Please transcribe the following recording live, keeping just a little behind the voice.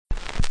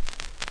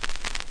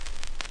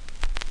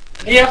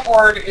The F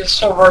word is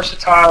so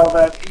versatile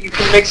that you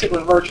can mix it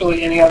with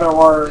virtually any other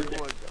word.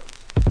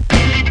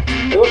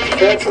 Hey, look,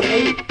 that's some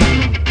heat.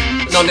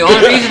 No, the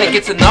only reason it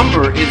gets a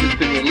number is it's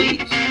been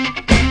released.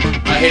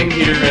 I hate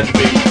Peter SB.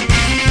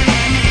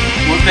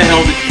 What the hell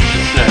did you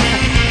just say?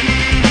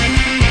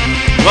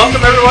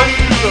 Welcome everyone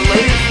to the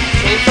latest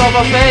Chainsaw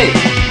Buffet.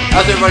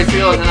 How's everybody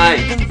feeling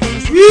tonight?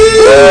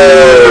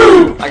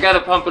 Woo! I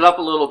gotta pump it up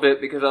a little bit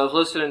because I was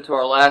listening to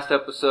our last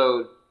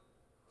episode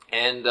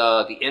and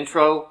the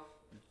intro.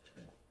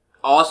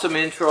 Awesome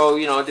intro,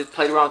 you know, I just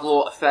played around with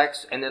little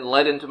effects and then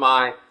led into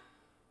my,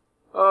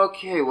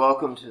 okay,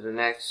 welcome to the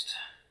next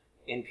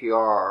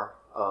NPR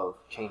of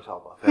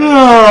Chainsaw Buffet.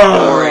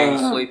 Boring,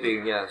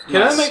 sleeping, yes.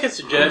 Can I make a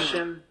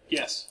suggestion?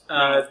 Yes.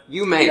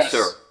 You may, Yes.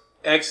 sir.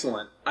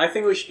 Excellent. I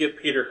think we should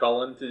get Peter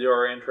Cullen to do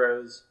our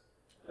intros.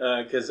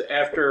 Because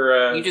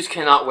after... You just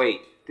cannot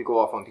wait to go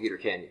off on Peter,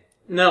 can you?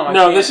 No, I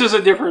No, can't. this is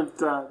a different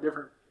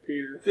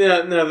Peter.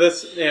 Yeah, no,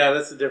 that's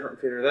a different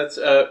Peter. That's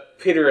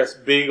Peter S.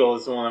 Beagle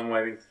is the one I'm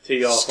waiting to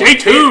tee off. Stay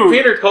tuned!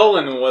 Peter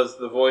Cullen was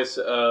the voice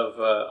of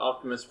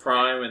Optimus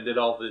Prime and did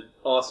all the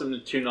awesome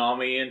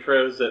Toonami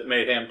intros that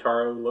made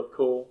Hamtaro look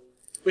cool.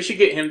 We should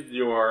get him to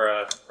do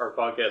our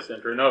podcast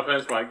intro. No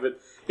offense, Mike, but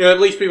you know, at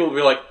least people will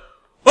be like,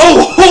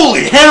 "Oh,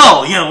 holy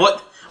hell! You know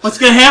what's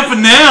going to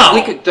happen now?"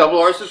 We could double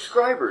our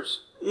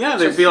subscribers. Yeah,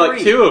 there'd Just be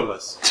like 3. two of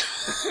us.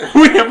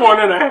 We have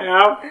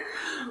 1.5.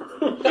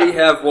 We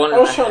have one. I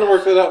was trying to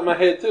work that out in my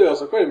head too. I was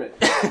like, wait a minute.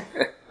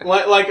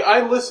 Like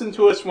I listen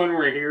to us when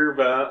we're here,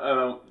 but I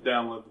don't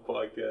download the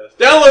podcast.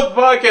 Download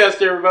the podcast,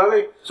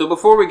 everybody. So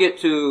before we get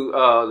to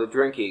the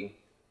drinking,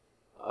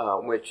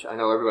 which I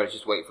know everybody's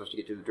just waiting for us to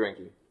get to the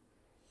drinking,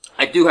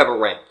 I do have a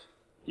rant.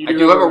 I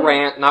do have a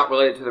rant not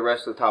related to the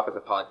rest of the topic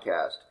of the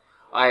podcast.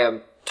 I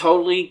am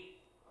totally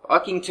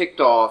fucking ticked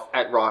off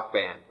at Rock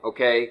Band,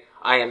 okay?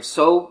 I am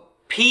so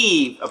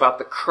peeved about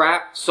the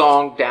crap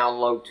song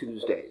download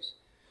Tuesdays.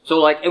 So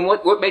like, and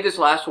what made this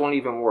last one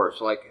even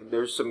worse? Like,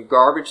 there's some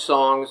garbage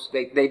songs.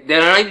 They're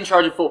not even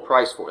charging full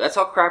price for it. That's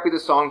how crappy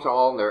the songs are.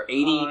 All they're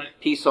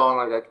 80p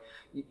song. Like,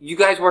 you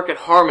guys work at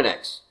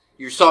Harmonix.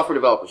 You're software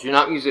developers. You're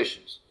not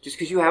musicians. Just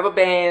because you have a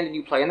band and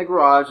you play in the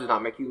garage does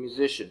not make you a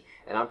musician.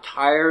 And I'm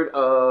tired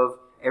of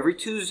every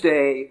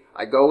Tuesday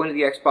I go into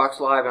the Xbox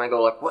Live and I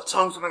go like, what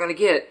songs am I gonna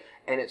get?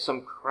 And it's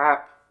some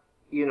crap,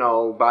 you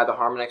know, by the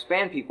Harmonix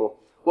band people.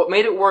 What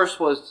made it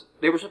worse was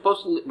they were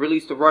supposed to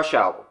release the Rush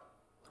album.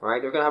 Right,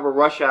 they're going to have a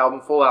Rush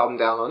album, full album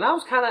download. And that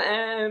was kind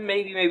of,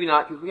 maybe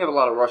not, because we have a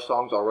lot of Rush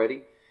songs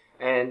already.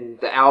 And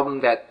the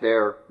album that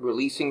they're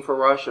releasing for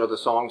Rush are the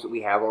songs that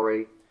we have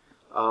already,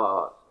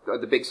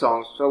 the big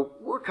songs. So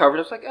we're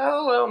covered. It's like,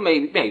 oh, well,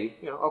 maybe,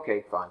 you know,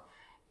 okay, fine.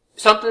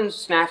 Something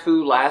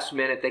snafu last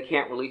minute, they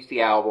can't release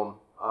the album,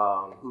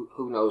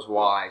 who knows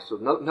why. So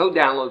no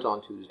downloads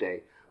on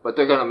Tuesday, but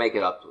they're going to make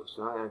it up to us.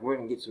 We're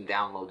going to get some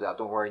downloads out,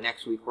 don't worry.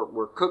 Next week,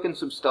 we're cooking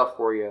some stuff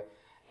for you.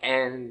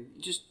 And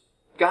just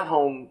got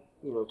home,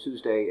 you know,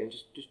 Tuesday, and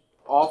just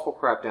awful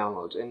crap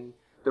downloads. And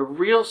the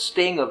real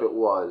sting of it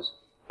was,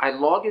 I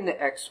logged into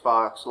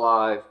Xbox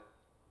Live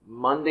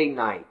Monday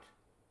night,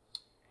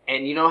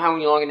 and you know how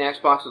when you log into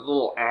Xbox, there's a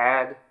little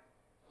ad?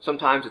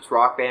 Sometimes it's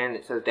Rock Band,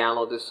 it says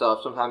download this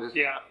stuff. Sometimes it's,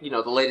 you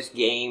know, the latest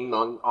game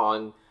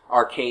on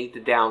arcade to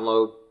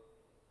download.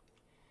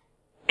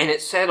 And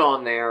it said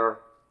on there,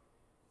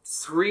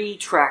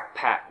 3-track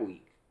pack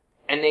week.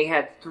 And they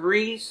had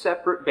 3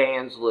 separate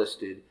bands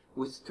listed,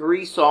 with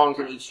 3 songs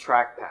in each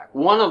track pack.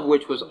 One of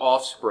which was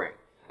Offspring.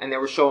 And they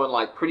were showing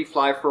like Pretty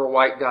Fly for a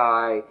White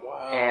Guy.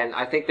 Wow. And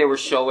I think they were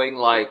showing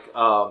like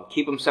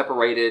Keep 'Em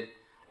Separated.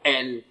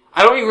 And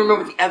I don't even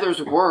remember what the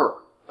others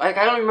were. Like,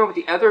 I don't even remember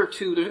what the other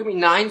 2. There's going to be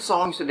 9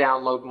 songs to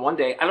download in one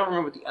day. I don't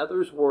remember what the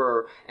others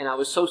were. And I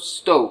was so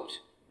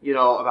stoked, you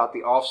know, about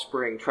the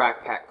Offspring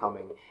track pack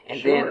coming.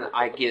 And then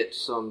I get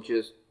some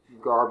just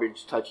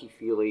garbage,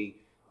 touchy-feely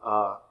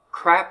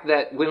crap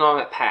that went on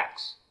at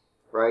PAX.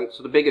 Right?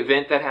 So the big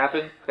event that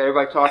happened, that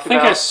everybody talked about. I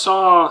think I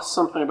saw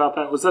something about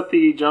that. Was that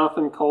the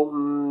Jonathan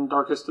Colton,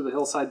 Darkest of the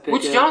Hillside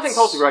Pickets? Which Jonathan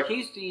Colton, right?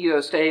 He's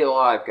the Stay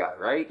Alive guy,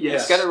 right?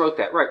 Yes. The guy that wrote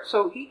that. Right.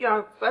 So, he, you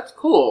know, that's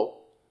cool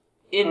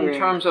in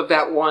terms of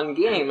that one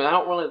game. And I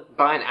don't want to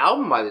buy an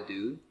album by the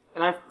dude.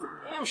 And I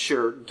am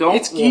sure don't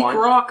It's geek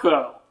rock,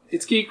 though.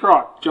 It's geek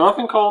rock.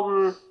 Jonathan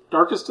Colton,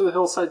 Darkest of the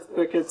Hillside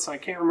Pickets. I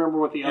can't remember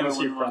what the other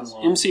one was.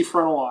 MC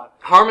Frontalot.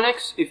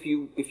 Harmonix, if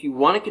you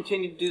want to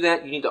continue to do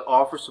that, you need to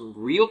offer some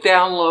real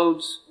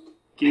downloads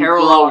Geek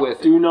parallel rock,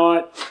 with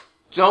it.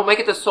 Don't make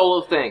it the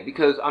solo thing,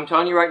 because I'm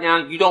telling you right now,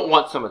 you don't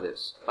want some of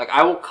this. Like,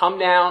 I will come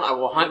down, I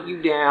will hunt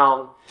you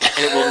down, and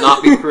it will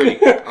not be pretty.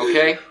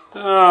 Okay?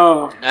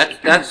 Oh.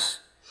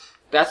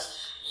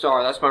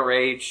 Sorry, that's my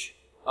rage.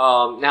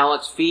 Now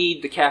let's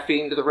feed the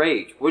caffeine to the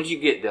rage. What did you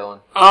get,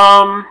 Dylan?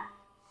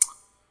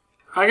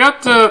 I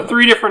got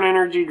 3 different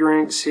energy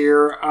drinks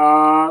here.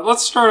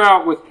 Let's start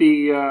out with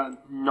the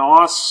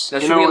NOS. Now,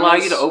 should we allow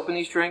you to open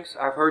these drinks?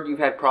 I've heard you've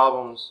had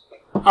problems.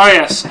 Oh,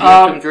 yes.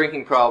 Some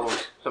drinking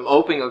problems. Some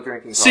opening of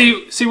drinking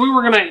problems. See, we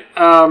were gonna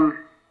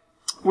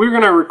we're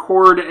going to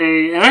record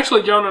and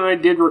actually John and I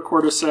did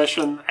record a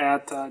session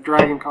at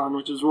Dragon Con,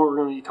 which is what we're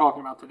going to be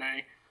talking about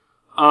today.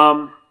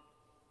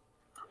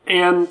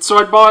 And so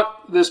I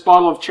bought this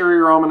bottle of cherry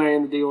Ramune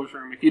in the dealer's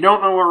room. If you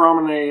don't know what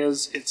Ramune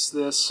is, it's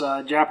this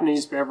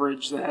Japanese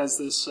beverage that has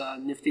this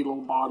nifty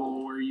little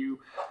bottle where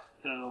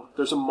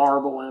there's a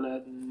marble in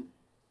it, and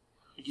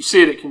you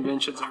see it at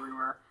conventions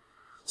everywhere.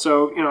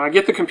 So, I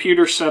get the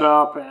computer set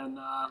up, and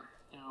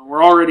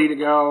we're all ready to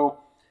go.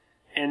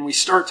 And we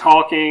start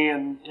talking,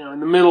 and in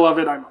the middle of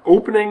it, I'm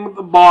opening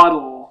the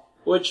bottle.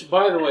 Which,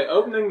 by the way,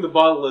 opening the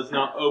bottle is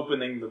not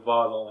opening the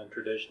bottle in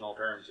traditional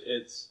terms.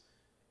 It's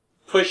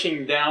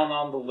pushing down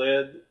on the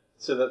lid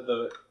so that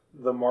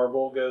the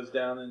marble goes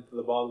down into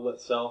the bottle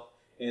itself.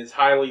 And it's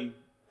highly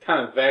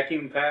kind of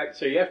vacuum packed,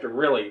 so you have to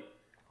really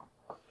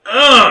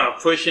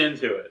push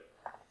into it.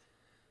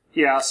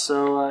 Yeah,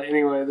 so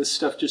anyway, this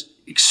stuff just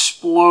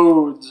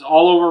explodes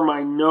all over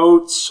my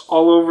notes,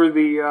 all over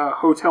the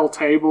hotel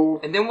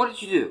table. And then what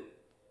did you do?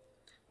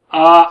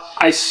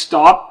 I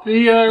stopped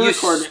the recording. You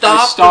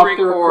stopped the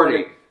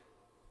recording.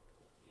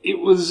 It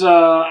was,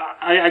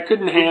 I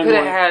couldn't handle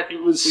it.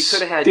 We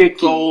could have had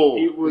sticky.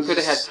 gold. We could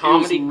have had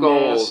Tommy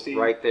Gold nasty.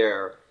 right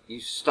there.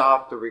 You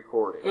stopped the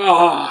recording.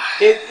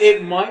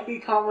 It might be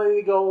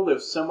Comedy Gold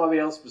if somebody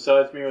else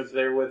besides me was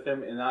there with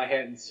him and I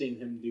hadn't seen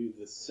him do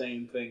the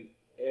same thing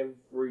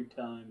every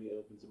time he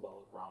opens a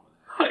bottle of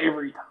ramen.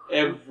 Every time.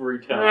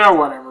 Every time. Yeah,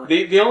 whatever.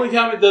 The only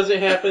time it doesn't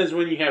happen is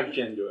when you have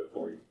Jen do it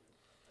for you.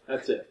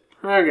 That's it.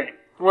 Okay.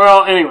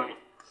 Well, anyway.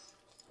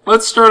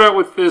 Let's start out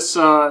with this,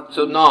 So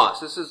NOS.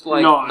 This is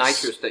like NOS.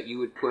 nitrous that you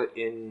would put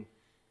in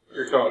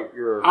Your car.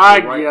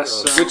 I guess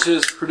so. Which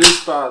is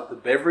produced by the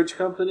beverage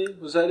company.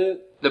 Was that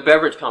it? The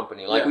beverage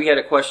company. Like Yeah. we had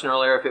a question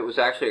earlier if it was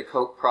actually a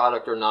Coke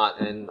product or not,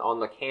 and on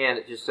the can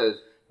it just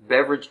says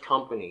beverage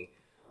company.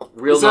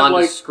 Real Is that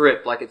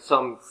nondescript, like it's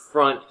some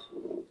front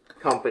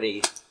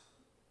company.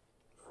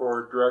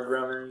 For drug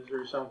runners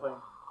or something.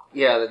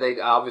 Yeah, that they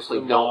obviously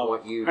The don't mob.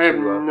 want you I have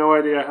to... no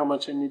idea how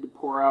much I need to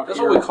pour out That's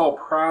here. what we call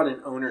pride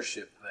and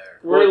ownership there.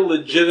 We're a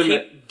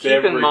legitimate keep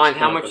beverage in mind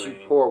how much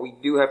company. you pour. We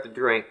do have to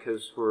drink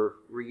because we're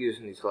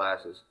reusing these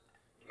glasses.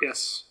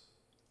 Yes.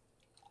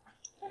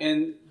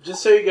 And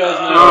just so you guys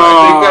know,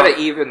 We've got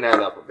to even that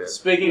up a bit.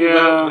 speaking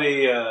about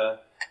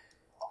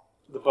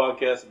the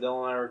podcast that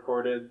Dylan and I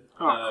recorded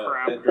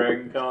crap. at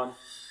Dragon Con,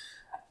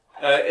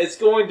 it's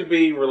going to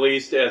be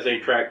released as a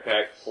track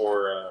pack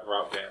for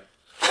Rock Band.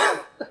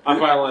 I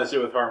finalized it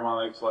with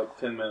Harmonix like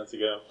 10 minutes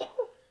ago.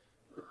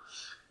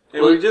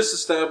 And we just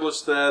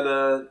established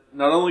that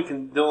not only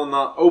can Dylan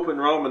not open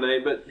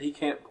Ramune, but he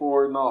can't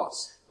pour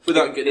NOS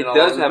without getting it all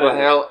does over have the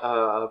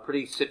table. a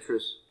pretty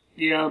citrus.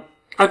 Yeah.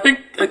 I think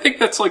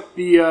that's like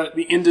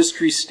the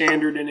industry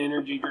standard in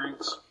energy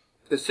drinks.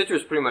 The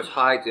citrus pretty much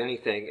hides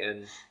anything,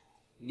 and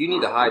you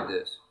need to hide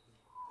this.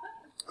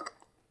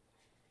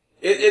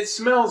 It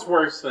smells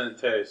worse than it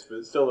tastes, but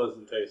it still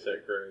doesn't taste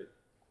that great.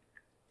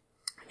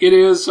 It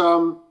is,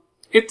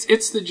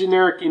 it's the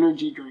generic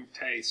energy drink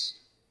taste.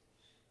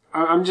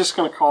 I'm just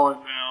going to call it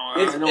now.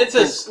 It's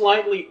a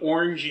slightly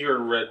orangier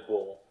Red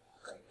Bull.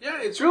 Yeah,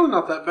 it's really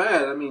not that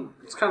bad. I mean,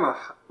 it's kind of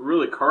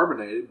really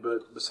carbonated,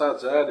 but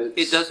besides that,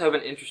 It does have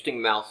an interesting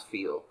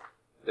mouthfeel.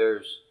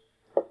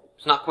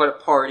 It's not quite a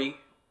party,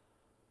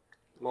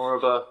 more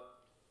of a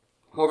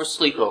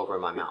sleepover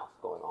in my mouth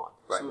going on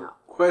right now.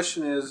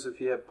 Question is, if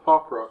you have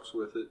Pop Rocks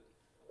with it.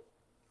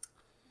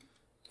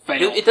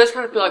 Fail. It does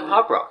kind of feel like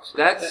Pop Rocks.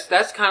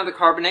 That's kind of the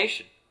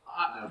carbonation.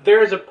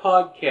 There is a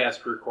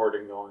podcast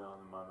recording going on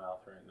in my mouth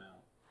right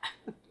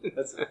now.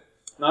 That's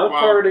not a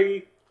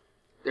party.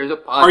 There's a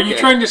podcast. Are you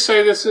trying to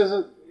say this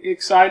isn't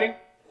exciting?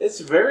 It's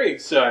very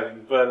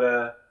exciting,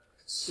 but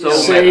Say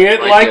meta it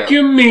right like there.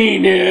 you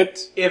mean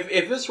it.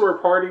 if this were a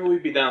party,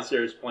 we'd be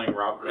downstairs playing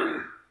Rock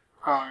Band.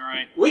 All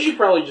right. We should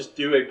probably just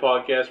do a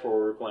podcast where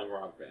we're playing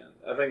Rock Band.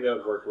 I think that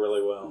would work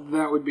really well.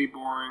 That would be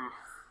boring.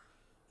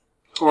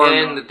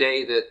 And the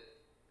day that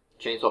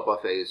Chainsaw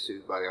Buffet is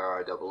sued by the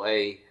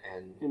RIAA,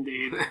 and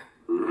Indeed.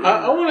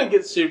 I want to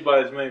get sued by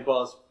as many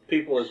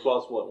people as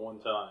possible at one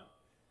time.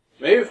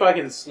 Maybe if I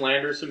can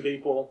slander some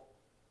people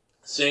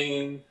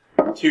singing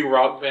 2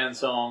 Rock Band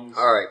songs,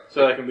 all right,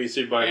 so I can be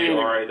sued by the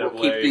RIAA,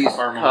 we'll keep these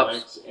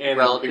Harmonix, and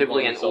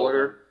relatively in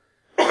order.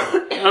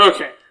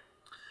 Okay.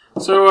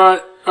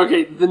 So,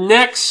 the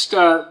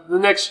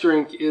next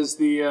drink is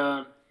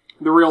the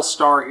real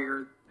star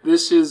here.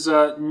 This is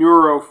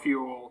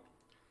Neurofuel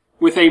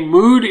with a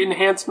mood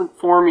enhancement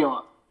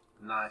formula.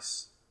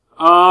 Nice.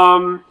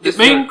 This It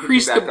may will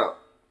increase pick me back the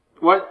up.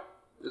 what?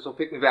 This will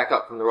pick me back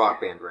up from the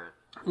Rock Band brand.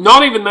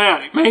 Not even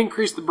that. It may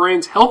increase the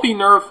brain's healthy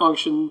nerve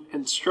function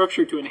and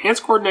structure to enhance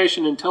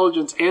coordination,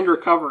 intelligence, and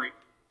recovery.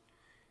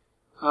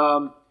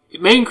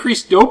 It may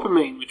increase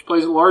dopamine, which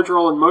plays a large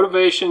role in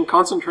motivation,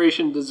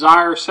 concentration,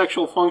 desire,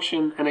 sexual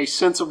function, and a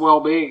sense of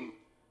well-being.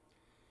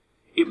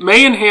 It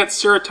may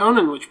enhance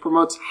serotonin, which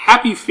promotes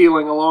happy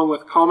feeling along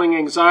with calming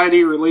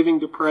anxiety, relieving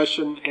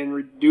depression, and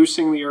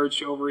reducing the urge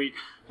to overeat.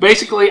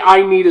 Basically,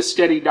 I need a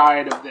steady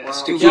diet of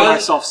this to keep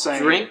myself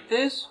sane. Drink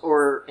this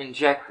or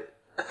inject it?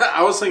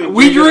 I was thinking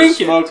We drink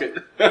it. smoke it.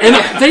 And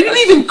they didn't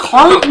even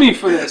card me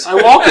for this. I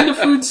walk into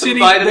Food City,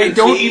 they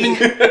don't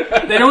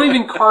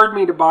even card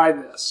me to buy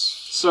this.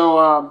 So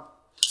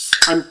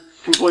I'm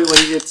completely.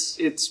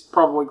 It's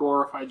probably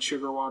glorified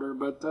sugar water,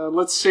 but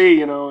let's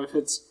see. If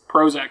it's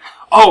Prozac.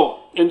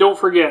 Oh, and don't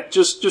forget,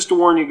 just to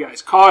warn you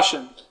guys,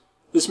 caution.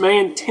 This may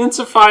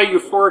intensify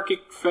euphoric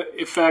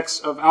effects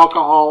of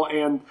alcohol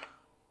and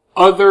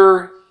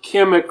other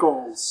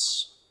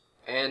chemicals.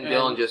 And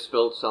Dylan just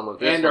spilled some of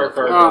this. And our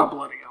Oh,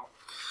 bloody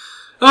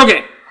hell.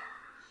 Okay.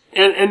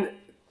 And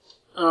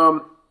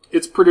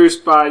it's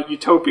produced by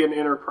Utopian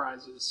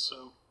Enterprises,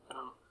 so...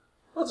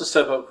 Well, it's a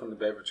step up from the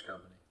beverage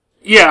company.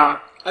 Yeah.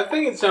 I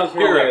think it sounds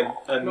more like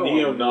a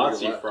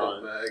neo-Nazi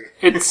front.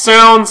 It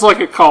sounds like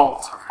a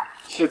cult.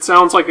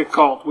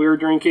 We were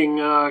drinking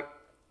a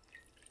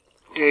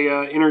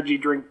energy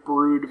drink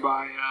brewed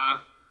by...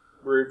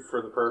 Brewed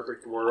for the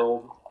perfect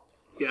world.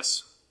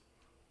 Yes.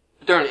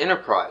 They're an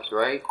enterprise,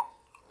 right?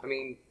 I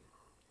mean...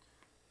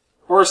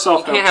 Or a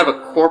You can't have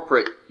a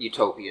corporate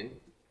utopian,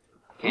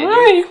 can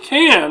Yeah, you? you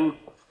can.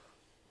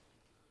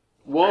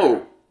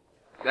 Whoa.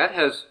 That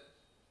has...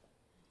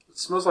 It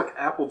smells like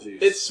apple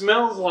juice. It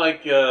smells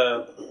like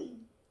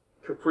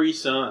Capri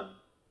Sun.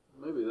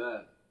 Maybe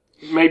that.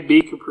 It may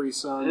be Capri And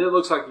Sun. it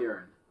looks like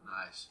urine.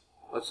 Nice.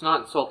 Let's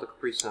not insult the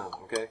Capri Sun,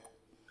 okay?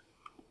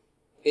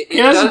 It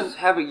Yes. does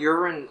have a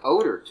urine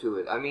odor to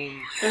it. I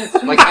mean,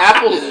 like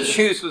apple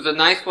juice was a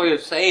nice way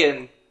of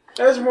saying...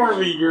 That's more of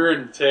a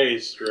urine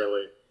taste,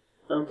 really.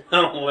 I'm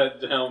kind of let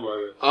down by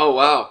this. Oh,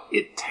 wow.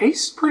 It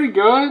tastes pretty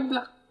good.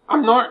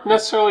 I'm not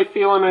necessarily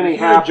feeling any You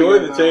happy. enjoy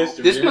the taste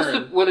of This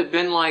urine. would have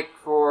been like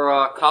for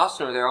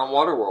Costner there on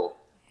Waterworld.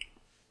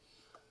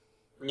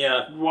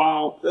 Yeah,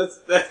 Wow.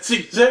 that's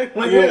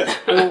exactly I it.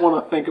 don't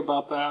want to think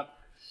about that.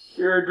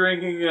 You're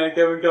drinking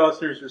Kevin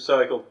Costner's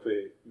recycled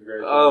pee.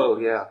 Oh,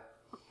 yeah.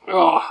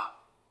 Ugh.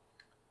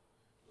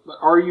 But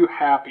are you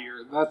happier?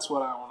 That's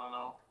what I want to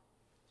know.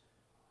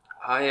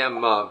 I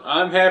am,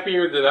 I'm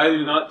happier that I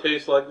do not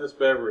taste like this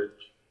beverage.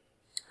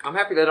 I'm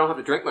happy that I don't have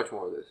to drink much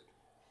more of this.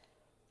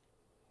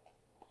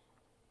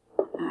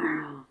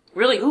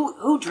 Really,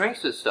 who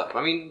drinks this stuff?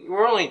 I mean,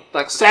 we're only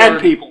like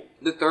Sad people.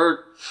 the third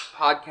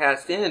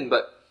podcast in,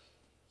 but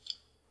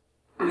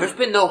there's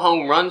been no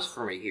home runs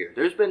for me here.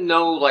 There's been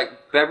no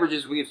like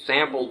beverages we've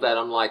sampled that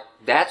I'm like,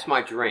 that's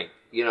my drink.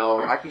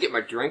 I can get my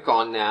drink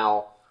on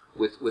now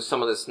with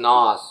some of this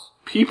NOS.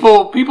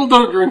 People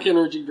don't drink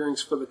energy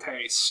drinks for the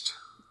taste.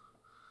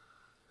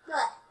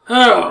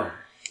 Oh.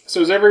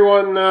 So is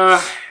everyone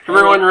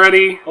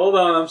ready? Hold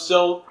on, I'm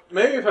still...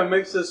 Maybe if I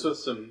mix this with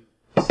some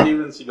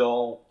Steven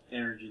Seagal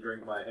energy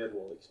drink, my head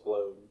will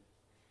explode.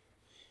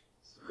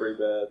 It's pretty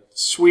bad.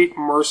 Sweet,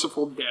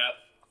 merciful death.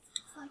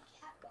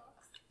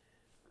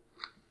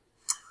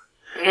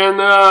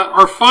 And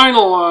our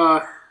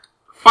final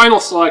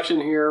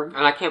selection here. And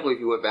I can't believe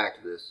you went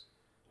back to this.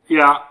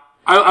 Yeah,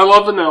 I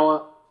love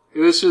vanilla.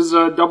 This is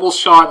a double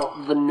shot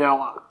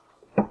vanilla.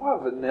 Why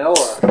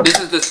vanilla? This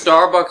is the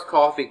Starbucks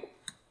coffee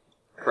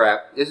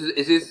crap. Is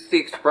this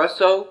the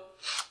espresso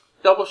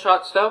double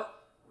shot stuff?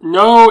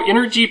 No,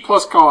 energy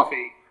plus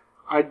coffee.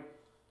 I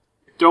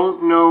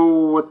don't know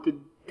what the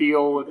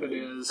deal with it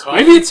is. Coffee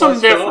Maybe it's plus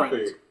something different.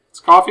 coffee. It's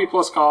coffee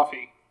plus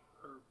coffee.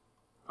 Or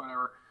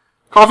whatever.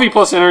 Coffee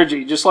plus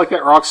energy, just like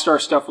that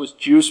Rockstar stuff was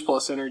juice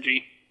plus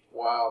energy.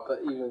 Wow, that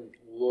even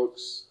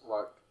looks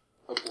like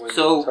a blended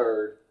So-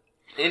 turd.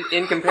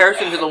 In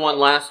comparison to the one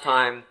last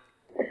time,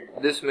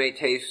 this may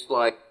taste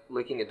like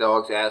licking a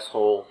dog's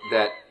asshole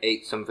that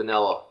ate some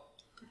vanilla.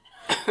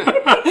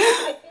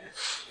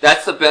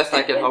 That's the best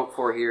I can hope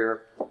for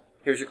here.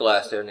 Here's your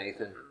glass there,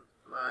 Nathan.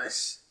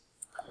 Nice.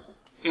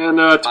 And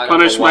to I don't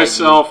punish know why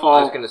myself, I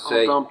was I'll gonna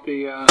say- dump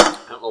the... I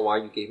don't know why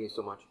you gave me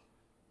so much.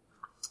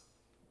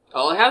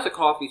 Oh, it has a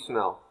coffee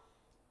smell.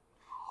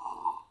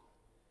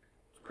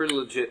 It's pretty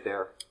legit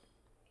there.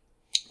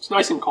 It's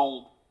nice and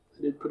cold.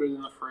 I did put it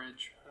in the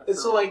fridge.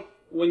 It's like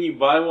when you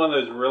buy one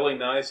of those really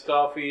nice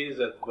coffees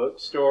at the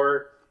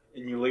bookstore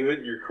and you leave it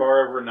in your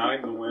car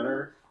overnight in the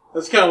winter.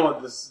 That's kind of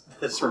what this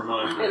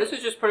reminds me Yeah, of. this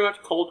is just pretty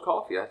much cold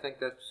coffee. I think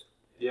that's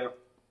Yeah.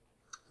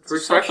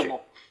 refreshing.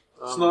 acceptable.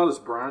 It's not as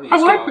briny I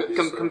as like coffee,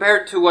 so-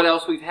 Compared to what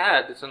else we've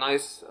had, it's a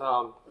nice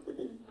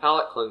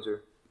palate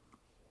cleanser.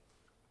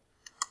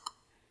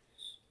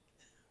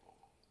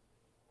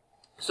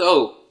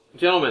 So,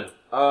 gentlemen,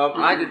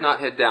 I did not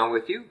head down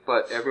with you,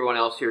 but everyone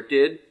else here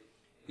did.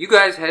 You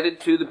guys headed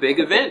to the big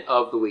event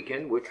of the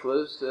weekend, which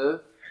was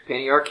the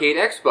Penny Arcade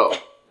Expo.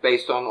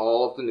 Based on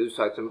all of the news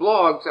sites and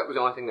blogs, that was the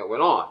only thing that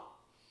went on.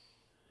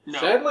 No.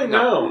 Sadly,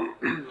 no.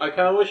 I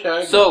kind of wish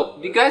I had. So,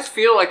 do you guys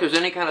feel like there's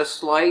any kind of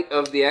slight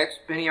of the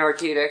Penny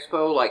Arcade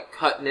Expo, like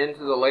cutting into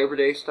the Labor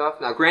Day stuff?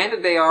 Now,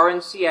 granted, they are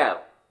in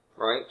Seattle,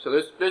 right? So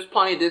there's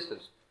plenty of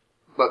distance.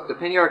 But the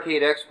Penny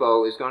Arcade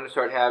Expo is going to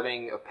start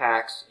having a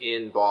PAX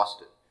in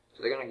Boston.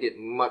 So they're going to get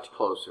much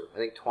closer. I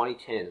think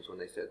 2010 is when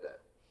they said that.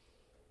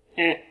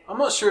 I'm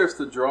not sure if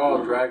the draw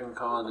of Dragon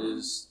Con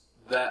is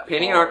that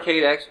Penny far.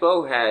 Arcade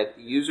Expo had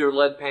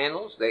user-led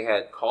panels. They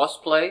had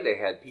cosplay. They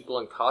had people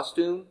in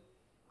costume.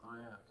 Oh,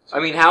 yeah. I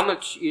mean, how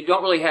much? You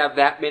don't really have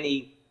that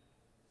many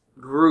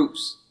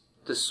groups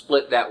to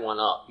split that one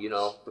up. You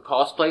know, the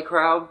cosplay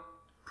crowd,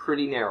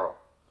 pretty narrow.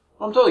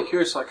 I'm totally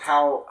curious, like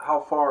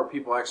how far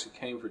people actually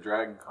came for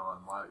Dragon Con.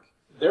 Like,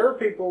 There are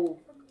people,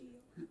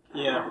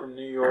 from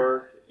New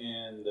York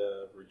and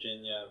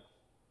Virginia.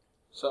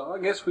 so I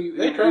guess we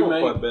travel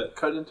may quite a bit.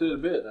 cut into it a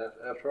bit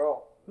after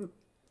all.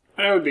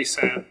 That would be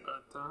sad,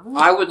 but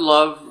I would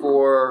love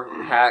for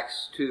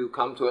PAX to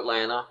come to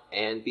Atlanta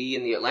and be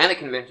in the Atlanta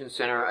Convention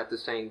Center at the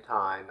same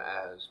time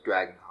as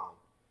Dragon Con.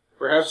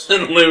 Perhaps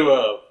in lieu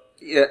of.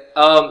 Yeah,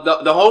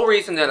 the whole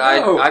reason that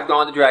No. I've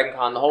gone to Dragon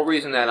Con, the whole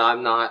reason that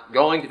I'm not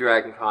going to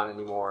Dragon Con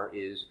anymore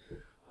is,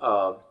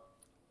 I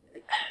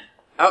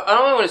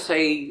don't want to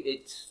say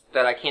it's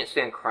that I can't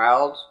stand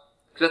crowds,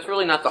 because that's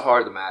really not the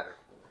heart of the matter.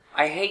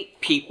 I hate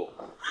people.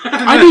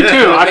 I do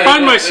too. I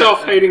find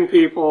myself hating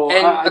people.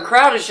 And a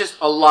crowd is just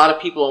a lot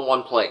of people in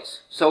one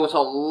place. So it's a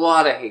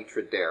lot of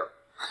hatred there.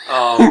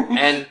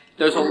 And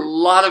there's a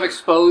lot of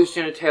exposed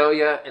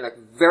genitalia in a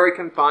very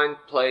confined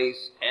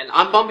place, and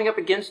I'm bumping up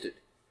against it.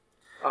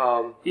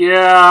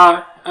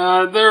 Yeah,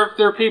 there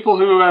are people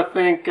who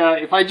think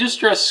if I just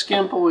dress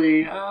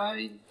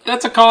skimpily,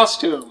 that's a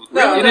costume.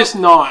 No, it no. is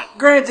not.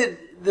 Granted,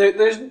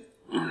 there's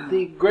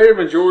the greater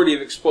majority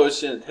of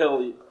exposed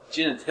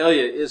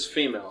genitalia is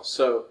female,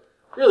 so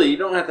really you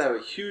don't have to have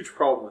a huge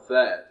problem with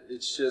that.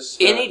 It's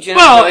just Any genitalia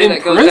Well, in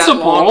that goes that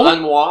principle- long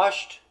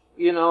unwashed,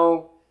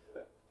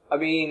 I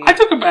mean... I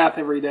took a bath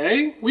every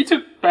day. We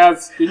took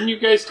baths. Didn't you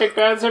guys take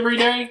baths every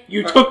day?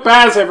 You took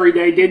baths every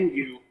day, didn't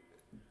you?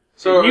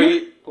 So Didn't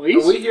you?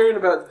 Please? are we hearing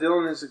about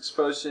Dylan's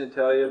exposed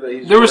genitalia that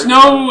he's There was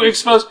wearing? no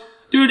exposed.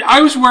 Dude,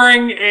 I was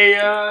wearing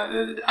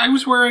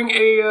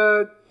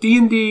a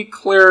D&D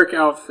cleric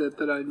outfit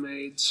that I'd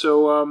made.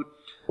 So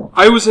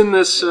I was in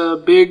this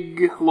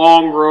big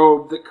long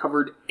robe that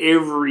covered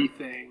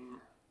everything.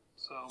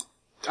 So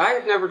I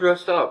have never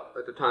dressed up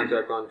at the times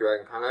I've gone to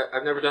Dragon Con.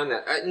 I've never done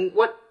that. And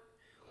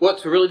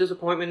what's really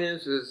disappointment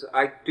is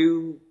I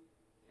do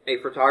a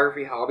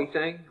photography hobby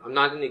thing. I'm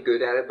not any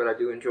good at it, but I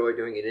do enjoy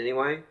doing it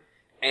anyway.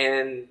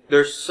 And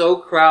they're so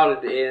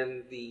crowded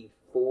in the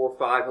 4 or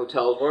 5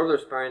 hotels, wherever they're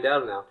spread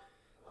out now.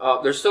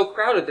 They're so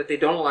crowded that they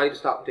don't allow you to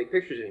stop and take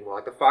pictures anymore.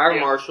 Like the fire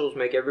marshals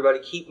make everybody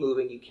keep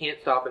moving. You can't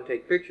stop and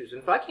take pictures.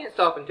 And if I can't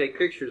stop and take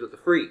pictures of the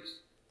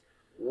freaks,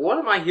 what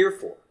am I here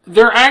for?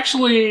 there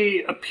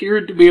actually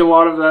appeared to be a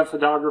lot of that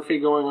photography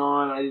going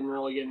on. I didn't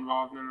really get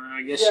involved in it.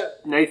 I guess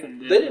Nathan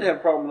did. They didn't have a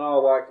problem at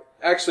all. Like,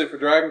 actually, for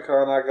Dragon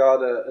Con, I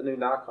got a new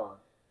Nikon.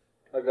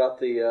 I got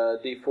the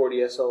D40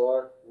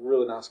 SLR.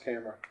 Really nice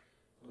camera.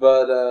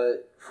 But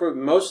for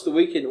most of the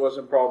weekend, it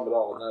wasn't a problem at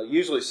all. Now,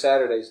 usually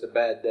Saturday's the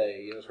bad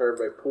day. It's where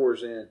everybody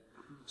pours in.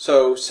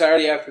 So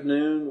Saturday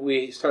afternoon,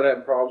 we started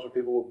having problems where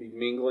people would be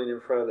mingling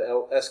in front of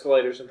the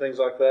escalators and things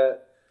like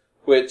that.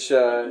 Which,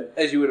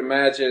 as you would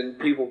imagine,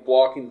 people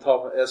blocking the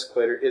top of an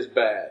escalator is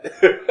bad.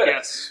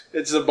 Yes.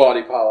 It's a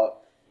body pileup.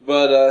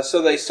 But,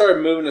 so they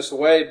started moving us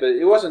away, but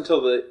it wasn't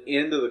until the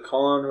end of the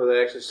con where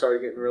they actually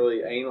started getting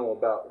really anal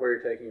about where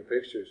you're taking your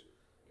pictures.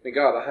 I mean,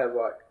 God, I have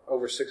like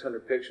over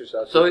 600 pictures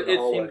out So there. it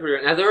seemed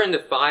pretty... Now, they're in the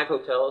 5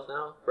 hotels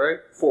now, right?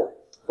 4.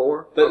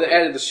 4? They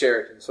added the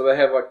Sheraton. So they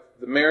have like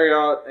the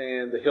Marriott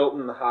and the Hilton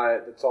and the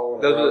Hyatt. That's all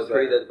in a Those row are the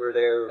 3 there. that were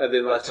there. And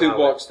then like last 2 time I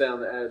blocks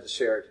down, they added the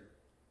Sheraton.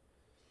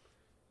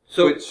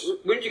 So, Which-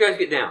 when did you guys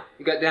get down?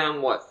 You got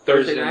down, what,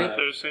 Thursday Thursday night? night.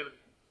 Thursday.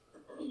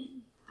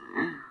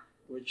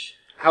 Which...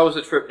 How was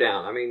the trip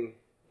down? I mean,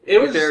 It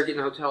get was... there, get in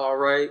the hotel all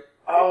right?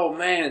 Oh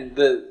man,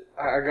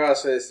 I gotta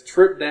say this, the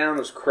trip down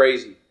was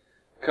crazy.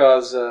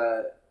 Cause,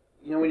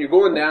 when you're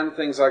going down to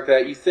things like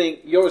that,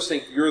 you always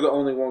think you're the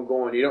only one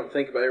going. You don't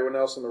think about everyone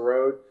else on the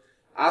road.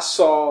 I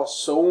saw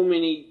so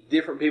many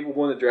different people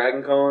going to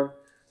Dragon Con.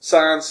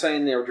 Signs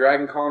saying they were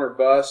Dragon Con or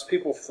bust.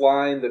 People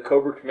flying the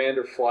Cobra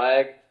Commander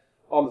flag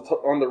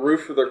on the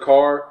roof of their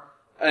car.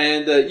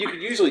 And you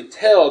could usually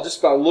tell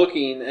just by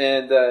looking,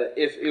 and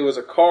if it was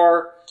a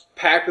car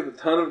packed with a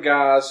ton of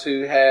guys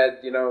who had,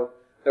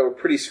 that were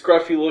pretty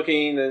scruffy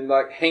looking and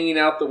like hanging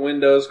out the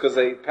windows because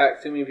they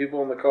packed too many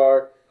people in the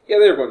car. Yeah,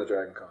 they were going to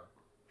Dragon Con.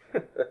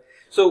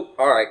 So,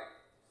 alright,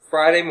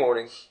 Friday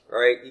morning,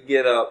 right, you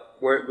get up,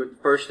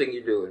 first thing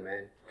you're doing,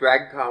 man?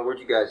 Dragon Con, where'd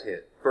you guys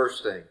hit?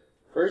 First thing.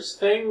 First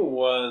thing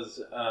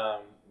was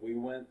we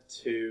went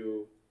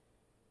to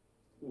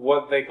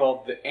what they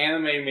called the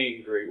anime meet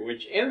and greet,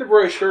 which in the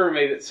brochure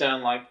made it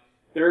sound like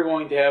they were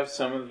going to have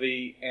some of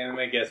the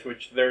anime guests,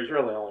 which there's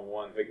really only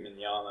one, Vic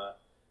Mignogna.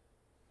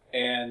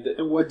 And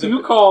What do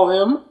you call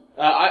him?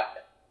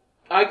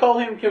 I call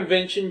him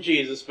Convention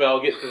Jesus, but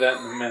I'll get to that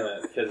in a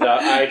minute, because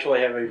I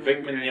actually have a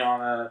Vic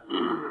Mignogna.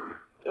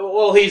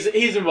 Well, he's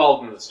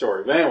involved in the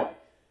story, but anyway.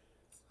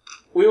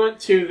 We went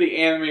to the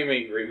anime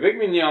meet and greet. Vic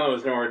Mignogna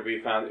was nowhere to be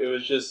found. It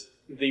was just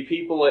the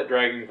people at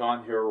Dragon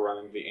Con who were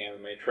running the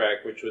anime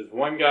track, which was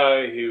one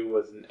guy who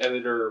was an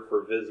editor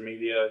for Viz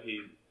Media.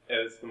 He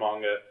edits the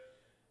manga.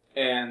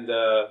 And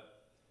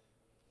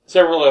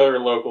several other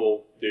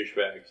local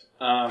douchebags.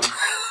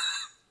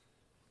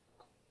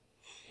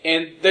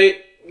 And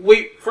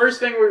First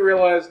thing we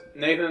realized,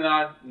 Nathan and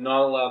I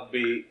not allowed to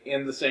be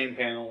in the same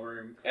panel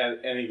room at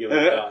any given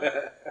time.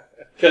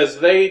 Because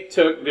they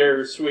took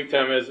their sweet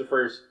time as the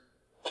first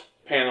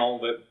panel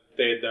that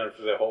they had done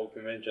for the whole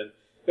convention.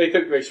 They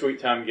took their sweet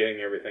time getting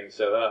everything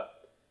set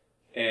up.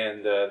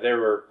 And they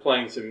were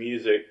playing some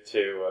music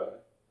to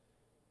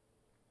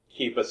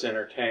keep us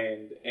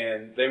entertained.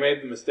 And they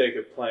made the mistake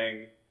of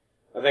playing,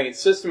 I think it's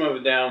System of a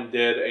Down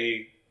did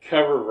a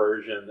cover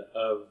version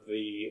of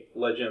the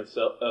Legend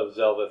of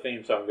Zelda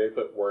theme song. They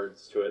put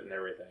words to it and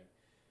everything.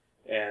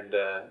 And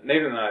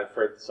Nathan and I have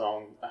heard the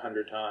song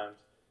 100 times.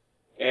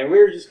 And we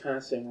were just kind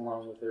of singing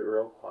along with it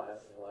real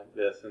quietly like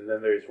this. And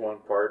then there's one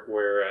part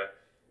where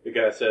the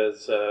guy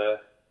says,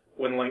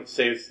 when Link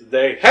saves the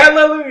day,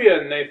 Hallelujah!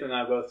 And Nathan and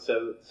I both said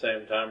it at the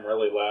same time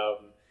really loud.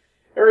 And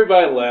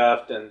everybody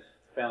laughed, and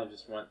the panel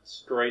just went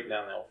straight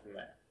downhill from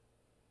there.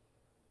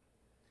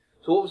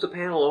 So what was the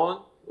panel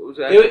on? What was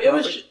that?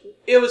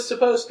 It was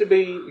supposed to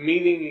be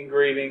meeting and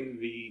greeting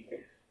the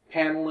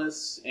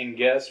panelists and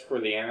guests for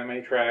the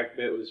anime track,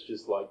 but it was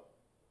just like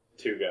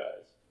two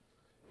guys.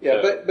 Yeah,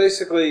 but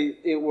basically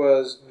it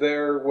was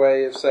their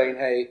way of saying,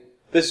 hey,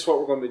 this is what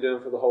we're going to be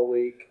doing for the whole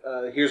week.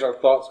 Here's our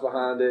thoughts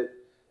behind it,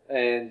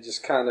 and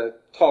just kind of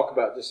talk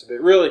about this a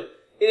bit. Really,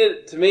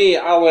 to me,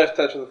 I left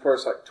after the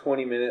first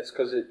 20 minutes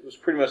because it was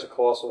pretty much a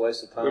colossal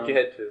waste of time. Where'd you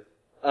head to?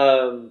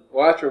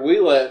 Well, after we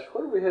left,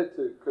 where did we head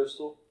to,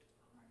 Crystal?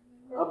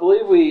 I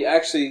believe we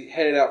actually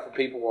headed out for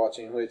people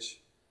watching, which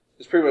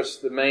is pretty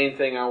much the main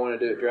thing I want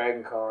to do at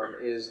Dragon Con,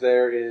 is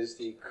there is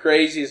the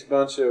craziest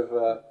bunch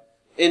of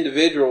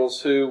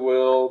individuals who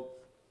will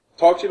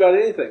talk to you about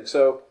anything.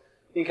 So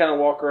you can kind of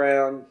walk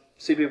around,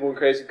 see people in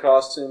crazy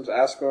costumes,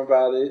 ask them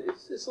about it.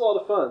 It's a lot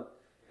of fun.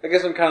 I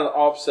guess I'm kind of the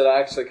opposite. I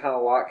actually kind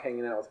of like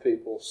hanging out with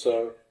people,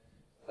 so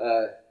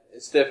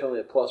it's definitely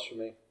a plus for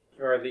me.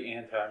 You are the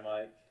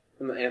anti-Mike.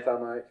 I'm the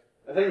anti-Mike.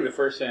 I think the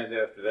first thing I did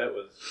after that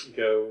was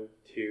go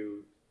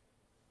to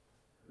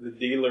the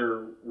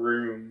dealer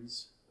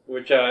rooms,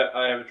 which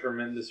I have a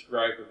tremendous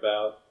gripe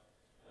about.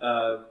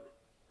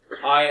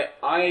 I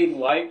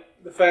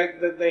like the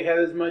fact that they had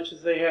as much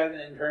as they had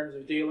in terms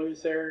of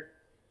dealers there.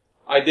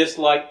 I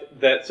disliked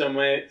that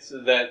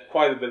that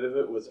quite a bit of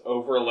it was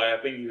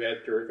overlapping. You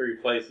had 2 or 3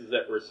 places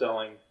that were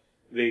selling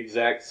the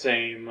exact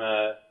same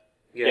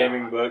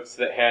gaming books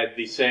that had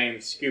the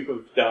same scoop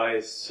of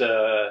dice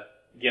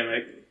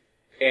gimmick,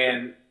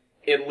 and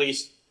at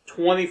least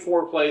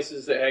 24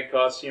 places that had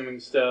costuming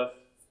stuff.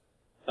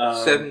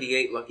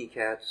 78 Lucky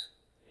Cats.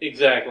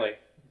 Exactly.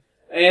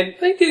 And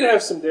they did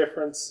have some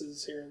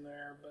differences here and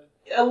there, but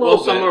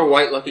some are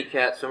white Lucky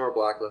Cats, some are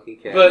black Lucky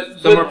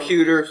Cats. Some are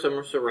pewter, some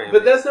are ceramic.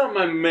 But that's not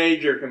my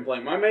major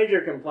complaint. My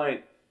major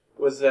complaint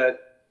was that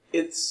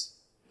it's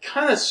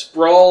kind of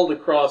sprawled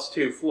across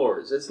 2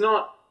 floors. It's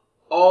not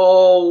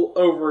all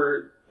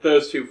over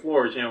those 2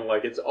 floors,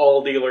 like it's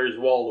all dealers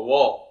wall to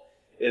wall.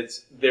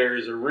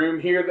 There's a room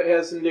here that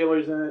has some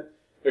dealers in it.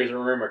 There's a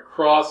room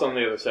across on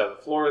the other side of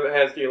the floor that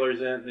has dealers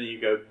in it. Then you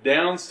go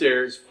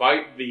downstairs,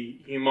 fight the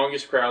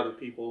humongous crowd of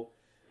people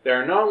that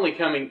are not only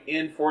coming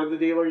in for the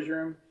dealer's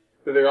room,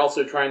 but they're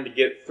also trying to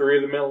get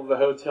through the middle of the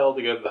hotel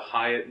to go to the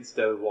Hyatt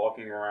instead of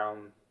walking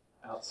around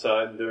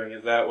outside and doing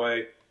it that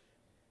way.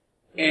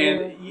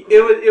 And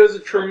it was a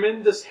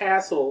tremendous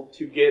hassle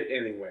to get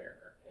anywhere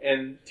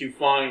and to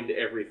find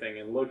everything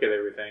and look at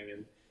everything.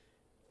 And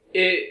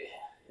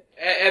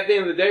at the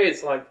end of the day,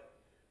 it's like,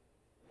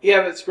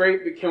 yeah, that's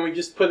great, but can we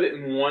just put it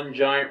in one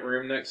giant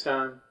room next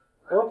time?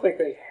 I don't think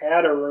they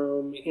had a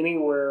room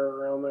anywhere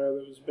around there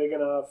that was big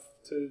enough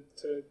to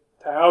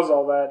house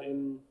all that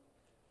and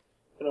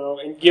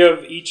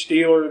give each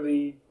dealer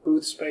the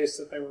booth space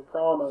that they were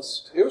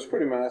promised. It was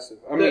pretty massive.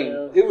 I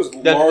mean, it was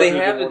larger. Did they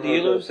have the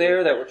dealers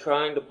there that were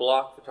trying to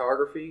block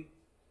photography?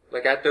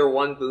 Like at their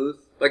one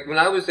booth? Like when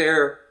I was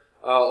there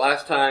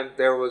last time,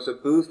 there was a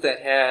booth that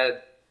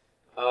had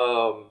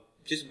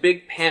just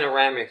big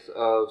panoramics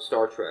of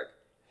Star Trek.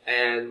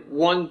 And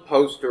one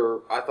poster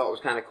I thought was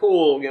kind of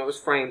cool, it was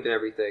framed and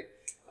everything,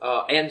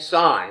 and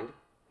signed,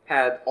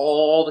 had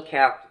all the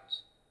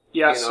captains.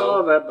 Yeah, I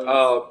saw that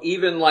booth.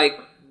 Even like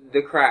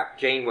the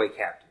Janeway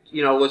captains.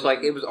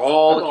 It was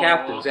all the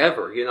captains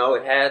ever.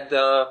 It had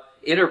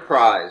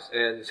Enterprise,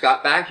 and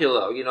Scott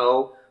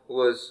Bakula,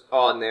 was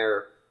on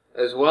there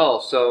as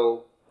well.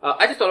 So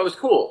I just thought it was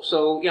cool.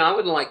 So, I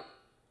wasn't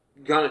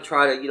gonna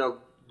try to,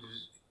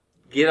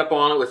 get up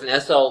on it with an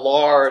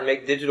SLR and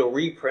make digital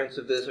reprints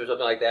of this or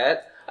something like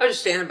that. I was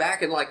just standing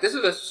back and this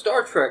is a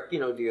Star Trek,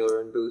 dealer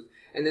and booth.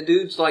 And the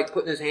dude's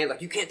putting his hand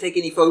you can't take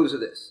any photos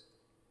of this.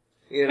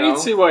 I can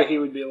see why he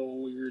would be a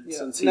little weird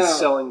since he's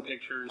selling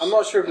pictures. I'm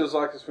not sure if it was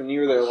like this when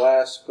you were there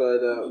last,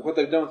 but what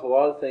they've done with a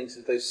lot of things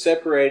is they've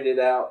separated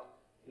out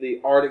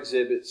the art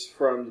exhibits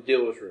from the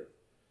dealer's room.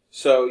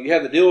 So you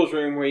have the dealer's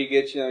room where you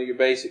get, your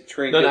basic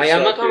trinkets. No,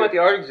 I'm not talking about the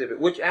art exhibit,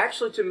 which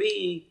actually to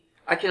me,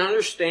 I can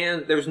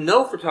understand there's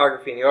no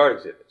photography in the art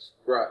exhibits.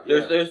 Right.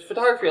 There's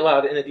photography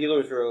allowed in a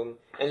dealer's room,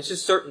 and it's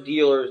just certain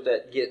dealers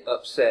that get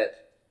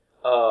upset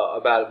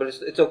about it, but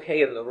it's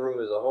okay in the room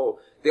as a whole.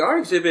 The art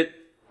exhibit,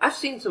 I've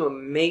seen some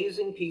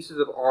amazing pieces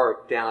of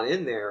art down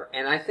in there,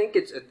 and I think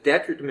it's a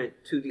detriment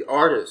to the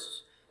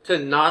artists to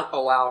not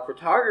allow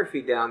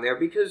photography down there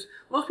because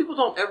most people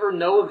don't ever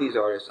know of these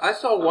artists. I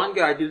saw one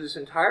guy do this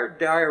entire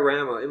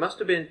diorama, it must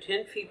have been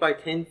 10 feet by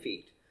 10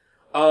 feet,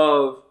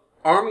 of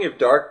Army of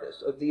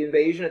Darkness, of the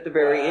invasion at the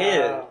very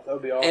end. That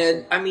would be awesome.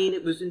 And, I mean,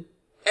 it was in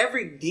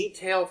every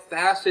detail,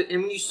 facet,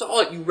 and when you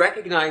saw it, you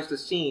recognized the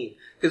scene.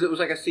 Because it was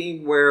like a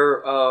scene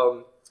where,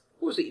 what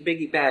was the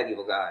big bad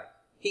evil guy?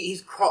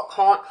 He's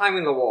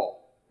climbing the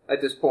wall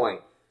at this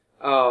point.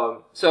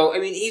 So, I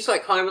mean, he's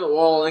like climbing the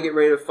wall and get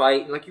ready to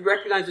fight, and like you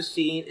recognize the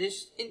scene, and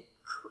it's just in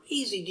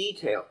crazy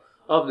detail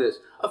of this.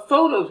 A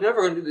photo's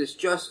never going to do this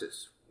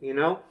justice, you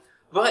know?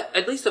 But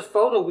at least a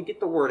photo would get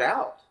the word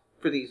out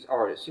for these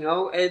artists, you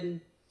know?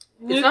 And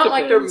it's not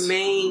like they're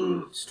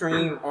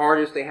mainstream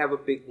artists, they have a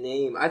big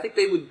name. I think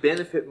they would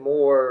benefit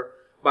more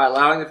by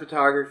allowing the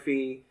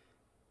photography.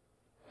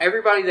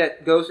 Everybody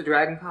that goes to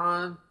Dragon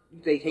Con,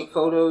 they take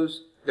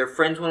photos. Their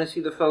friends want to see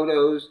the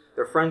photos.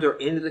 Their friends are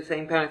into the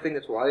same kind of thing.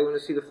 That's why they want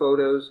to see the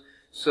photos.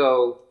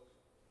 So,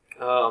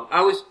 I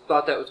always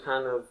thought that was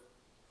kind of,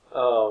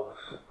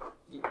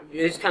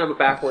 it's kind of a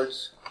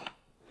backwards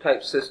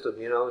type system,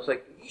 you know? It's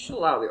like, you should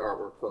allow the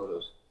artwork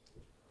photos.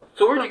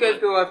 So where'd you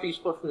guys go after you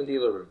split from the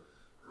dealer room?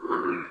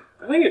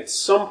 I think at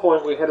some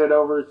point we headed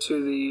over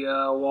to the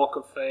Walk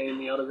of Fame,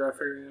 the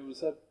autograph area.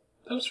 That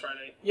was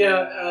Friday.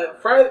 Yeah,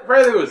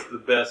 Friday was the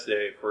best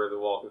day for the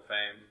Walk of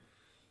Fame.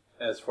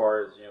 As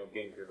far as, you know,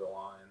 getting through the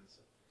lines.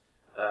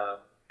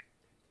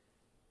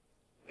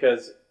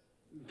 Because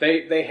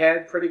they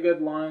had pretty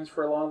good lines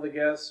for a lot of the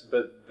guests,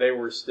 but they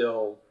were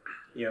still,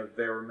 you know,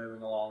 they were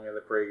moving along at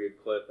a pretty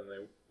good clip,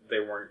 and they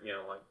weren't, you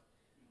know, like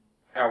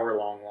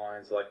hour-long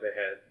lines like they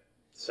had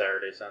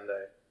Saturday,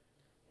 Sunday.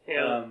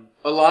 Yeah.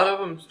 A lot of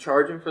them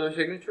charging for their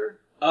signature?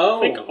 I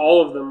think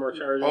all of them were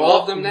charging.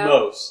 All of them now?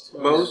 Most.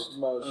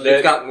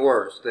 It's gotten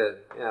worse then,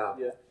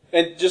 yeah.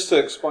 And just to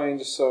explain,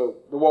 just so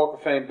the Walk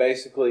of Fame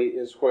basically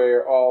is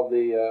where all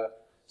the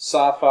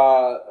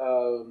sci-fi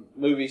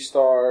movie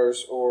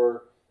stars,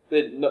 or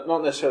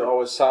not necessarily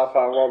always sci-fi,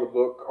 all the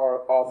book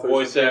authors,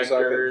 voice and things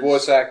actors, like that,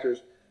 voice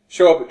actors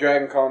show up at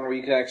Dragon Con where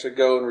you can actually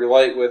go and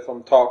relate with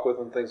them, talk with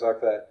them, things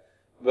like that.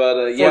 But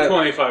for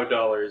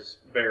 $25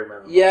 bare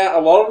minimum. Yeah,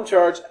 a lot of them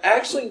charge.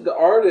 Actually, the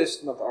authors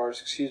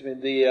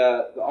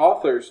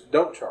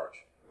don't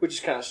charge, which is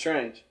kind of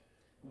strange.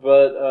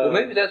 But well,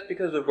 maybe that's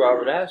because of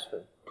Robert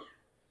Aspen.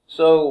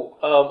 So,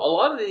 a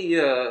lot of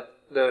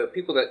the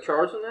people that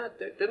charge on that,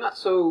 they're not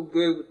so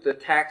good with the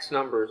tax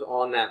numbers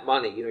on that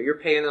money. You know, you're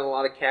paying a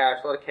lot of cash,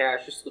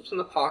 just slips in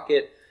the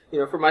pocket. You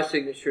know, for my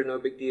signature, no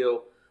big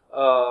deal.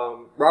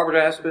 Robert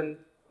Aspen,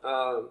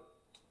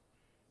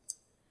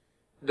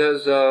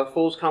 does,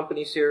 Fool's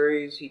Company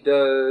series. He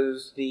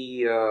does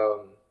the,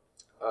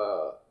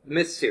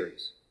 Myth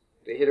series.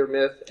 The Hit or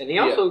Myth. And he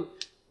also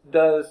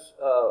does,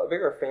 a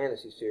bigger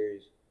fantasy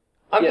series.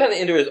 I'm kind of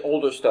into his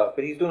older stuff,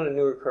 but he's doing a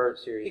newer current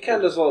series. He kind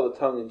of does a lot of the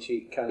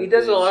tongue-in-cheek kind of He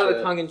does a lot of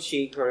the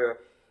tongue-in-cheek.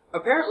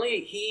 Apparently,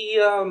 he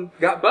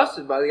got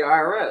busted by the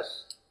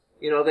IRS.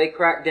 You know, they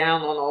cracked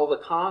down on all the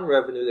con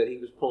revenue that he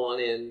was pulling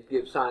in,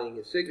 signing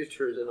his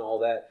signatures and all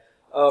that.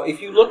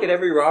 If you look at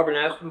every Robert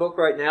Aspen book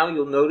right now,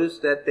 you'll notice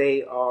that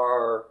they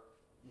are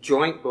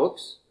joint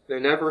books. They're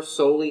never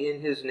solely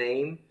in his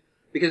name.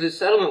 Because his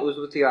settlement was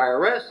with the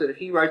IRS that if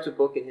he writes a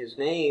book in his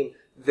name,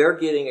 they're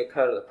getting a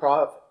cut of the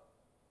profit.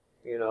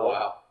 You know,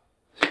 wow.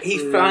 He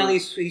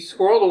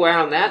swirled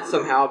around that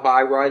somehow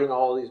by writing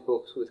all these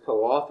books with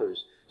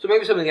co-authors. So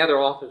maybe some of the other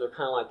authors are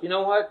kind of like, you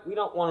know what, we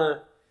don't want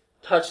to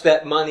touch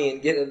that money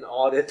and get an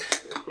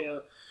audit. Yeah.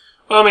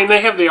 Well, I mean,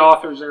 they have the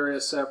authors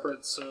area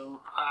separate,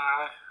 so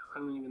I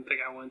don't even think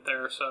I went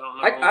there, so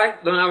I don't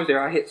know. When I was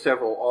there, I hit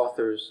several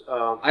authors.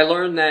 I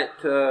learned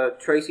that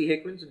Tracy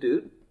Hickman's a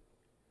dude.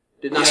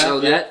 Did not know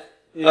that.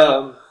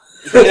 Yeah.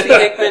 Tracy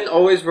Hickman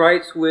always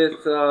writes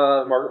with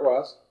Margaret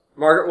Wise.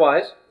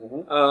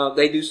 Mm-hmm.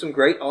 They do some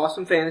great,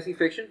 awesome fantasy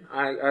fiction.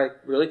 I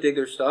really dig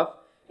their stuff.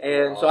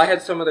 And so I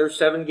had some of their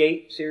 7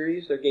 Gate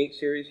series, their Gate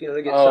series, you know,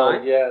 to get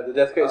signed. Oh, yeah, the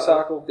Deathgate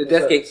Cycle. The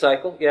Deathgate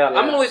Cycle, yeah.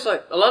 I'm always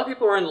like, a lot of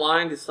people are in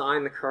line to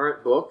sign the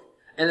current book,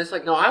 and it's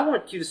like, no, I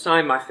want you to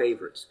sign my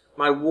favorites.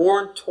 My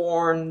worn,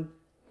 torn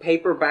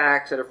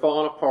paperbacks that are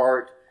falling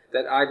apart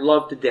that I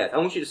love to death. I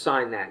want you to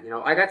sign that, you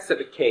know. I got stuff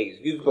at K's,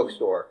 used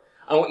bookstore.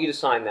 I want you to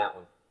sign that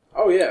one.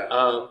 Oh, yeah.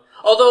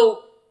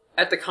 Although,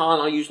 at the con,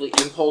 I'll usually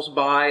impulse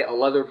buy a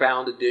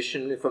leather-bound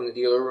edition from the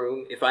dealer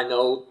room. If I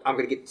know I'm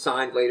going to get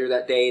signed later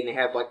that day and they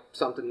have, like,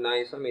 something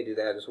nice, I may do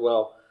that as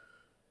well.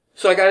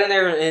 So I got in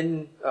there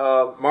and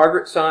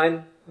Margaret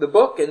signed the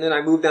book, and then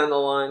I moved down the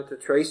line to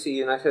Tracy,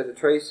 and I said to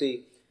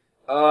Tracy,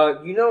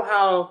 you know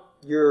how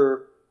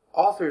your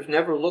authors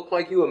never look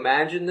like you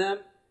imagine them?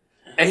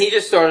 And he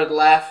just started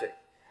laughing.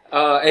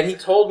 And he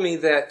told me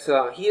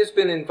that he has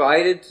been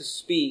invited to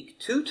speak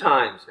 2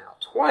 times now,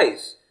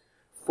 twice,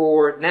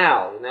 for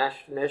NOW, the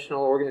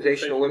National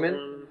Organization of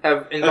Women,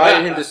 have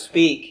invited him to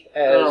speak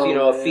as,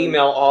 a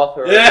female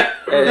author.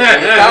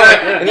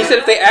 And he said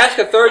if they ask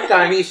a 3rd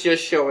time, he's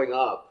just showing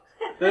up.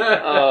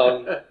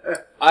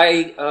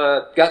 I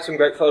got some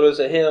great photos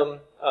of him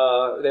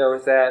there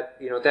with that,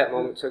 at that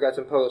moment. So I got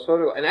some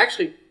photo. And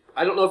actually,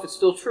 I don't know if it's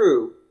still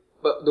true,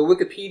 but the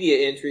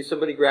Wikipedia entry,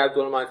 somebody grabbed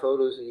one of my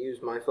photos and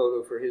used my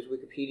photo for his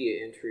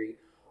Wikipedia entry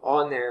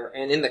on there.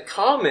 And in the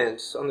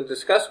comments on the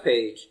Discuss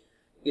page,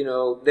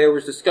 there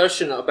was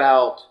discussion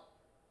about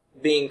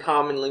being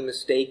commonly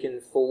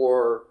mistaken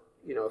for,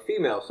 a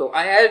female. So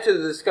I added to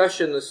the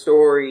discussion the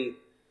story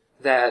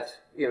that,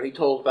 he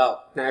told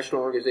about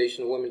National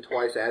Organization of Women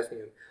twice asking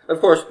him. Of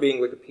course,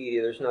 being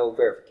Wikipedia, there's no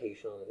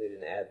verification on it. They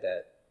didn't add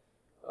that.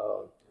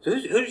 So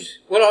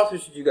what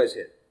authors did you guys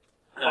hit?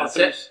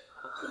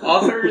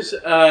 Authors,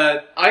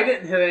 I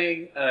didn't hit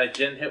any.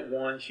 Jen hit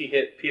one. She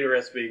hit Peter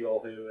S.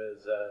 Beagle, who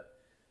is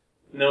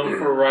known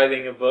for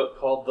writing a book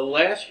called The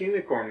Last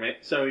Unicorn.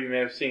 Some of you may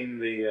have seen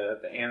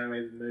the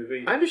animated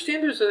movie. I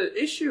understand there's a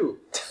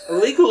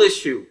legal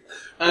issue.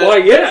 Well,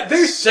 yes.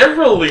 There's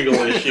several legal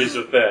issues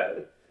with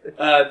that.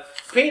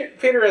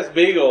 Peter S.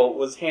 Beagle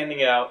was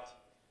handing out,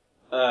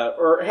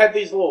 or had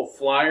these little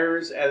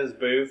flyers at his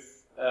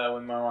booth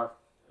when my wife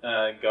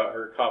got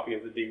her copy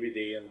of the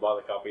DVD and bought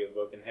a copy of the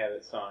book and had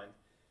it signed.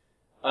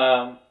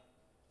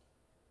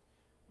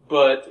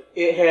 But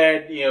it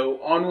had,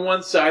 on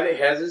one side it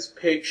has his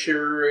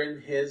picture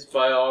and his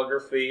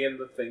biography and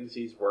the things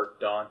he's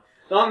worked on.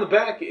 And on the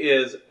back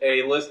is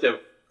a list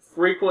of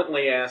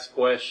frequently asked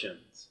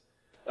questions.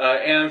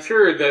 And I'm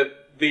sure that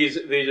these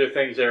are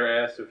things that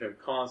are asked of him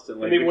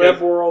constantly. In the web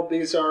world,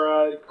 these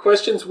are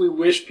questions we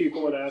wish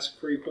people would ask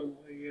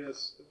frequently,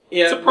 yes.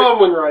 Yeah, it's a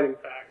problem when writing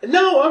facts.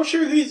 No, I'm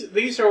sure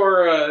these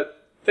are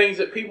things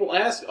that people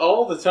ask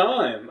all the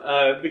time,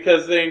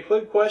 because they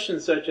include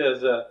questions such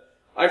as,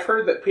 I've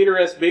heard that Peter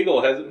S.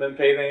 Beagle hasn't been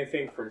paid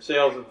anything from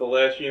sales of The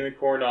Last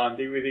Unicorn on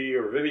DVD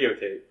or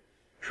videotape.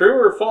 True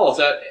or false?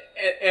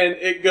 And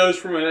it goes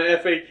from an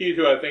FAQ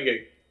to, I think,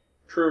 a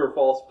true or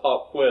false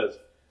pop quiz.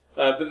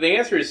 But the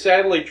answer is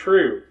sadly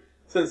true.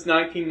 Since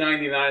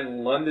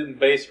 1999,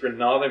 London-based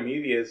Granada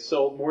Media has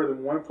sold more than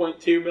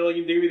 1.2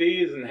 million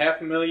DVDs and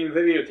 500,000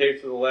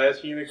 videotapes of The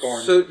Last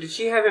Unicorn. So did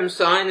she have him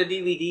sign a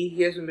DVD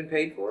he hasn't been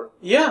paid for?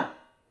 Yeah.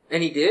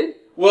 And he did?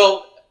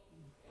 Well,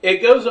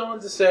 it goes on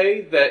to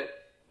say that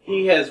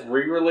he has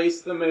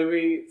re-released the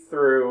movie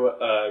through,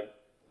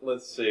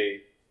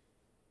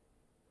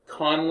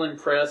 Conlin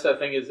Press, I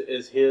think,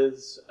 is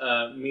his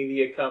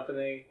media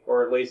company,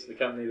 or at least the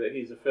company that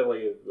he's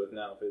affiliated with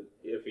now,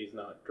 if he's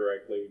not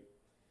directly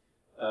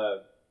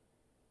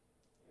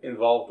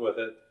involved with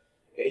it.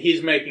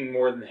 He's making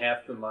more than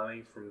half the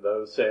money from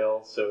those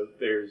sales, so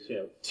there's,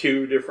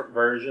 two different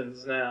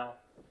versions now.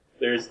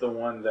 There's the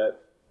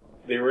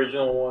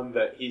original one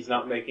that he's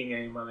not making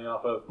any money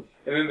off of,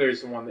 and then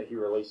there's the one that he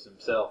released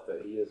himself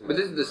that he isn't. But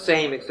this is the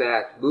same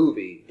exact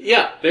movie.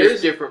 Yeah,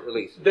 there's different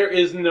releases. There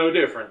is no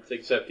difference,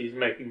 except he's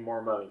making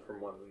more money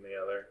from one than the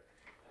other.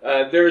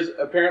 There's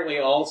apparently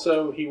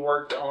also, he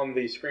worked on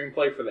the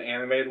screenplay for the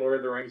animated Lord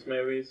of the Rings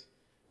movies,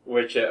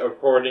 which,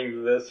 according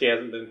to this, he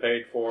hasn't been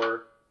paid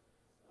for.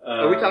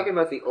 Are we talking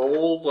about the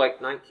old,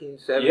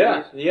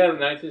 1970s? Yeah, the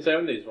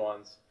 1970s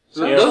ones.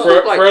 So those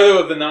look like, Frodo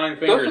with the Nine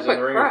Fingers those look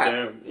in the like Ring crap. of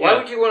Doom. Why Yeah.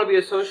 would you want to be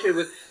associated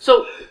with...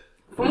 So,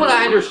 from what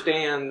I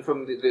understand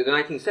from the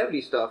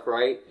 1970s stuff,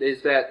 right,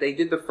 is that they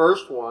did the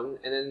first one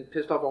and then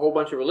pissed off a whole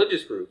bunch of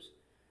religious groups.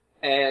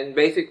 And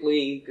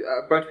basically,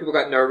 a bunch of people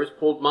got nervous,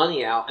 pulled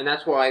money out, and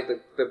that's why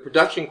the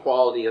production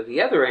quality of the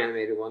other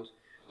animated ones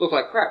looked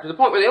like crap. To the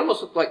point where they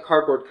almost looked like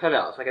cardboard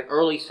cutouts, like an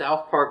early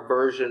South Park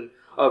version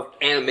of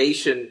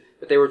animation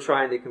that they were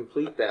trying to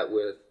complete that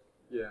with.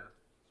 Yeah.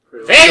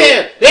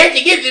 Where'd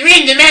you get the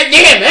ring to that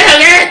damn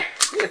elder?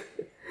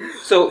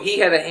 So he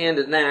had a hand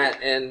in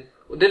that, and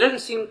there doesn't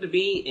seem to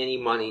be any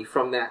money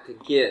from that to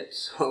get,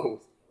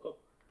 so...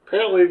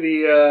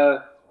 Apparently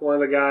one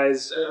of the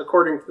guys,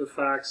 according to the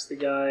facts, the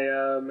guy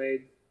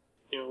made,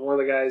 one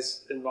of the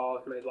guys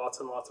involved made lots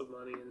and lots of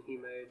money, and he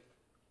made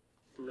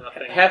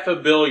nothing.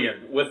 $500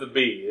 million with a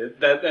B.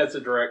 That's a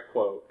direct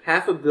quote.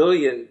 $500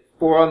 million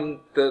for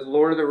the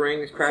Lord of the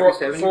Rings crappy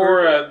 70s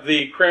for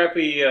the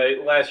crappy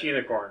Last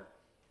Unicorn.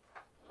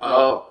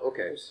 Oh,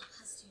 okay.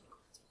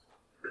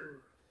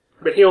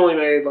 But he only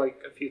made a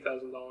few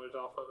 $1,000s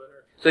off of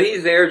it. So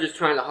he's there just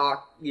trying to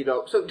hawk,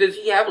 So does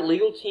he have a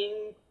legal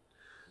team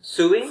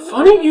suing?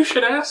 Funny you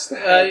should ask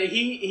that.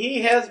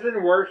 He has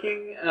been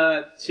working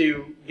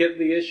to get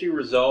the issue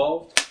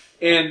resolved.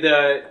 And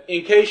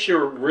in case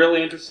you're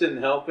really interested in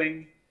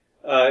helping,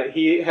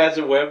 he has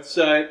a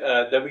website,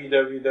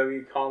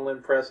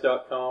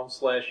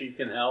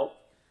 www.conlinpress.com/youcanhelp,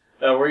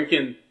 where you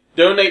can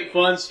donate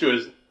funds to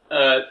his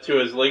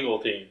legal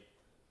team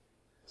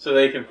so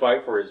they can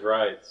fight for his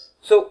rights.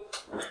 So,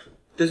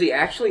 does he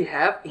actually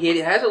have... He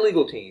has a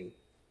legal team,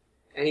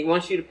 and he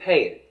wants you to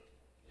pay it.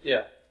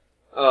 Yeah.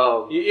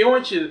 He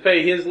wants you to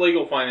pay his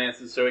legal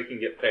finances so he can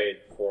get paid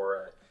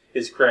for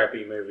his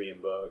crappy movie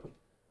and book.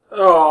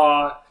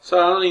 Oh, so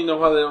I don't even know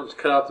why they don't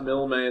cut out the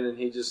middleman and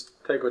he just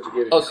take what you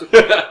give him. Oh, so,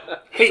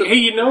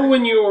 hey,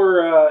 when you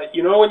were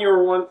saying you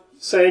were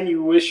saying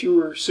you wish you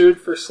were sued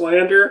for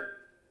slander?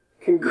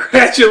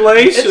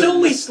 Congratulations. It's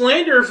only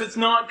slander if it's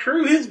not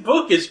true. His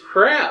book is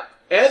crap,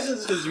 as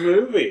is his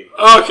movie.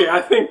 Okay,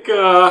 I think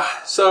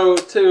So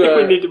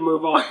we need to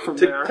move on from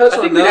there. touch I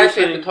on think we another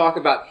actually have thing. to talk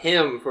about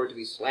him for it to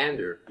be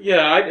slander.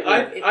 Yeah,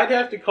 I'd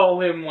have to call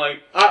him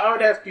I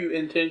would have to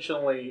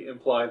intentionally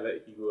imply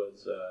that he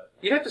was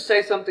You'd have to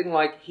say something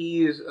like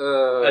he's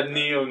a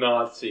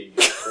neo-Nazi.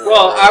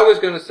 Well, I was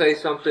going to say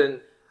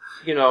something,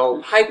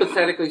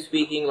 hypothetically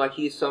speaking, like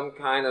he's some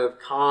kind of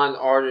con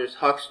artist,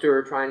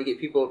 huckster, trying to get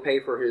people to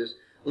pay for his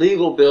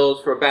legal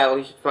bills for a battle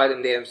he should fight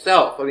him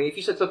himself. I mean, if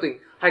you said something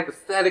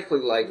hypothetically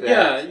like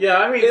that. Yeah,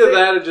 I mean... Either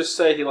that or just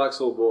say he likes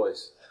little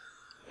boys.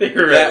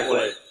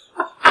 Theoretically.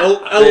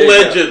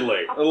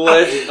 Allegedly.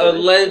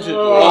 Allegedly.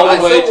 All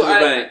the way to the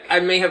bank. I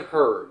may have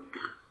heard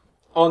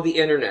on the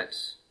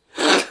internets.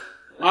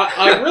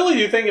 I really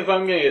do think if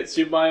I'm going to get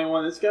sued by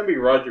anyone, it's going to be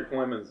Roger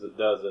Clemens that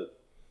does it.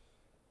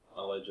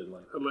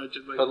 Allegedly.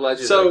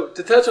 Allegedly. So,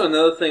 to touch on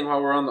another thing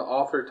while we're on the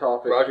author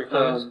topic. Roger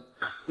Clemens?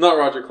 Not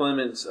Roger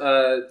Clemens.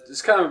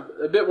 It's kind of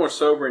a bit more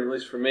sobering, at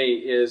least for me,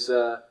 is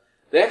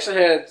they actually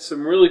had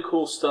some really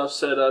cool stuff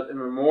set up in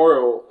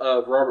memorial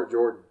of Robert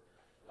Jordan.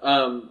 I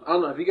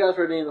don't know, have you guys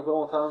read any of the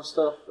Will and Time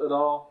stuff at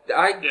all?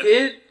 I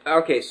did.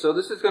 Okay, so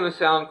this is going to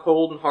sound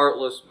cold and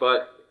heartless,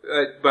 but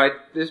by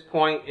this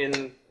point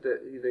in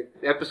the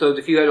episodes,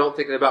 if you don't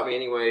think about me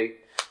anyway,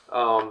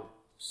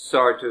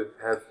 sorry to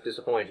have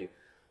disappointed you.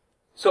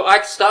 So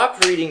I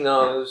stopped reading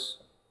those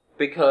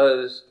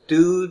because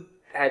dude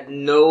had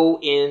no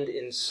end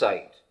in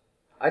sight.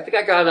 I think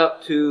I got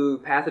up to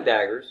Path of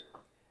Daggers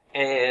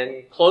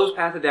and closed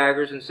Path of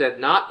Daggers and said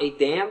not a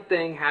damn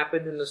thing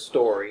happened in the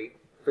story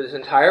for this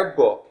entire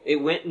book. It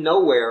went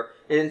nowhere,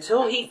 and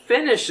until he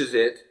finishes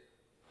it,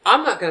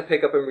 I'm not going to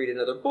pick up and read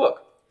another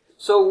book.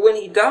 So when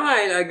he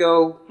died, I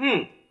go,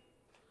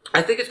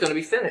 I think it's going to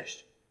be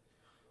finished.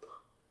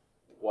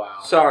 Wow.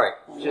 Sorry.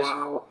 Just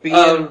being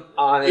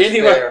honest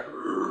anyway, there.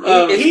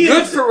 It's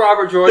good for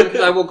Robert Jordan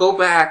because I will go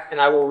back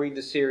and I will read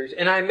the series.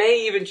 And I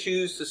may even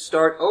choose to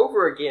start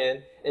over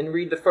again and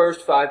read the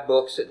first 5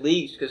 books at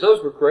least because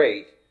those were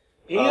great.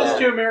 He is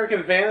to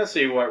American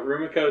fantasy what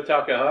Rumiko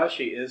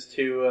Takahashi is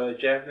to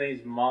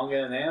Japanese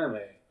manga and anime.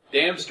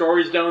 Damn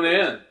stories don't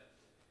end.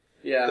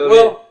 Yeah.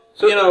 So,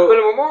 but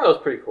a memorial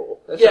is pretty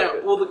cool. That's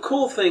well, the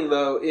cool thing,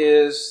 though,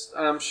 is,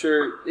 I'm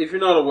sure, if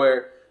you're not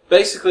aware,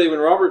 basically when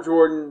Robert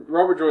Jordan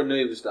knew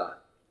he was dying.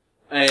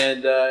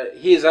 And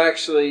he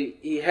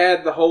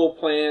had the whole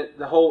plan,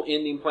 the whole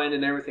ending planned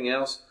and everything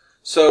else.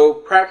 So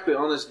practically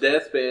on his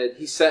deathbed,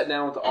 he sat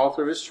down with the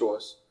author of his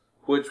choice,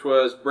 which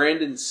was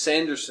Brandon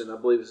Sanderson, I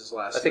believe is his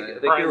last name. I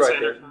think you're right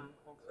there.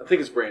 I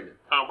think it's Brandon.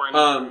 Oh,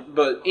 Brandon.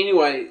 But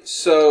anyway,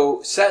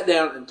 so sat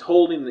down and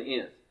told him the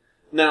end.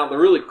 Now, the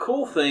really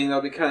cool thing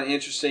that'll be kind of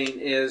interesting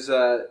is,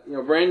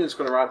 Brandon's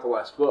going to write the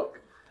last book.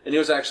 And he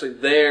was actually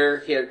there.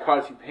 He had quite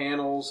a few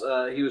panels.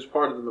 He was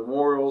part of the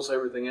memorials,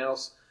 everything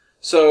else.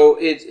 So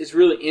it's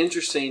really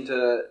interesting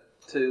to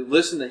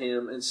listen to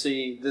him and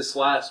see this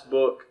last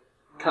book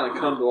kind of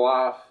come to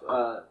life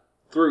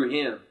through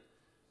him.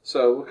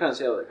 So we'll kind of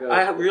see how that goes.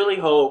 I really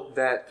hope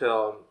that,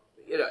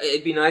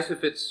 it'd be nice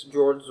if it's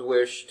Jordan's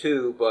wish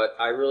too, but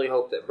I really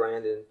hope that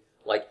Brandon,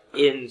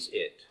 ends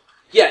it.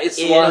 Yeah, it's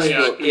the last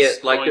book.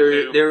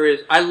 There is,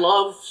 I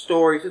love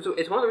stories.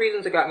 It's one of the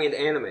reasons that got me into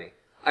anime.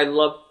 I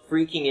love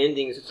freaking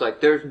endings. It's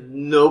like, there's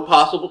no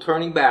possible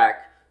turning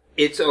back.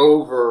 It's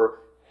over.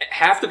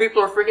 Half the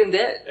people are freaking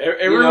dead.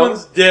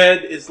 Everyone's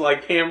dead. It's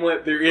like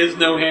Hamlet. There is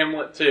no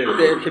Hamlet 2.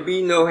 There could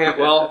be no Hamlet.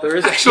 Well, there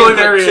is Actually,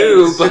 there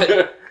Hamlet 2,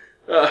 but...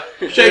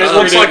 It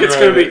looks like it's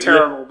going to be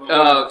terrible.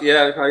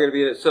 Yeah, it's probably going to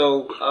be it.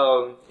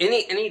 So,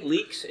 any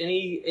leaks,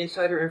 any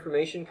insider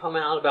information come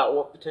out about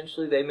what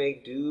potentially they may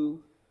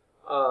do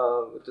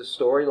with the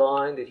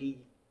storyline? Did he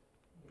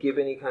give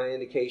any kind of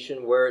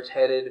indication where it's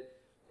headed?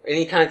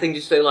 Any kind of thing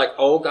just say like,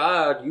 oh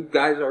God, you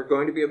guys are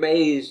going to be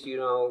amazed, you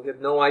have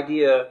no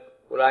idea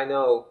what I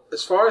know.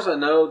 As far as I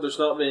know, there's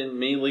not been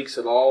many leaks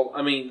at all.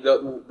 I mean,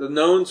 the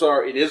knowns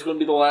are it is going to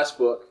be the last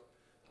book.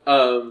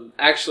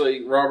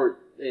 Actually, Robert,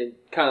 and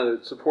kind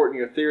of supporting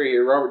your theory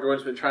here, Robert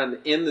Jordan's been trying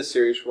to end the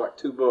series for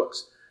 2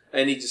 books,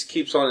 and he just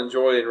keeps on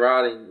enjoying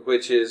writing,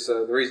 which is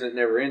the reason it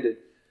never ended.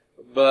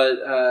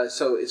 But,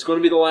 so it's going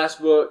to be the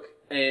last book,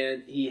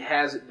 and he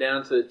has it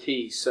down to the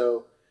T.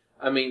 So,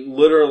 I mean,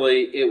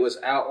 literally, it was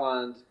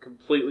outlined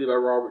completely by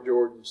Robert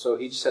Jordan, so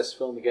he just has to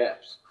fill in the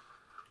gaps.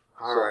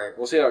 All right.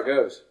 We'll see how it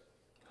goes.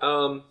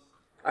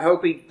 I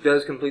hope he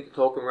does complete the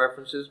Tolkien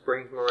references,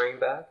 brings Moraine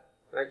back.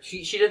 Right?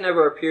 She didn't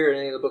ever appear in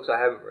any of the books I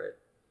haven't read.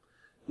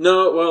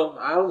 No, well,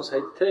 I almost hate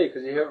to tell you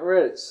because you haven't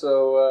read it,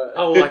 so...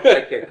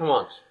 Okay, come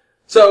on.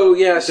 So,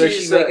 yeah, does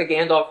she make a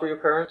Gandalf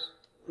reappearance?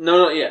 No,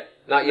 not yet.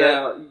 Not yet?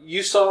 Now,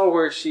 you saw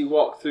where she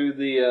walked through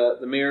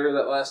the mirror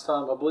that last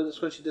time. I believe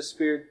that's when she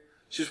disappeared.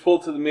 She was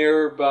pulled through the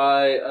mirror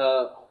by,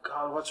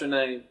 what's her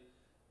name?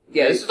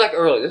 Yeah, this is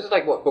early. This is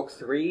what, book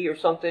 3 or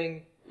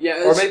something?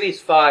 Yeah, or maybe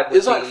it's 5.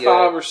 It's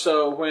 5 or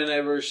so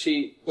whenever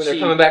when they're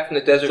coming back from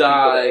the desert.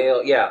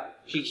 Died. Yeah.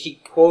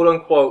 She quote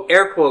unquote,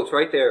 air quotes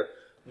right there,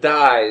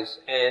 dies,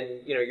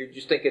 and you're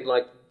just thinking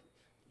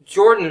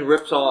Jordan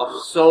rips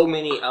off so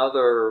many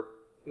other,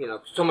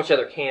 so much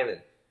other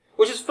canon,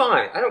 which is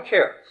fine. I don't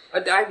care. I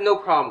have no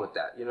problem with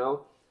that.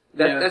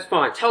 That's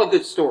fine. Tell a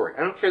good story.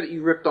 I don't care that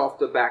you ripped off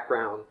the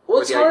background.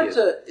 Well,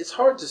 it's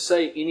hard to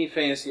say any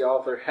fantasy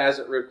author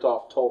hasn't ripped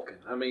off Tolkien.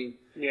 I mean,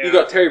 you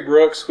got Terry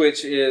Brooks,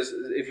 which is,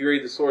 if you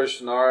read the Sword of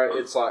Shannara,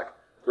 it's like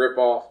rip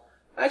off.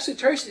 Actually,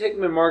 Tracy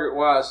Hickman and Margaret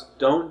Wise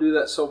don't do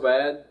that so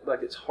bad.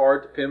 Like, it's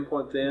hard to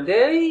pinpoint them.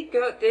 They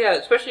got,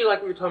 especially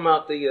like we were talking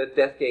about the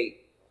Deathgate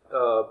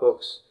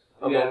books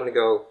a moment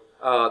ago.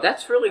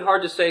 That's really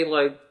hard to say,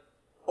 like,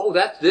 oh,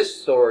 that's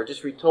this story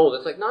just retold.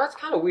 It's like, no, that's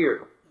kind of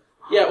weird.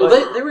 Yeah, well,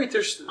 they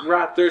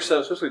write their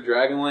stuff, especially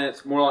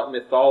Dragonlance, more like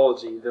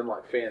mythology than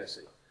like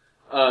fantasy.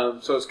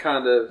 So it's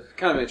kind of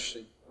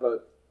interesting.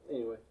 But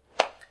anyway.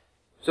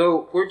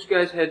 So where'd you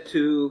guys head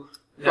to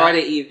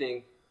Friday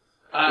evening?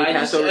 I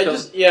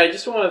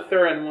just want to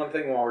throw in one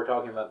thing while we're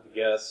talking about the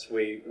guests.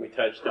 We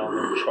touched on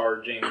them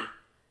charging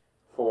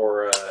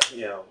for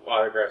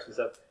autographs and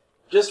stuff.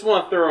 Just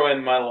want to throw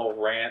in my little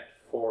rant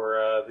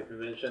for the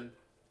convention.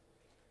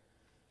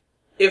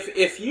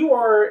 If you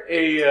are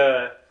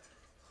a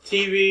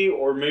TV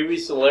or movie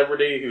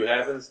celebrity who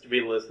happens to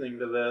be listening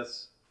to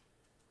this,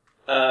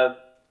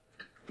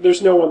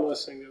 there's no one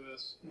listening to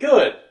this.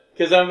 Good,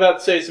 because I'm about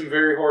to say some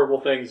very horrible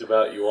things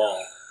about you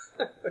all.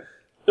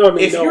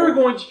 If you're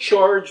going to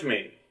charge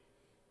me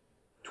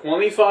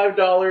 $25,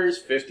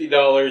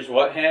 $50,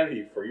 what have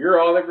you, for your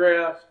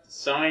autograph, to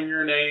sign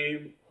your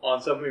name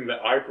on something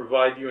that I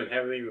provide you and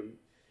haven't even...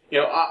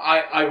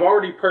 I've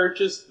already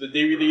purchased the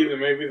DVD, the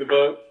movie, the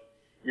book.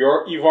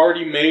 You've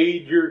already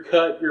made your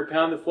cut, your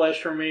pound of flesh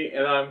from me,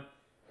 and I'm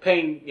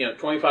paying,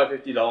 $25,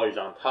 $50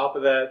 on top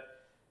of that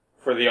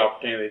for the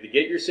opportunity to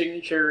get your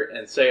signature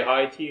and say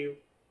hi to you.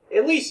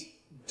 At least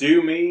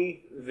do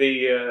me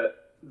the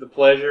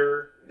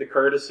pleasure, the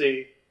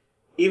courtesy,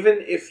 even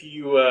if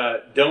you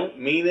don't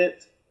mean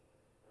it,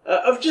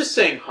 of just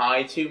saying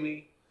hi to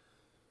me.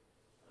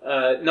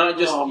 Not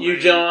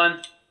just,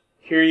 John,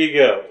 here you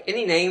go.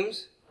 Any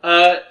names?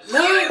 No.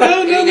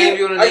 Any names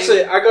you want to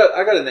Actually, name? I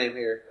got a name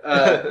here.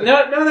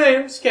 No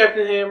names,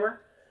 Captain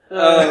Hammer.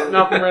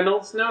 Malcolm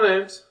Reynolds, no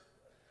names.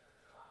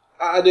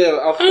 I do.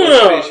 I'll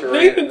finish your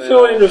rant. Nathan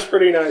Fillion was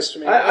pretty nice to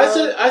me.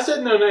 I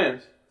said no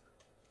names.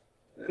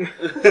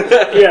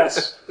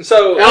 Yes.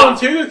 So Alan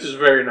Tudyk is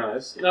very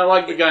nice. Not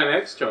like the guy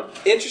next to him.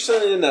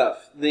 Interestingly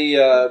enough,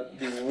 the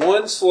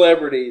one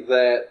celebrity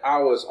that I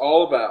was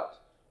all about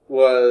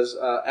was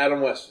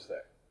Adam West was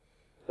there.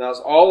 And I was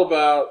all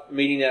about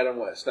meeting Adam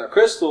West. Now,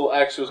 Crystal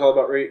actually was all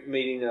about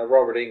meeting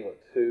Robert Englund,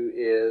 who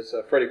is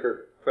Freddy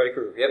Krueger. Freddy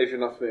Krueger, yep. If you're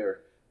not familiar.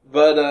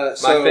 But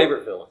my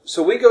favorite villain.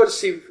 So we go to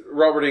see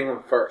Robert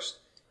Englund first.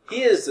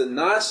 He is the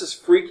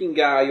nicest freaking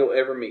guy you'll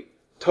ever meet.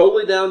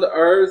 Totally down to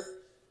earth.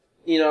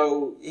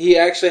 He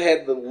actually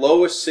had the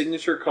lowest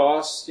signature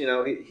costs.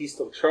 He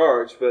still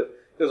charged, but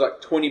it was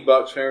like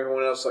 $20 for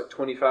everyone else, like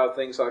 25,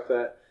 things like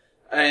that.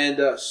 And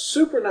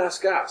super nice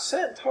guy.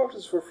 Sat and talked to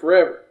us for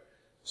forever.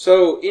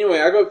 So anyway,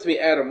 I go up to meet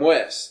Adam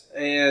West,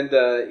 and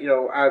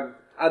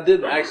I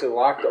didn't actually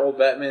like the old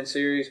Batman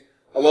series.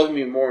 I love him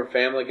even more in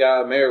Family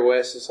Guy. Mayor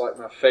West is like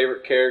my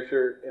favorite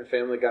character in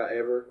Family Guy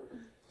ever.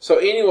 So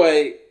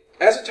anyway,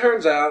 as it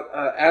turns out,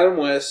 Adam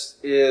West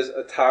is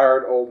a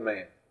tired old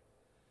man.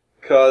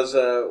 Because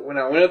when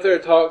I went up there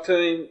to talk to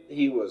him,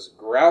 he was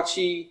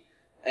grouchy,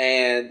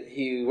 and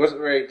he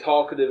wasn't very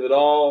talkative at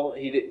all.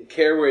 He didn't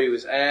care where he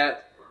was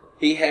at.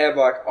 He had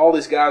like all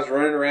these guys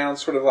running around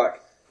sort of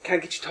like, "Can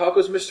I get you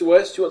tacos, Mr.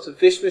 West? Do you want some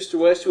fish, Mr.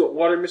 West? Do you want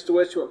water, Mr.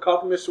 West? Do you want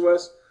coffee, Mr.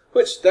 West?"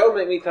 Which, that would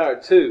make me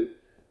tired too.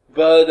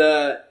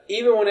 But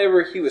even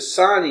whenever he was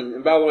signing,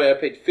 and by the way, I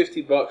paid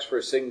 $50 for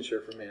a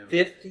signature from him.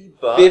 $50?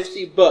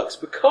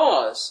 $50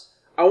 because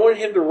I wanted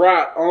him to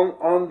write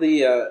on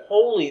the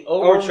holy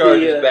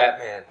overcharges,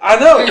 Batman. I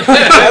know,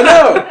 I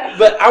know.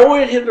 But I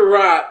wanted him to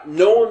write,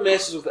 "No one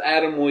messes with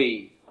Adam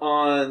Wee"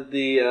 on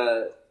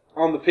the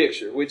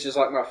picture, which is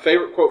like my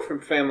favorite quote from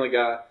Family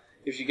Guy.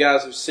 If you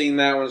guys have seen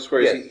that one, it's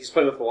where he's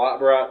playing with the light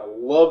bright. I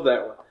love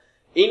that one.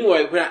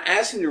 Anyway, when I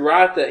asked him to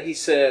write that, he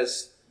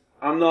says,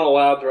 "I'm not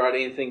allowed to write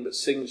anything but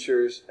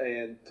signatures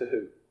and to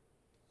who.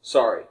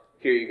 Sorry,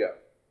 here you go."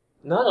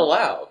 Not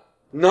allowed.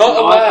 Not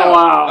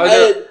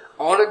allowed.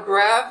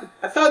 Autograph?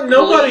 I thought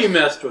nobody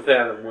messed with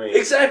Adam Wee.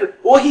 Exactly.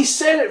 Well, he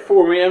said it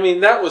for me. I mean,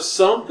 that was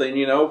something,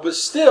 but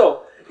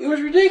still, it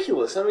was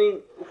ridiculous. I mean,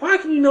 why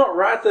can you not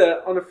write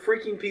that on a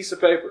freaking piece of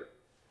paper?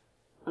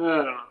 I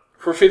don't know.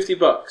 For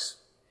 $50.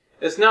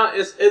 It's not.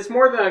 It's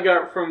more than I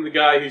got from the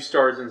guy who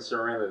stars in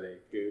Serenity,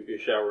 who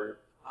showered.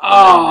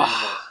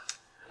 Oh.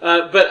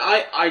 But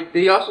I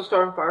did he also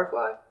star in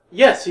Firefly?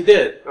 Yes, he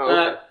did.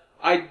 Oh,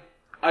 okay.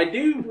 I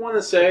do want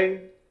to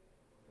say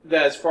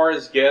that as far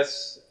as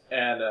guests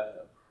at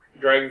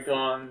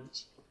DragonCon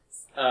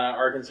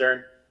are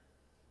concerned,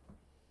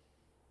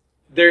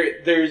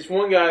 there's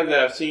one guy that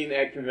I've seen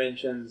at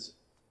conventions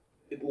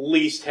at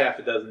least half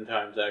a dozen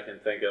times I can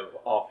think of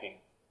offhand.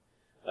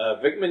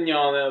 Vic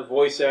Mignogna,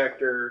 voice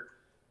actor,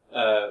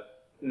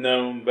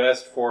 known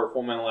best for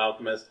Full Metal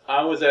Alchemist,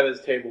 I was at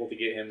his table to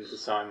get him to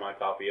sign my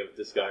copy of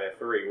Disgaea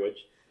 3, which,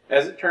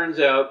 as it turns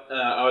out,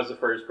 I was the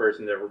first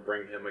person to ever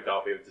bring him a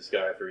copy of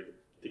Disgaea 3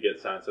 to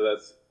get signed, so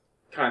that's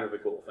kind of a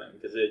cool thing,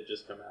 because it had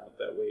just come out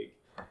that week.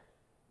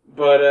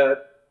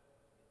 But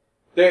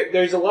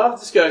there's a lot of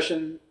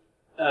discussion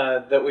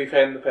that we've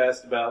had in the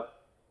past about,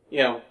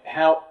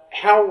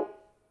 how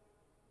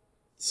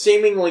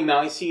seemingly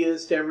nice he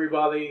is to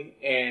everybody,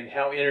 and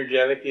how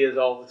energetic he is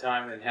all the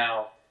time, and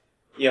how,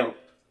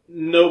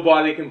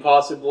 nobody can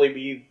possibly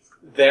be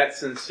that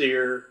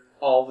sincere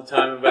all the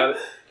time about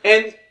it.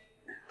 And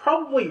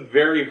probably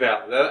very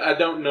valid. I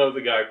don't know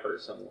the guy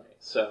personally,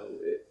 so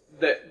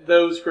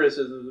those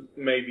criticisms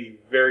may be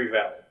very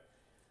valid.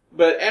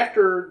 But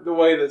after the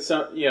way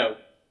that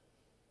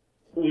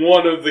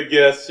one of the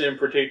guests in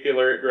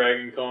particular at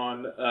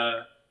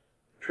DragonCon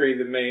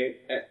treated me,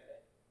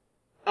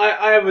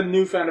 I have a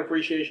newfound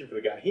appreciation for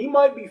the guy. He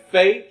might be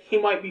fake, he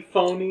might be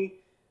phony,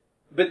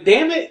 but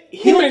damn it,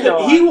 he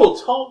will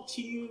talk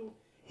to you,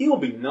 he will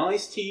be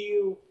nice to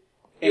you.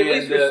 He at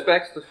least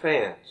respects the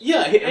fans.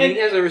 Yeah, and he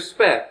has a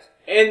respect.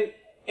 And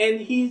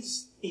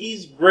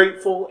he's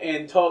grateful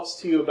and talks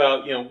to you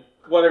about,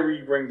 whatever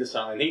you bring to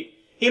sign.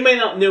 He may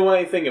not know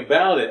anything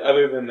about it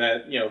other than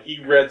that,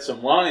 he read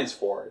some lines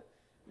for it.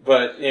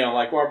 But,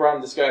 like when I brought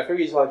him to Sky 3,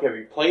 he's like, have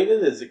you played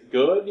it? Is it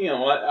good?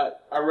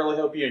 I really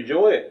hope you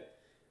enjoy it.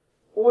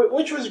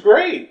 Which was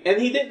great. And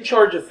he didn't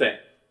charge a thing.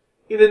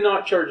 He did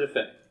not charge a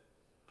thing.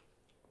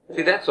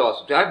 See, that's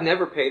awesome. I've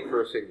never paid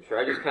for a signature.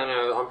 I just kind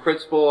of, on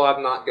principle,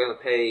 I'm not going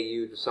to pay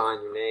you to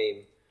sign your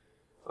name.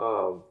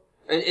 And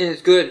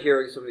it's good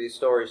hearing some of these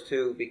stories,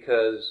 too,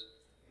 because,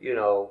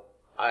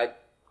 I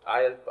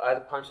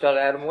punched out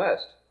Adam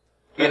West.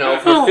 For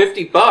 $50,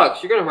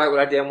 you're going to write what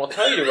I damn well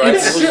tell you to write.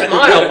 And we'll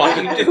smile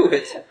while you do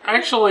it.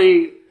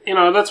 Actually,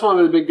 that's one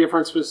of the big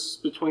differences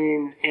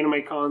between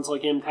anime cons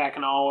like MTAC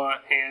and AWA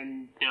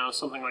and,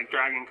 something like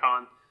Dragon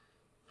Con.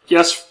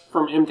 Yes,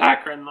 from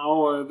MTAC and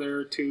AWA,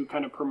 they're to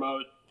kind of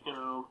promote,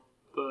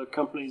 the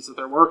companies that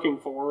they're working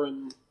for,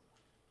 and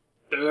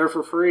they're there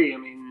for free. I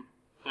mean...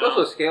 It's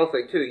also a scale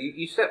thing, too.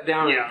 You step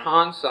down in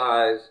con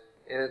size,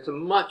 and it's a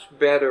much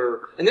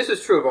better... And this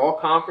is true of all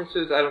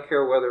conferences. I don't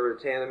care whether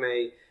it's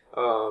anime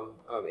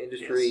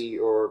industry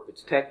or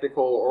it's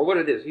technical or what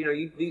it is.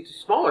 These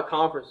smaller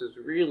conferences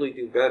really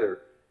do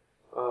better.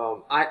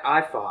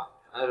 I find.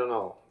 I don't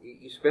know.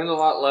 You spend a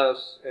lot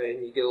less,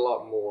 and you get a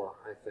lot more,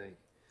 I think.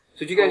 So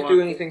did you guys do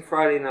anything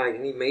Friday night?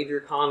 Any major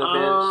con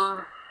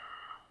events?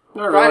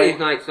 Friday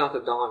night's not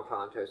the Dawn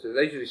contest.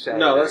 They usually Saturday.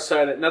 No, that's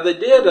Saturday. Now they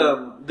did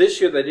this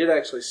year. They did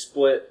actually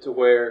split to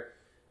where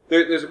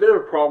there's a bit of a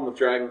problem with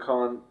Dragon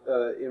Con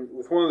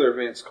with one of their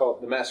events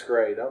called the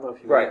Masquerade. I don't know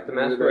if you the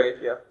Masquerade.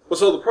 Yeah. Well,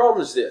 so the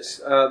problem is this: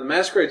 the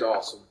Masquerade's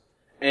awesome,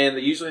 and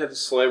they usually have the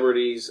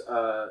celebrities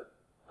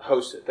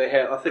host it. They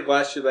had, I think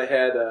last year they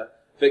had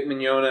Vic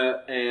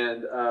Mignogna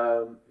and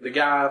the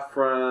guy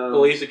from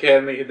Police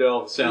Academy who did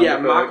all the sound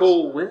effects.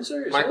 Michael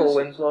Windsor. Michael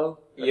Winslow.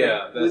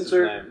 Yeah, that's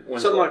Windsor, his name.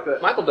 something like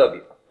that. Michael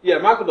W. Yeah,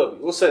 Michael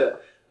W. We'll say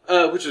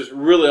that, which is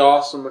really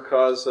awesome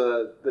because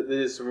they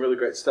did some really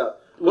great stuff.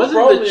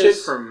 Wasn't the chick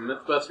from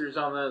Mythbusters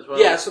on that as well?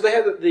 Yeah, so they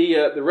had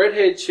the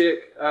redhead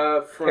chick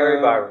from Carrie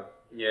Byron.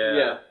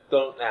 Yeah.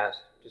 Don't ask.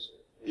 Just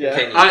Yeah.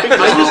 continue. I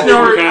just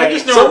know her. I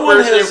just know Someone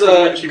her first has name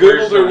from when she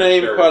wears Googled her the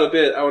name shirt. quite a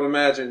bit, I would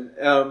imagine.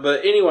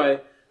 But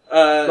anyway,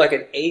 like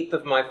an eighth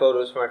of my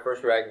photos for my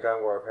first Dragon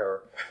Con were of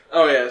her.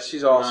 oh yeah,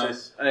 she's awesome.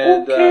 Nice.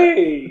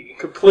 And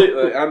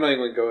completely. I'm not even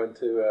going to go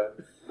into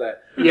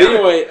that. Yeah.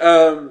 Anyway,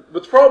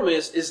 but the problem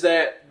is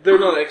that they're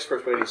not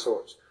experts by any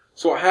sorts.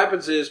 So what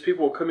happens is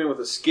people will come in with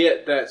a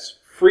skit that's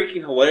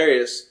freaking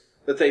hilarious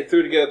that they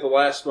threw together at the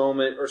last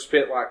moment or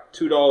spent like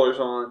 $2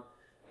 on,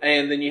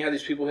 and then you have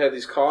these people who have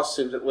these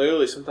costumes that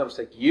literally sometimes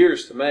take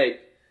years to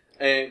make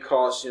and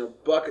cost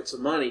buckets of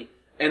money,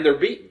 and they're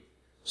beaten.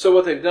 So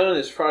what they've done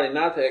is Friday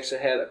night they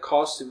actually had a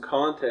costume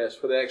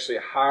contest where they actually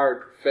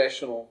hired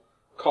professional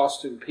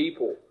costume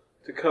people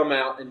to come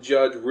out and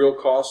judge real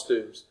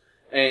costumes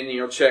and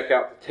check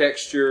out the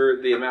texture,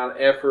 the amount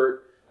of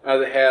effort.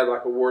 They had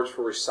like awards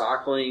for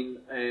recycling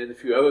and a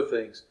few other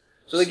things.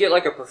 So they get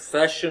like a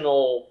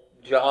professional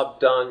job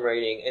done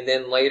rating, and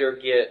then later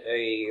get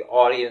a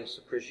audience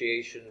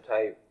appreciation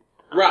type.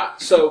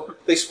 Right. So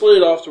they split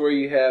it off to where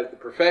you have the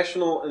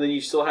professional, and then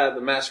you still have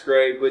the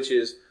Masquerade, which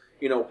is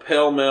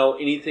pell-mell,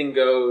 anything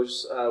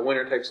goes,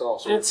 winner takes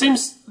all. It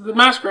seems the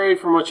Masquerade,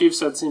 from what you've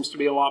said, seems to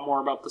be a lot more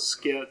about the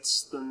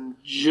skits than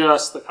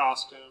just the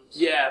costumes.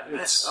 Yeah,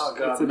 it's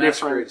the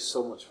Masquerade is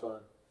so much fun.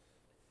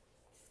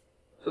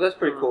 So that's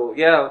pretty cool.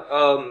 Yeah.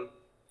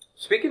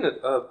 Speaking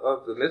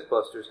of the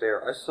Mythbusters,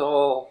 there I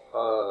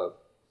saw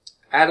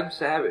Adam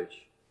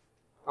Savage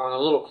on a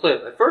little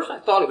clip. At first, I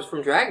thought it was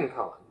from Dragon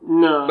Con.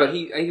 No, but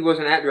he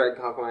wasn't at Dragon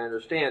Con, from what I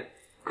understand.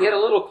 He had a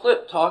little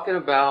clip talking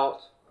about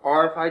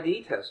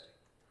RFID testing.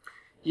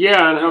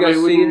 Yeah, and how they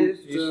wouldn't...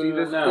 Did you see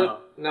this no. clip?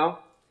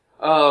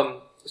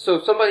 No?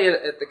 So somebody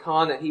at the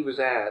con that he was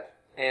at,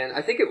 and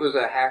I think it was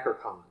a hacker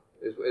con,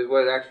 is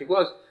what it actually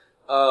was,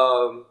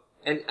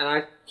 and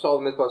I saw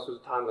the Mythbusters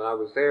at the time that I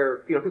was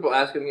there. You know, people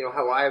ask him, you know,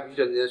 why have you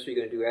done this? Are you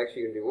going to do X? Are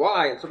you going to do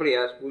Y? And somebody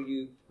asked, will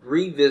you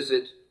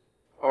revisit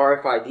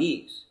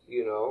RFIDs?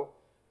 You know,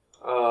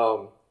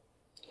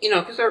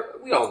 because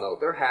we all know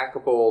they're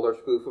hackable, they're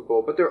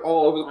spoofable, but they're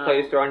all over the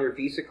place. They're on your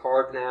Visa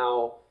card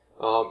now.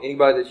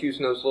 Anybody that's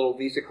using those little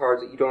Visa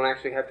cards that you don't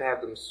actually have to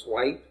have them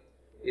swipe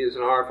is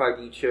an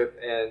RFID chip,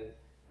 and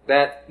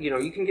that, you know,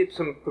 you can get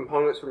some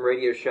components from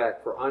Radio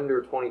Shack for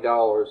under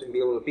 $20 and be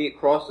able to be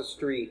across the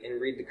street and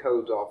read the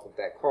codes off of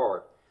that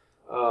card.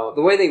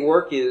 The way they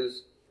work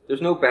is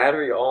there's no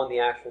battery on the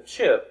actual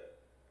chip.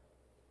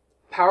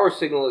 Power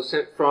signal is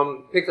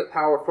picks up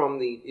power from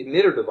the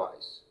emitter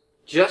device,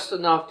 just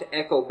enough to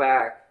echo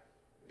back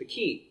the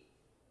key.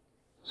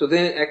 So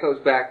then it echoes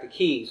back the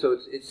key. So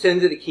it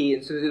sends it a key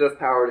and sends enough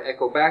power to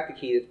echo back the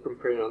key that's been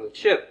printed on the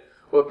chip.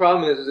 Well, the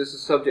problem is this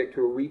is subject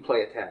to a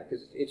replay attack,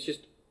 because it's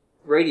just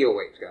radio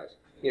waves, guys.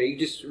 You know, you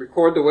just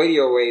record the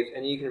radio waves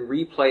and you can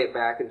replay it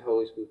back and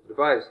totally spoof the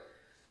device.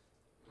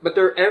 But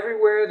they're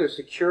everywhere. They're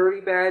security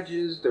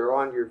badges. They're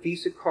on your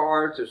Visa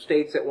cards. There's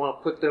states that want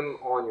to put them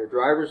on your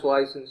driver's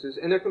licenses,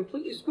 and they're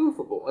completely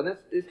spoofable, and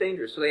it's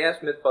dangerous. So they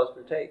asked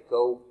MythBuster Tate,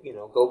 go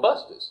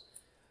bust this.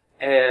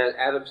 And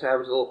Adam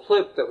Savage's little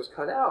clip that was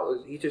cut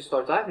out, he just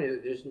starts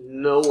laughing. There's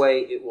no way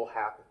it will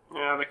happen.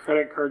 Yeah, the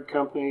credit card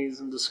companies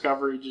and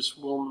Discovery just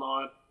will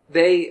not.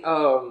 They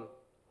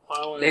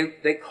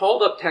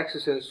called up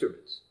Texas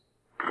Instruments,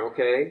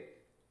 okay?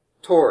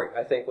 Torrey,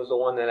 I think, was the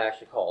one that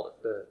actually called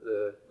it,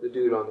 the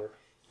dude on there.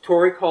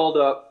 Torrey called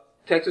up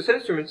Texas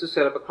Instruments to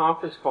set up a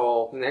conference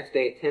call the next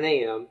day at 10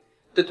 a.m.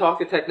 to talk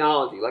to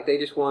technology. Like, they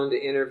just wanted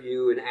to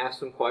interview and ask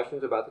some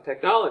questions about the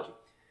technology.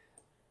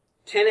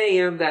 10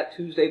 a.m. that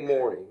Tuesday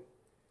morning,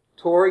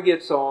 Torrey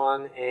gets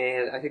on,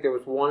 and I think there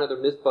was one other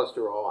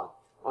Mythbuster on.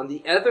 On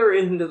the other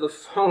end of the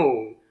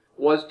phone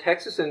was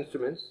Texas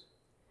Instruments,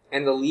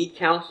 and the lead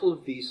counsel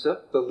of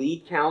Visa, the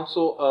lead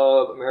counsel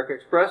of American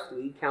Express, the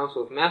lead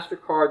counsel of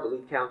MasterCard, the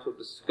lead counsel of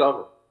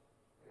Discover.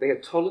 They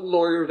had totally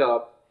lawyered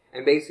up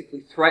and basically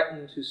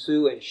threatened to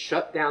sue and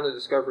shut down the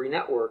Discovery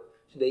network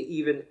should they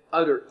even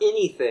utter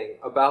anything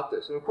about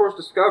this. And of course,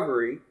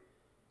 Discovery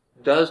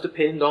does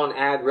depend on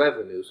ad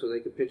revenue, so they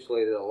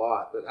capitulated a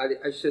lot. But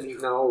I just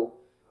didn't know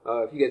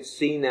if you had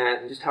seen that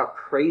and just how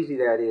crazy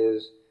that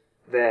is,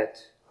 that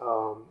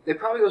it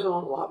probably goes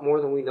on a lot more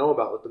than we know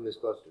about with the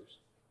Mythbusters.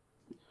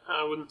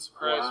 That wouldn't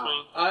surprise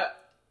me.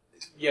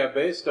 Yeah,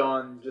 based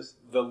on just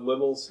the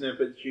little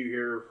snippets you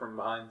hear from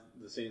behind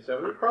the scenes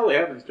stuff, it probably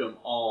happens to them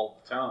all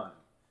the time.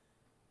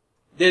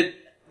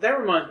 That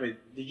reminds me,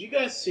 did you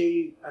guys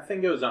see, I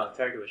think it was on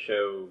Attack of the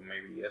Show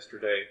maybe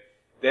yesterday,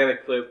 they had a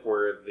clip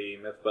where the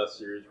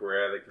Mythbusters were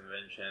at a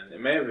convention. It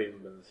may have even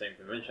been the same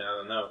convention, I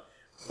don't know.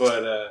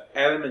 But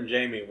Adam and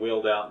Jamie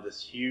wheeled out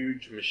this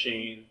huge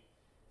machine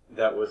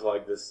that was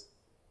like this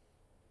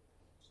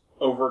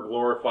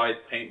over-glorified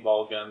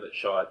paintball gun that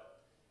shot,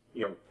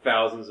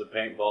 thousands of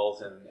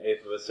paintballs in an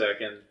eighth of a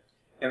second.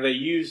 And they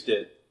used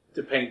it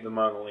to paint the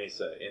Mona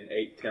Lisa in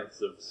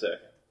 0.8 of a second.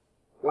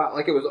 Wow,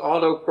 like it was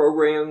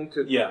auto-programmed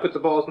to put the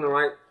balls in the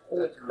right...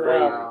 That's crazy.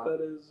 Wow.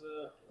 That is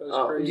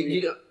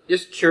crazy.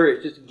 Just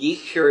curious, just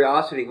geek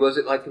curiosity, was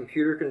it like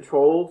computer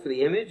controlled for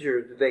the image,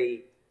 or did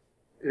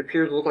it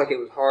appeared to look like it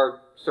was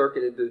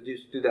hard-circuited to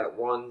just do that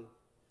one...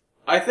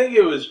 I think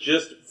it was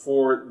just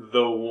for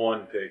the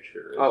one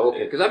picture. Oh,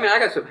 okay. Because, I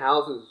got some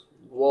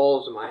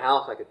walls in my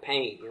house I could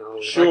paint,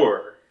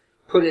 Sure.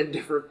 Put in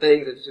different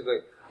things.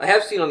 I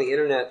have seen on the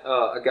internet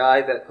a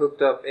guy that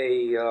hooked up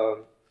a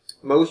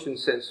motion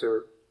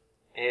sensor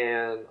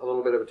and a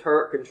little bit of a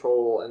turret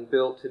control and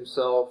built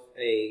himself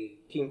a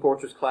Team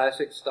Fortress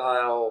Classic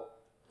style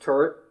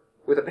turret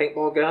with a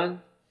paintball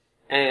gun.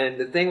 And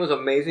the thing was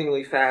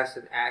amazingly fast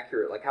and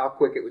accurate, like how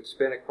quick it would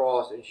spin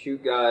across and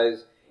shoot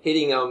guys,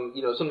 hitting them,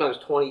 sometimes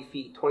 20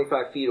 feet,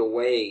 25 feet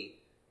away.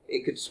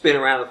 It could spin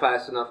around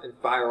fast enough and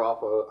fire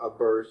off a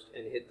burst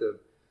and hit them.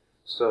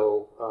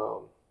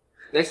 So,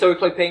 next time we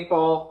play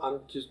paintball,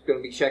 I'm just going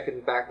to be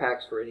checking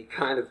backpacks for any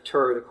kind of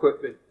turret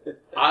equipment.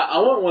 I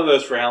want one of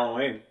those for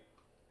Halloween.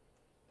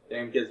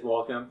 Damn kids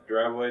walking up the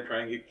driveway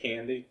trying to get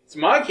candy. It's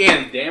my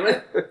candy, damn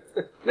it!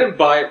 I didn't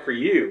buy it for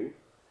you.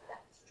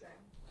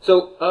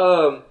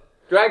 So,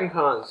 Dragon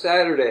Con,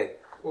 Saturday.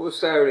 What was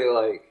Saturday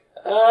like?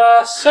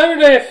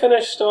 Saturday I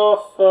finished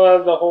off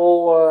the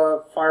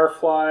whole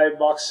Firefly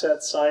box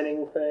set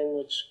signing thing,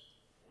 which,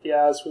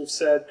 as we've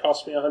said,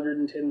 cost me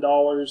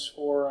 $110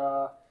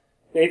 for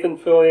Nathan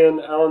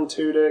Fillion, Alan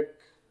Tudyk,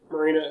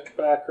 Marina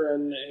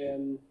Baccarin,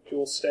 and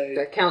Jewel Staite.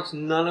 That counts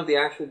none of the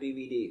actual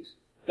DVDs.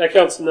 That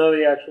counts none of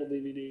the actual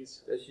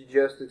DVDs. That's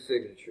just the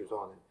signatures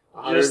on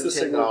it. Just the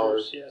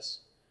signatures, yes.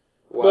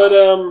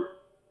 Wow.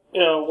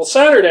 But,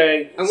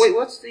 Saturday... And wait,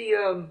 what's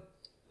the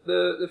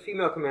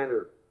female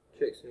commander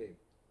chick's name?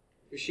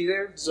 Is she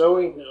there?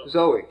 Zoe? No.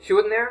 Zoe. She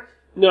wasn't there?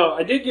 No,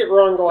 I did get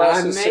Ron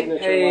Glass's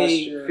signature last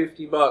year. I may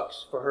pay $50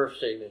 for her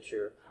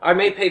signature. I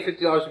may pay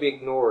 $50 to be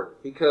ignored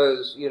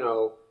because,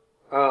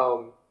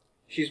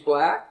 she's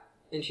black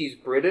and she's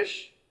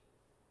British,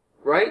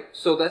 right?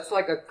 So that's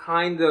like a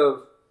kind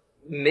of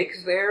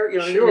mix there. You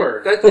know, Sure.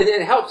 and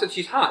it helps that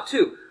she's hot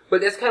too.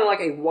 But that's kind of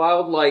like a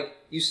wild, like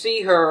you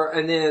see her,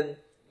 and then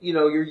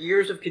your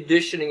years of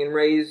conditioning and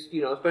raised,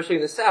 especially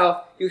in the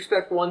South, you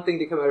expect one thing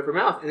to come out of her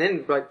mouth, and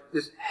then like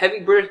this heavy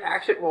British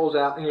accent rolls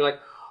out, and you're like,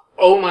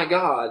 oh my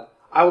God,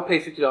 I will pay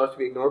 $50 to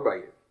be ignored by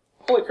you.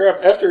 Holy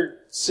crap! After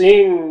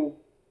seeing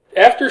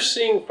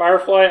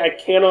Firefly, I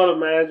cannot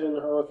imagine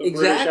her with a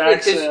British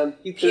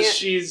accent because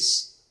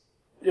she's,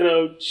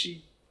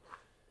 she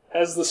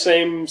has the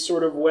same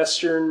sort of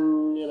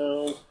Western,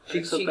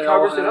 She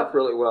covers it up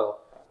really well.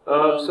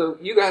 So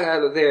you got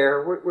out of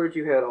there. Where'd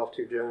you head off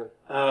to, John?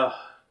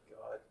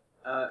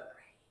 God.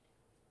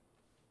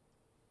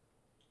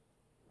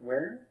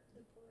 Where?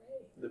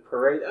 The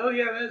parade. Oh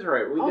yeah, that's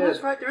right. We did.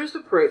 That's right. There is the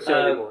parade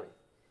Saturday morning.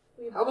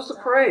 How was the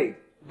parade?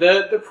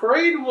 The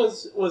parade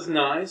was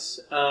nice.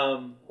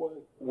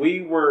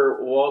 We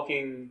were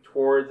walking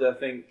towards, I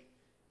think,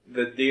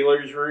 the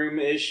dealer's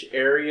room-ish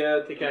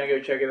area to kind of go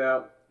check it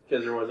out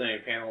because there wasn't any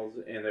panels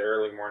in the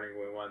early morning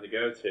we wanted to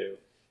go to.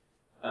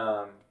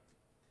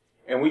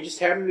 And we just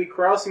happened to be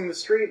crossing the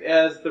street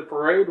as the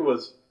parade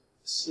was,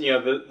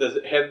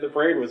 the head of the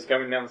parade was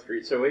coming down the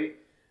street. So we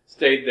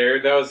stayed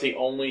there. That was the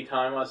only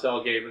time I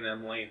saw Gabe and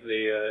Emily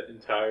the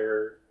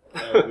entire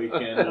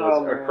weekend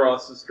was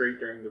across the street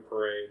during the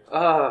parade.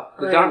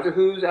 The Doctor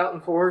Who's out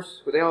in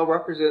force? Were they all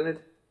represented?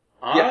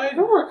 Yeah,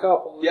 there were a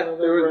couple. Yeah,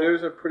 there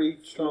was a pretty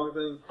strong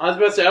thing. I was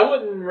about to say, I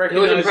wouldn't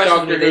recognize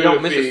Doctor Who they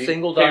don't miss a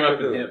single Doctor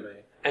Who. Hit me.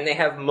 And they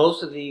have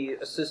most of the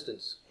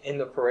assistants in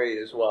the parade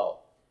as well.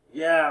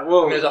 Yeah,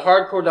 well, as a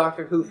hardcore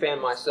Doctor Who fan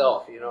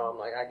myself, I'm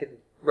like, I can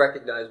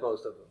recognize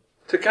most of them.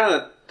 To kind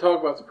of talk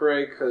about the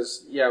parade,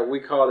 because, we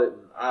caught it,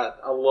 and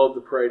I love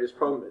the parade. It's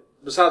probably,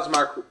 besides the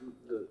microwave.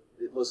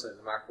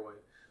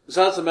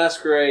 Besides the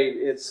masquerade,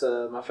 it's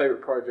my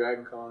favorite part of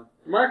Dragon Con.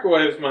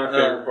 Microwave is my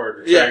favorite part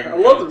of Dragon Con.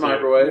 I love the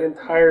microwave. The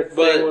entire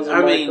thing was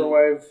a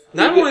microwave.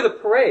 Not only the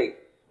parade,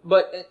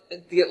 but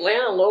the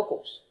Atlanta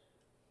locals.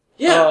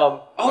 Yeah.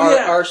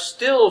 Are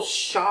still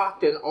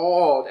shocked and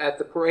awed at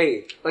the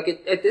parade. Like,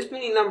 at this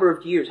many number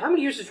of years. How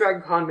many years has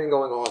Dragon Con been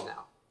going on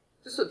now?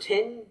 Is this a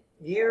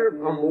 10-year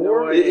or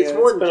more? It's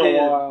more than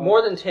 10.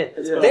 More than 10.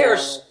 They are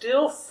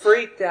still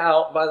freaked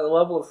out by the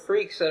level of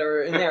freaks that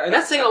are in there. And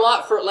that's saying a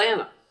lot for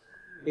Atlanta.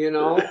 I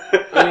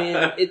mean,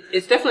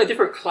 it's definitely a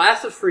different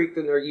class of freak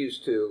than they're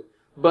used to.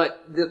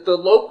 But the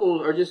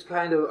locals are just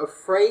kind of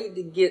afraid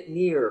to get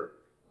near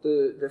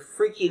the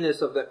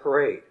freakiness of that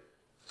parade.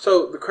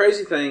 So the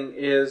crazy thing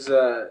is,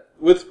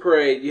 with the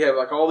parade, you have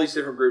like all these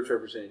different groups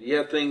represented. You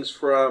have things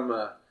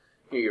from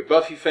your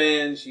Buffy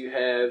fans, you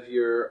have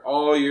your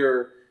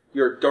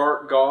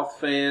dark goth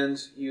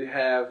fans, you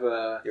have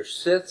your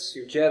Siths,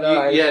 your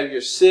Jedi. You have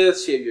your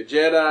Siths, you have your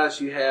Jedis,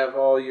 you have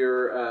all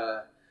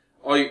your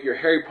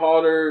Harry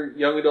Potter,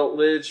 young adult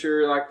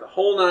literature, like the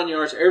whole 9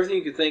 yards, everything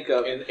you could think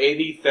of. And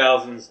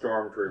 80,000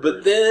 stormtroopers.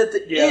 But then at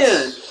the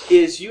end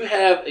is you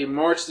have a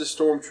March of the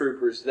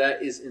Stormtroopers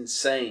that is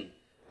insane.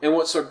 And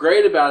what's so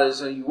great about it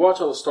is you watch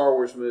all the Star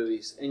Wars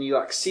movies and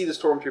you see the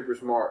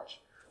Stormtroopers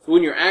march. So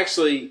when you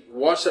actually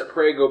watch that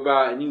parade go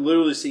by and you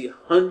literally see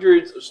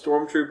hundreds of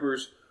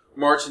Stormtroopers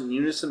march in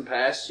unison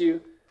past you,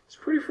 it's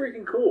pretty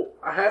freaking cool.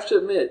 I have to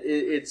admit,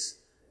 it's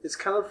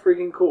kind of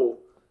freaking cool.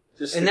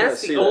 And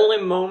that's the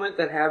only moment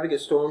that having a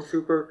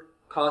Stormtrooper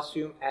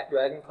costume at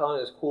Dragon Con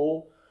is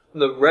cool.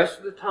 The rest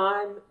of the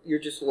time, you're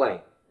just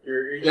lame.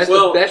 That's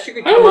the best you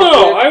could come up with.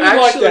 I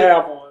would like to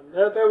have one.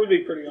 That would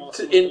be pretty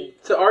awesome.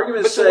 To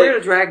argument's sake, but we're at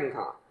a Dragon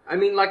Con. I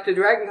mean, like the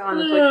Dragon Con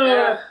is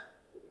like,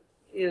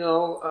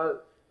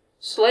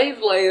 Slave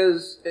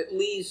Leia's at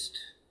least,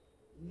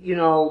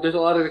 there's a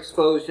lot of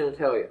exposed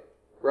genitalia,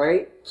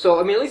 right? So,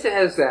 I mean, at least it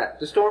has that.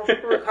 The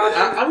Stormtrooper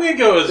costume. I'm going to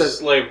go as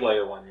Slave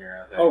Leia one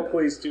year, I think. Oh,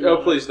 please do. Oh,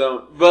 please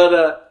don't.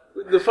 But,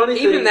 the funny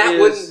thing is... Even that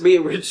wouldn't be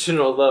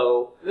original,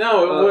 though.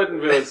 No, it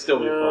wouldn't, but it'd still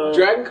be fun.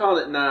 Dragon Con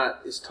at night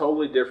is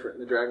totally different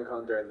than Dragon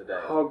Con during the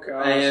day. Oh,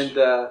 gosh.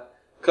 And,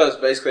 because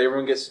basically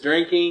everyone gets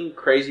drinking,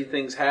 crazy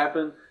things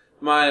happen.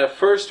 My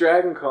first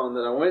Dragon Con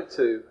that I went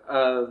to,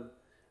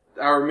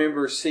 I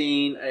remember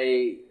seeing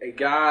a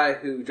guy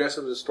who dressed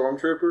up as a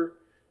Stormtrooper,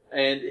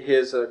 and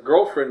his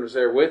girlfriend was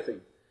there with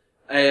him.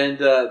 And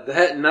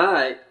that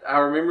night, I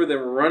remember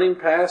them running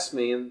past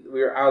me, and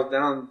I was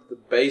down in the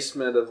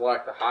basement of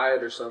like the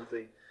Hyatt or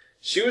something.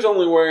 She was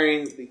only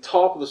wearing the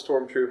top of the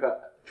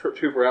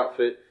Stormtrooper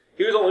outfit.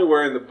 He was only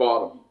wearing the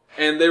bottom,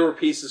 and there were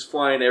pieces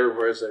flying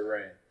everywhere as they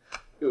ran.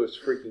 It was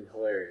freaking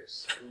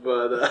hilarious.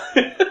 But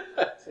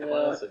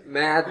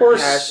mad,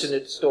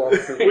 passionate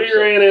Stormtrooper. We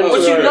ran into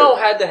which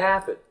had to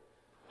happen.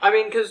 I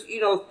mean, because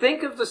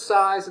think of the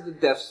size of the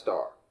Death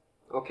Star.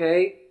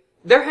 Okay.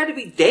 There had to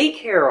be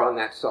daycare on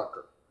that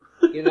sucker,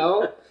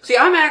 See,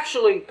 I'm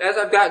actually, as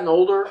I've gotten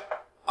older,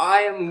 I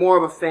am more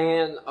of a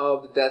fan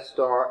of the Death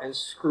Star and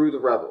screw the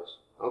Rebels,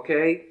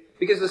 okay?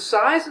 Because the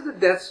size of the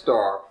Death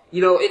Star,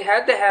 it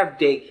had to have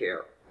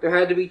daycare. There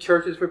had to be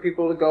churches for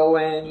people to go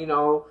in,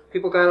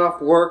 people got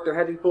off work, there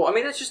had to be people,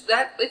 it's just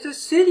that, it's a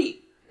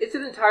city. It's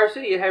an entire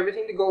city, it had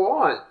everything to go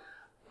on.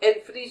 And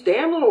for these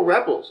damn little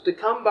rebels to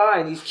come by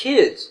and these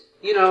kids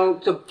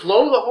to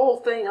blow the whole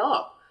thing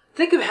up.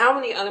 Think of how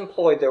many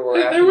unemployed there were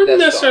after There wouldn't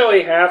the Death Star.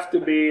 necessarily have to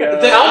be.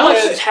 How much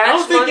I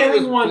tax don't think money was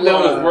anyone that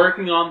blown? was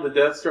working on the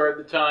Death Star at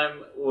the time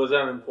was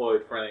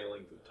unemployed for any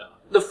length of time.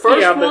 The first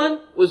Yeah, but- one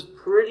was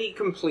pretty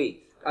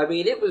complete. I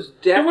mean, it was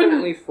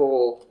definitely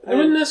full. There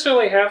wouldn't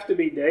necessarily have to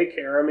be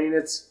daycare. I mean,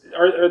 is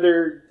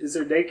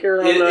there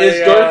daycare on Is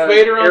Darth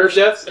Vader on air- the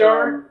Death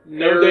Star?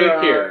 No air,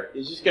 daycare.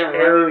 He's just going to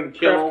run in and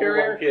kill all the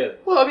carrier? little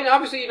kids. Well, I mean,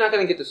 obviously you're not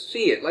going to get to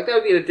see it. Like, that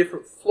would be at a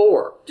different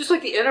floor. Just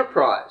like the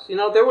Enterprise.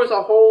 There was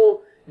a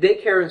whole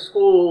daycare and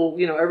school,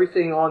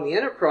 everything on the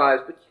Enterprise,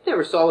 but you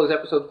never saw those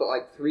episodes but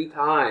like 3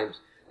 times.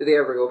 Did they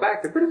ever go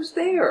back there? But it was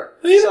there.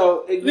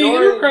 So The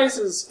ignoring Enterprise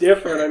is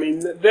different. I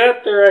mean,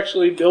 that they're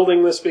actually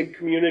building this big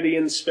community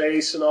in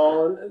space and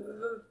all, and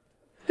the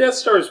Death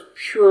Star is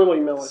purely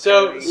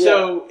military.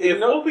 So if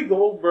Whoopi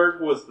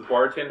Goldberg was the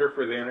bartender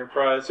for the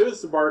Enterprise, who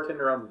was the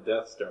bartender on the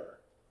Death Star?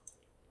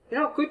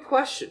 Good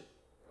question.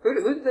 Who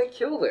did they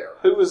kill there?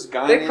 who was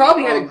guy? They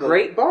probably had a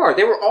great bar.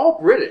 They were all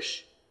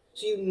British.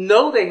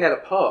 So they had a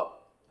pub.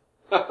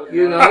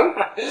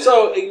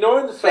 So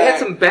ignoring the fact They had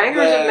some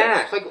bangers that and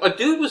mash. Like, a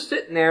dude was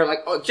sitting there, like,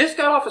 just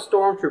got off a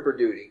stormtrooper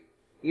duty.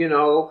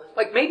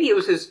 Like, maybe it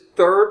was his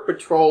 3rd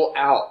patrol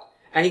out.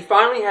 And he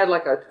finally had,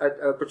 like,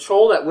 a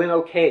patrol that went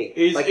okay.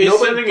 He's nobody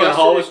sending a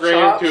busted his hologram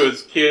chops. to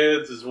his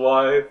kids, his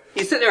wife.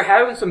 He's sitting there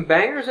having some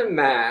bangers and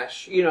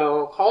mash,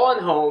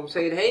 calling home,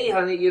 saying, hey,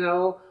 honey,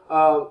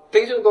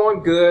 things are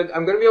going good.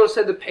 I'm going to be able to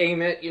send the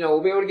payment. We'll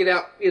be able to get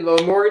out.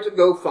 The mortgage will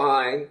go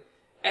fine.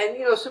 And,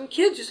 some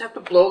kids just have to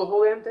blow the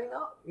whole damn thing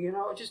up.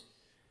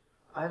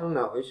 I don't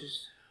know. It's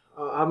just,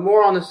 I'm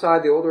more on the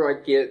side the older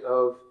I get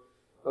of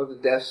the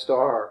Death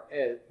Star.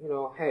 And,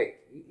 hey,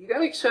 you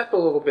gotta accept a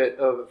little bit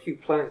of a few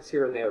planets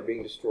here and there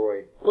being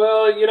destroyed.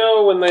 Well,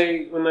 when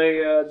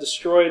they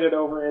destroyed it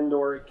over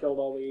Endor, it killed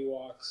all the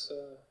Ewoks.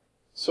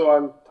 So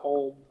I'm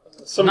told.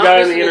 Some Not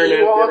guy on the missing internet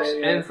Ewoks,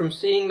 did and from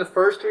seeing the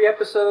first 3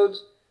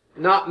 episodes,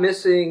 not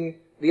missing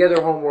the other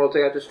homeworlds that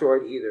got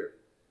destroyed either.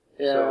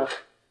 Yeah. So.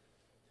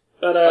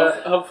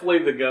 But, Hopefully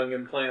the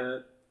Gungan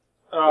planet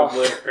oh,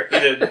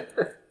 obliterated.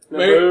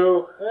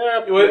 Naboo.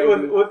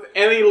 with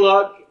any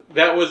luck,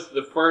 that was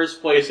the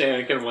first place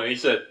Anakin went. He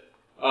said,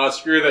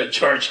 screw that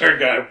Jar Jar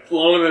guy,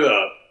 blowing it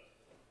up.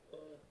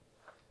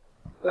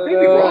 I may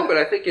be wrong, but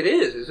I think it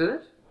is, isn't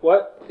it?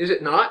 What? Is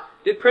it not?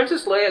 Did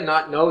Princess Leia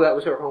not know that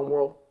was her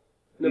homeworld?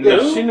 Naboo?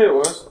 No, she knew it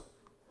was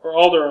Or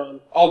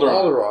Alderaan?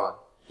 Alderaan.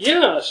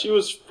 Yeah, she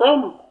was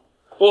from...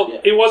 Well,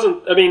 It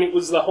wasn't... I mean, it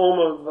was the home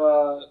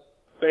of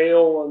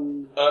Bail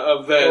and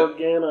Of that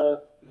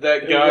Organa.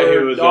 that They guy were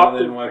who was in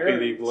adopted NYPD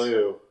parents.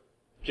 Blue.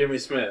 Jimmy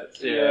Smith.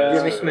 Yeah.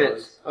 Jimmy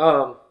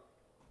Smits.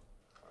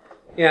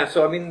 Yeah,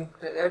 so I mean,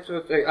 that's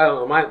what I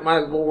don't know. My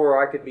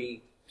lore, I could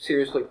be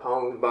seriously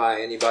pwned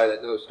by anybody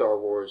that knows Star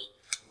Wars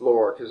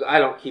lore, because I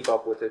don't keep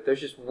up with it.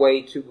 There's just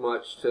way too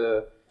much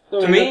to...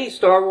 To me,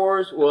 Star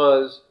Wars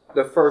was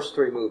the first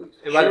 3 movies.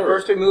 And by the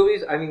first 3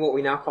 movies, I mean what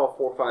we now call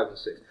 4, 5, and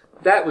 6.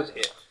 That was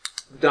it.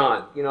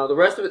 Done. The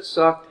rest of it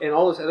sucked, and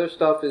all this other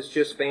stuff is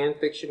just fan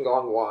fiction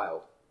gone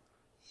wild.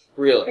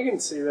 I Really. can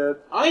see that.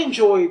 I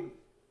enjoyed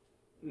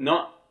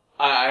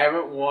I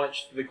haven't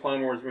watched the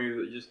Clone Wars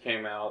movie that just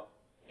came out,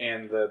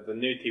 and the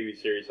new TV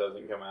series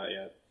hasn't come out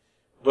yet.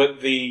 But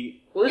the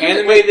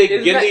animated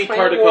isn't Genndy that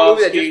Clone Wars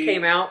movie that just Tartakovsky...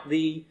 came out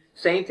the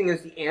same thing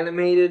as the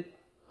animated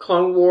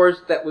Clone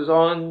Wars that was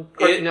on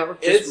Cartoon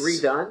Network, just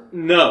redone?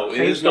 No, it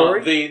Same is story?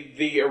 not.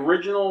 The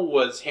original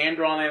was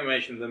hand-drawn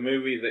animation. The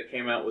movie that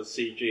came out was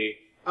CG.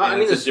 I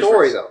mean it's the a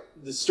story, different-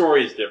 though. The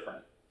story is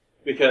different.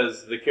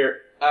 Because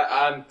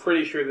I'm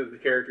pretty sure that the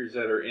characters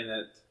that are in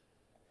it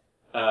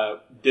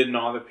did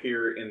not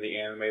appear in the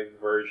animated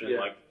version. Yeah.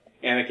 Like,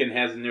 Anakin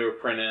has a new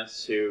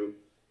apprentice who,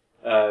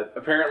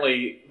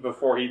 apparently,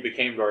 before he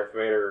became Darth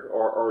Vader,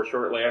 or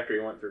shortly after, he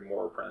went through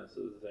more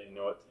apprentices. They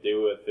know what to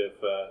do with if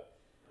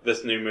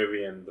this new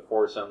movie and The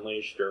Force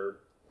Unleashed are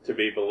to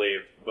be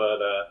believed.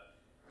 But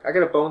I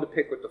got a bone to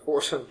pick with the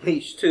Force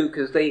Unleashed too,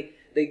 because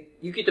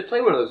you get to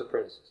play one of those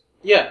apprentices,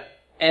 yeah,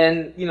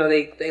 and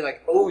they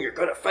like, oh, you're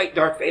gonna fight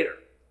Darth Vader.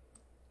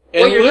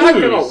 and Well, you're not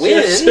gonna lose. win.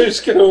 Yes, who's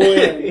going to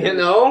win?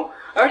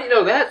 I already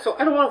know that, so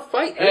I don't want to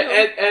fight him.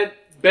 At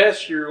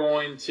best, you're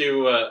going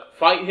to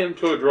fight him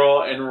to a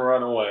draw and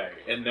run away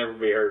and never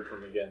be heard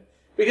from again.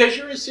 Because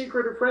you're a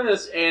secret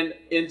apprentice, and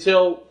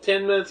until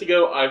 10 minutes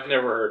ago, I've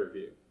never heard of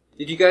you.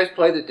 Did you guys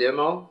play the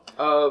demo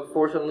of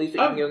Force Unleashed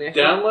that you I've can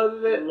get on the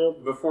Xbox? downloaded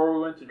it before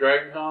we went to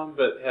Dragon Con,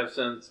 but have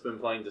since been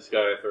playing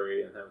Disgaea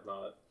 3 and have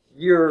not.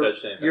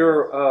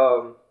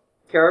 Your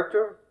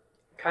character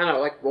kind of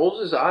like rolls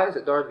his eyes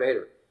at Darth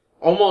Vader.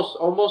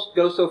 Almost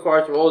goes so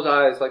far as to roll his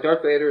eyes. Like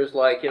Darth Vader is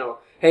like,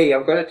 hey,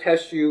 I'm going to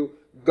test you.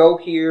 Go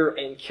here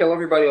and kill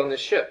everybody on this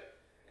ship.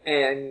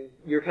 And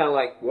you're kind of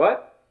like,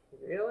 what?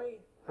 Really?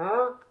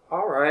 Huh?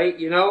 All right,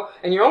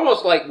 and you're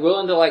almost like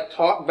willing to like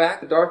talk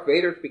back to Darth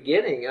Vader at the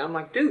beginning. And I'm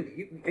like,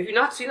 dude, have you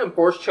not seen him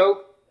Force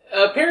choke?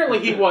 Apparently,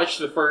 he watched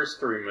the first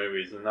 3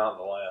 movies and not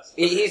the last.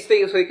 He's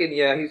thinking,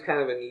 yeah, he's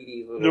kind of a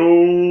needy little...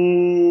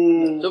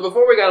 No. So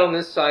before we got on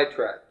this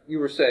sidetrack, you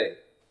were saying...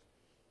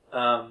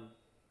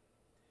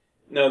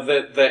 No,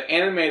 the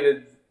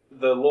animated,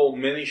 the little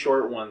mini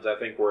short ones, I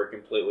think, were a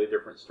completely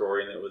different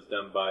story, and it was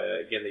done by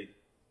Gendy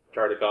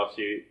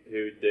Tartakovsky,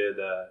 who did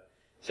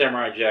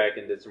Samurai Jack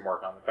and did some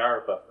work on the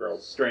Powerpuff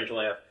Girls.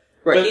 Strangely enough,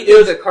 Right, but he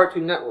did the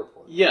Cartoon Network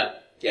one. yeah,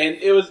 and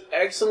it was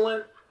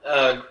excellent.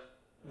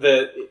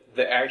 The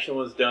action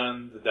was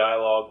done. The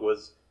dialogue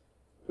was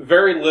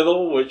very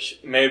little, which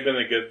may have been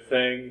a good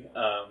thing,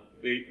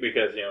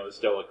 because it was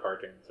still a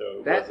cartoon. So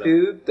it That wasn't...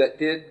 dude that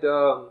did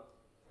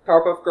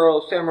Powerpuff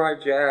Girls, Samurai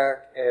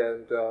Jack,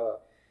 and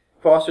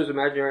Foster's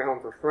Imaginary Home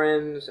for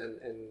Friends, and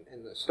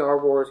the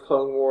Star Wars,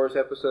 Clone Wars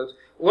episodes.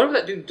 Whatever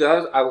that dude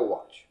does, I will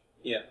watch.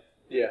 Yeah.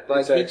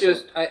 Like, he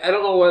just, I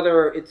don't know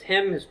whether it's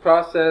him, his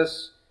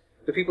process,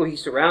 the people he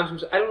surrounds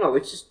himself. I don't know.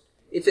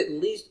 It's at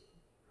least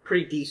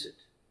pretty decent.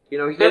 He's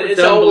never It's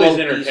done always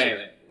below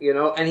entertaining.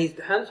 decent,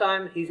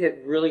 and he's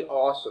hit really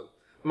awesome.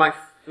 My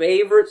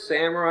favorite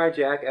Samurai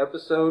Jack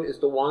episode is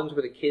the ones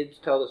where the kids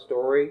tell the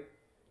story.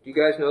 Do you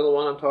guys know the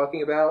one I'm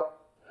talking about?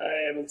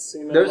 I haven't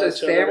seen that. There's a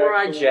much of it,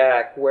 Samurai actually.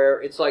 Jack where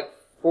it's like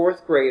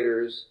 4th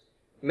graders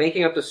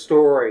making up the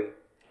story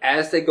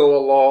as they go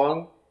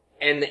along,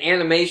 and the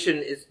animation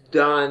is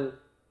done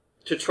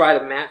to try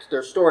to match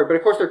their story. But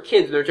of course they're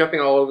kids and they're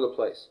jumping all over the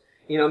place.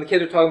 And the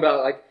kids are talking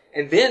about like,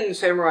 and then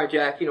Samurai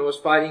Jack, was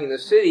fighting in the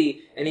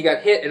city and he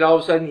got hit and all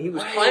of a sudden he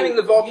was climbing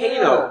the volcano.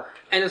 Yeah.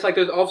 And it's like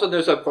all of a sudden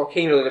there's a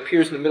volcano that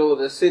appears in the middle of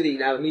the city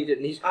now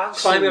immediately, and he's I've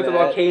climbing up seen the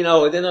that.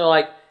 volcano, and then they're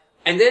like,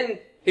 and then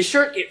his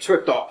shirt gets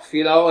ripped off,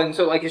 and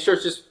so like his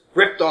shirt's just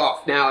ripped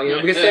off now,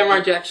 because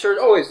Samurai Jack's shirt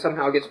always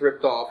somehow gets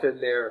ripped off in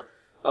there.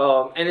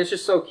 And it's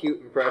just so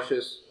cute and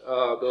precious,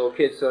 the little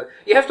kids. So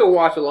you have to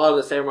watch a lot of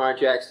the Samurai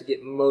Jacks to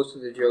get most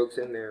of the jokes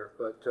in there.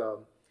 But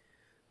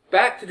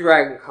back to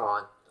Dragon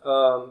Con.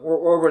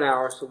 We're over an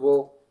hour,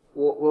 so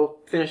we'll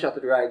finish out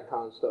the Dragon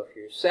Con stuff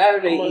here.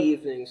 Saturday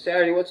evening.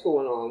 Saturday, what's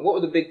going on? What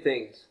were the big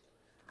things?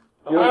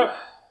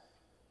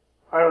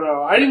 I don't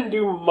know. I didn't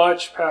do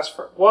much past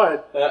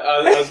what?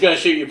 I was going to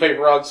shoot you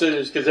paper, rock,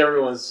 scissors because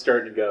everyone's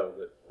starting to go.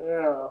 But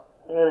Yeah.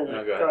 Anyway,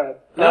 No, go go ahead.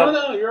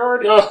 no, you're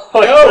already Go.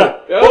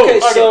 Okay,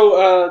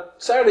 so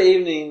Saturday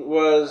evening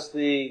was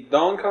the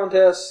Dawn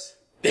contest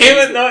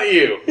Damn it, not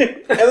you.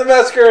 and the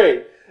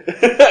Masquerade.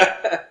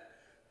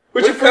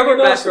 Which you Which covered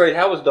freaking Masquerade.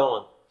 How was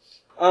Dawn?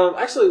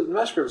 Actually, the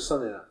Masquerade was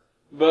Sunday night,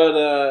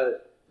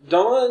 but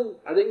Dawn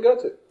I didn't go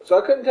to,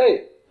 so I couldn't tell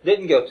you.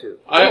 Didn't go to.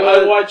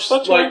 I watched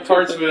Such like a-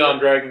 parts of it on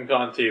Dragon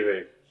Con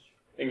TV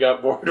and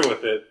got bored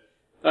with it.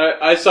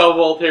 I saw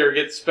Voltaire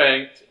get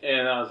spanked,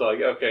 and I was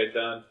like, okay,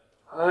 done.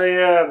 Oh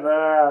yeah,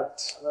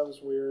 that was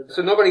weird.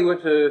 So nobody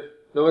went to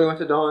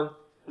Dawn.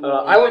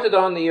 I went to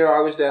Dawn the year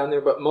I was down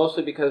there, but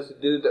mostly because the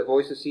dude that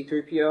voices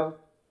C-3PO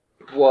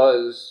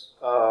was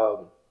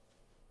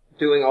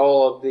doing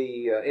all of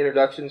the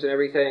introductions and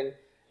everything.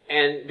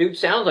 And dude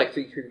sounds like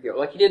C-3PO.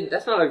 Like, he didn't.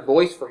 That's not a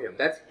voice for him.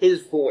 That's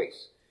his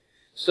voice.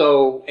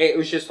 So it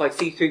was just like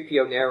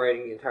C-3PO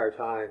narrating the entire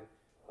time.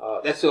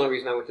 That's the only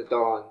reason I went to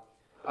Dawn.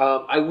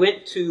 I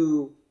went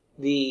to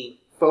the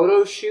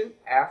photo shoot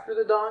after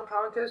the Dawn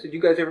contest. Did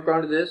you guys ever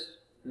gone to this?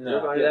 No.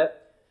 Ever gone to that?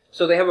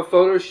 So they have a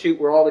photo shoot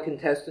where all the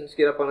contestants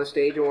get up on a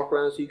stage and walk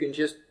around so you can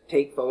just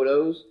take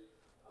photos.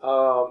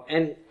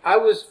 And I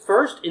was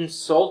first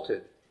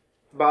insulted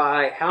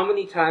by how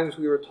many times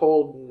we were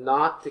told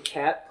not to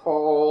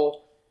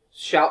catcall,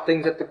 shout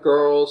things at the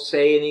girls,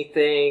 say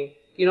anything.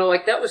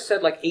 Like that was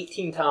said like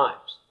 18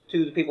 times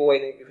to the people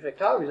waiting for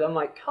photographers. I'm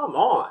like, come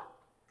on.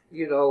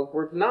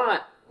 We're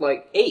not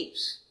like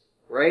apes,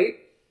 right?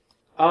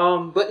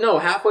 But no,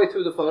 halfway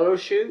through the photo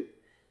shoot,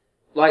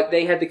 like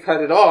they had to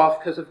cut it off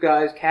because of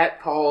guys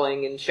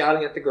catcalling and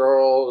shouting at the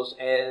girls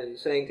and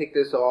saying take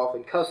this off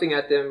and cussing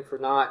at them for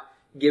not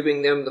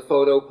giving them the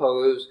photo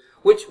pose,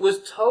 which was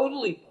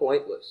totally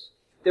pointless.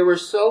 There were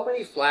so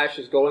many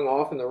flashes going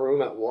off in the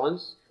room at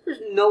once. There's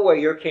no way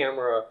your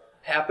camera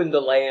happened to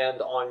land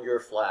on your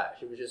flash.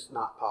 It was just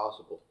not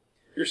possible.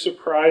 You're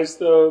surprised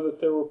though that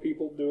there were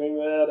people doing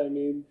that. I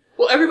mean,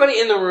 Well, everybody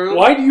in the room.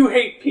 why do you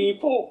hate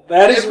people?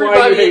 That is why you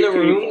Everybody hate in the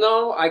people. room,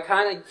 though, I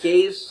kind of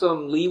gave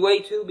some leeway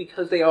to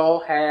because they all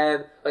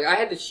had, like, I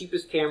had the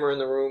cheapest camera in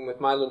the room with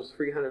my little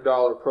 $300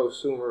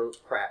 prosumer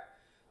crap.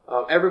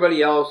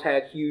 Everybody else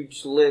had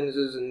huge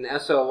lenses and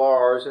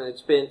SLRs and had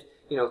spent,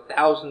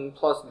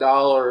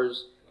 $1,000+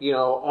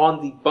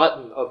 on the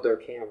button of their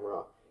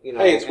camera.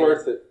 Hey, it's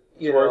worth it.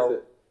 It's worth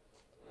it.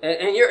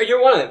 And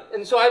you're one of them.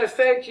 And so I'd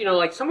affect,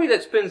 like somebody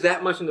that spends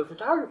that much into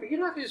photography, you're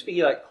not going to just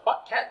be like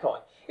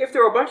catcalling. If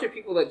there were a bunch of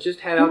people that just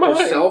had out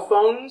their cell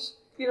phones,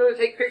 to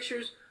take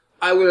pictures,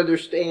 I would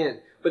understand.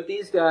 But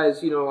these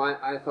guys,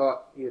 I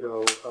thought, I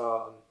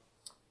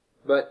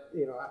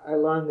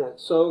learned that.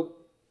 So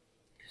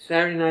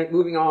Saturday night,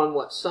 moving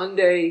on,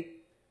 Sunday?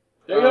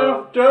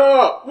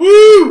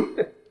 Woo!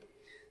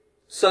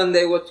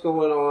 Sunday, what's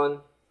going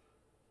on?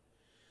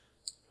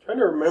 Trying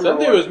to remember.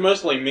 Sunday was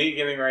mostly me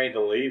getting ready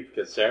to leave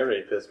because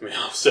Saturday pissed me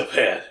off so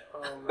bad.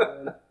 Oh,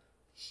 man.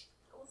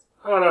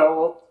 I don't know.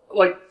 Well,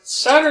 like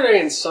Saturday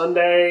and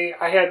Sunday,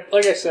 I had,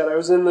 like I said, I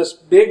was in this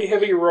big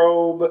heavy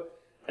robe,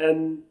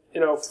 and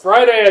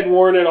Friday I'd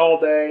worn it all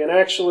day, and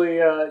actually,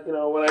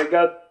 when I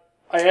got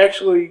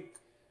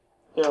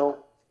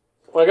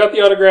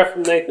the autograph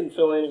from Nathan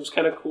Fillion, it was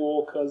kind of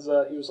cool because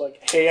he was like,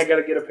 "Hey, I got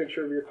to get a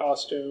picture of your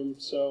costume."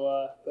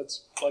 So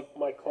that's like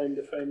my claim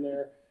to fame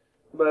there.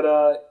 But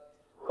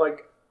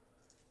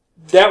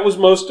that was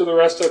most of the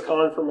rest of the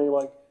con for me.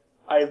 Like,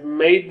 I've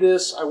made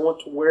this, I want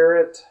to wear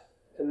it,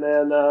 and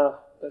then it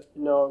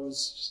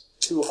was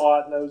just too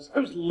hot, and I was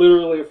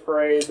literally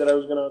afraid that I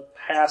was going to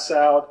pass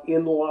out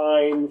in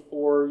line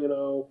for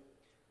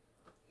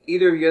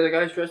Either of you other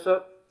guys dressed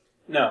up?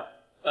 No.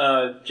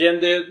 Jen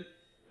did,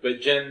 but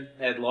Jen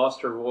had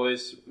lost her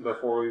voice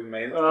before we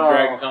made it to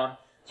Dragon Con.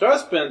 So I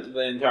spent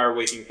the entire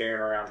weekend carrying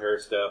around her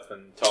stuff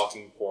and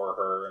talking for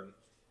her and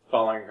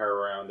following her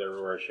around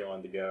everywhere she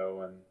wanted to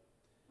go. And,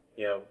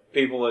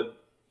 people would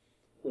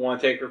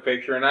want to take her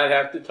picture, and I'd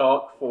have to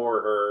talk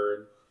for her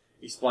and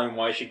explain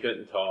why she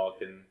couldn't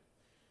talk. And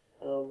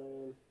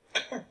oh,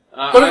 man.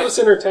 But it was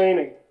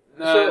entertaining.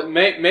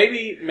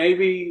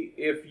 Maybe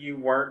if you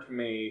weren't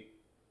me,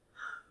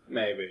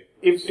 maybe.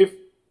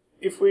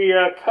 If we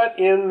cut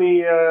in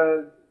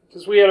the,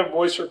 because we had a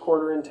voice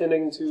recorder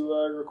intending to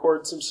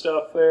record some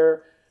stuff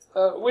there,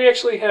 we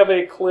actually have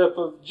a clip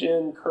of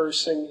Jen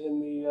cursing in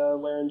the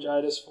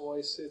laryngitis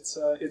voice.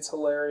 It's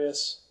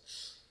hilarious.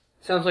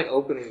 Sounds like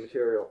opening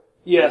material.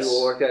 Yes. Maybe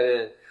we'll work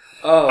that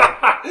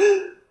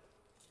in.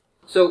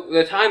 So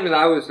the time that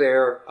I was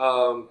there,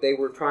 they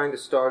were trying to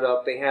start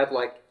up. They had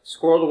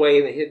squirreled away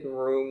in a hidden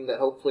room that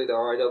hopefully the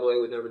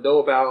RIAA would never know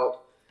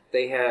about.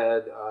 They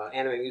had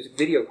anime music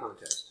video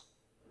contest.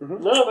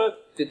 Mm-hmm. No,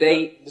 but did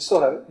they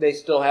still have it? They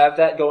still have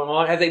that going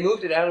on. Have they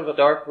moved it out of a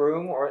dark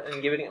room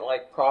and giving it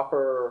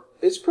proper?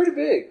 It's pretty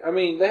big. I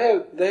mean, they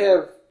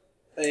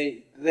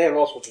have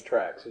all sorts of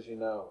tracks, as you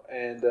know,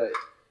 and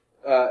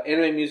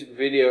anime music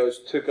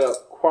videos took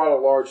up quite a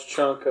large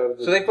chunk of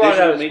the. So they brought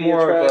it out as media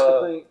more track,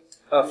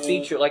 of a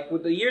feature. Like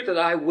with the year that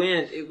I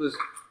went, it was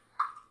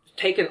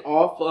taken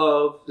off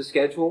of the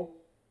schedule.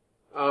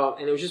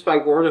 And it was just by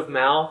word of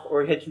mouth,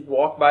 or had you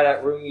walked by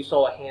that room, you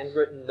saw a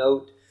handwritten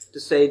note to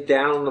say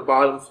down on the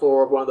bottom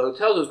floor of one of the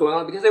hotels was going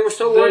on, because they were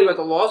so worried about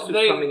the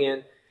lawsuits coming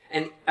in.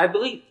 And I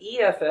believe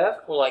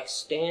EFF were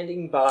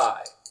standing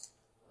by.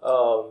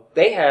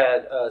 They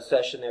had a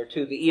session there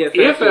too. The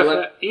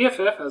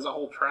EFF has a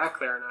whole track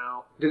there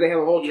now. Do they have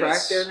a whole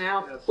track there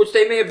now? Yes. Which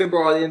they may have been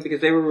brought in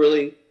because they were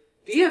really...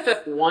 The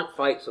EFF want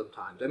fights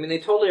sometimes. I mean, they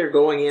totally are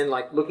going in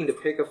looking to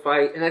pick a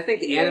fight. And I think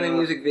the anime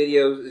music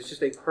videos is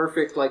just a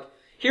perfect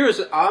here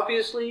is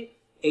obviously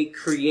a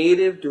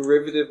creative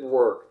derivative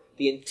work.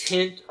 The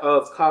intent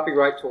of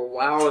copyright to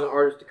allow an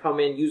artist to come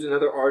in, use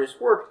another artist's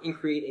work, and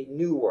create a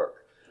new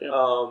work. Yep.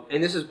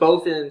 And this is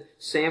both in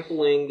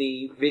sampling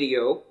the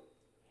video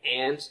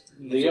and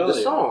using the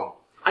song.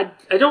 I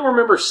don't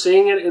remember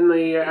seeing it in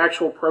the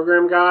actual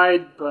program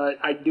guide, but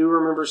I do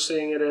remember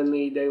seeing it in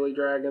the Daily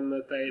Dragon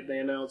that they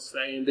announced the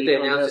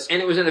AMV contest.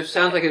 And it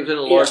sounds like it was in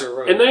a larger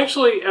room. And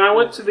I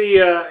went to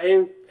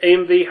the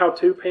AMV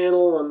how-to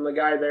panel, and the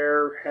guy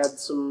there had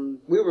some.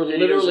 We were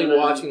literally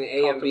watching the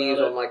AMVs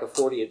on a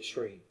 40-inch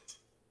screen.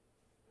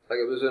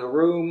 It was in a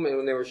room, and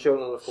when they were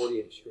shown on a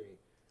 40-inch screen.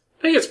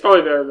 I think it's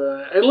probably better than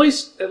that. At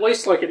least at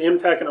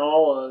MTech and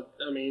all.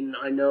 I mean,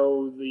 I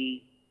know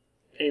the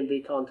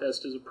AMV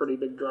contest is a pretty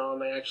big draw,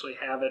 and they actually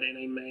have it in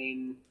a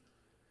main.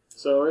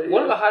 So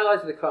one of the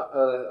highlights of the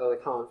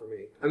con for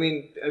me. I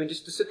mean,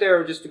 just to sit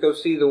there, just to go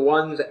see the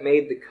ones that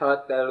made the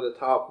cut, that are the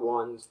top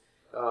ones.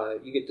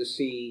 You get to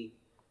see,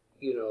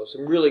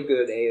 some really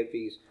good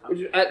AMVs.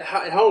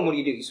 At home, what do?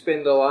 You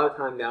spend a lot of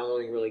time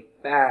downloading really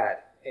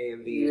bad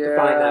AMVs to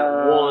find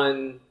that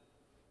one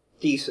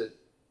decent.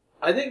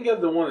 I didn't get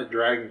the one at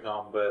Dragon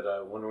Con,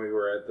 but when we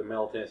were at the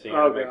Middle Tennessee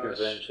Anime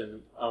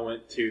Convention, I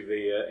went to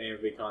the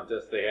AMV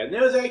contest they had. And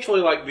it was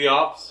actually the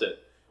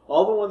opposite.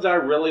 All the ones I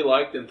really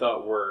liked and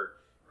thought were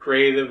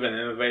creative and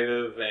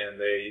innovative, and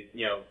they,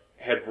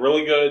 had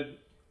really good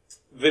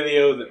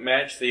video that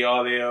matched the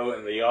audio,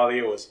 and the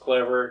audio was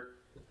clever.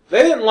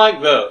 They didn't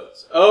like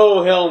those.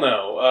 Oh, hell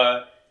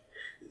no.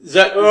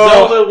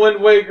 Zelda,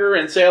 Wind Waker,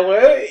 and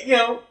Sailor,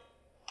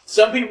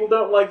 some people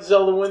don't like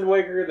Zelda Wind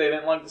Waker, they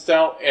didn't like the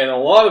style, and a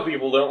lot of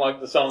people don't like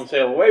the song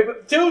Sail Away,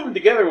 but the two of them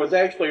together was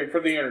actually a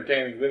pretty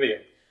entertaining video.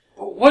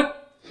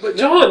 But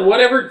John,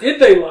 whatever did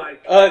they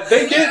like?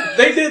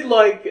 They did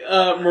like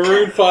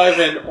Maroon 5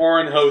 and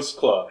Oran Host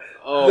Club.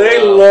 Oh,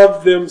 they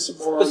loved them some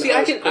more. But see,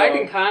 I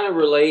can kind of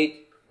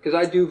relate, because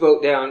I do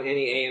vote down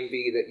any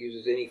AMV that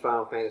uses any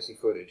Final Fantasy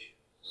footage.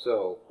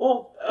 So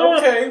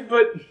okay,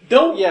 but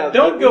don't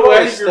go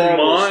out of your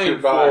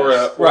mind for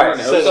right.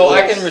 So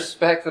I can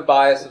respect the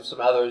bias of some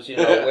others.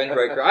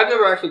 Windbreaker. I've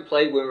never actually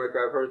played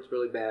Windbreaker. I've heard it's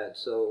really bad.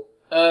 So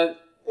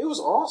it was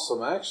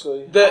awesome,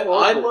 actually.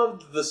 I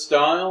loved the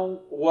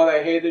style. What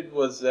I hated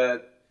was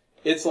that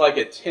it's like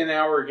a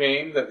 10-hour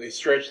game that they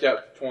stretched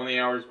out to 20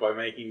 hours by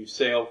making you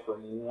sail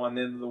from one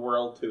end of the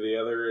world to the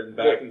other and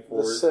back and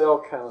forth. The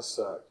sail kind of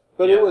sucked,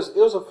 but it was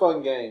a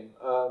fun game.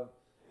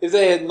 If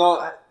they had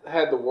not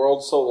had the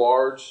world so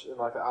large and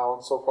like the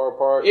island so far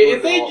apart.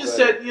 If they just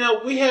said,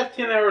 we have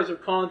 10 hours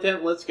of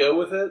content, let's go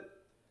with it,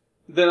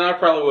 then I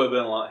probably would have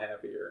been a lot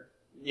happier.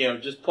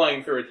 Just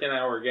playing through a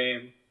 10-hour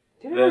game.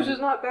 10 hours is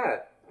not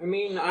bad. I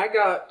mean, I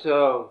got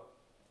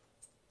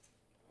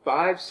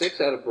 5,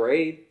 6 out of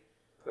Braid.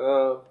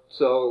 And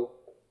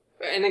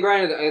then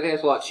granted, I think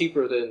it's a lot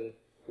cheaper than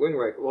Wind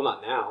Waker. Well,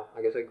 not now.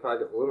 I guess I could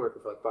probably get Wind Waker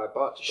for like $5.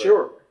 But,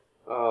 sure.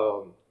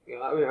 I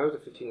mean, it was a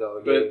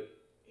 $15 game.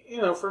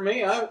 But, for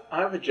me, I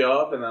have a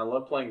job and I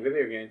love playing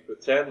video games,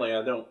 but sadly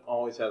I don't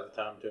always have the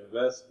time to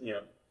invest,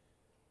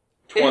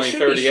 20,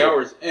 30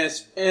 hours. And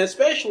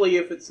especially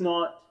if it's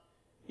not,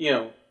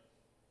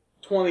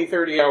 20,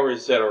 30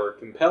 hours that are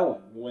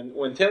compelling.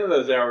 When 10 of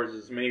those hours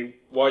is me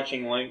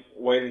watching Link,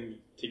 waiting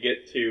to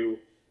get to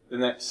the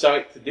next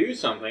site to do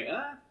something,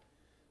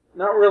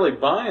 not really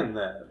buying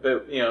that.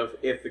 But,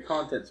 if the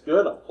content's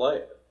good, I'll play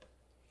it.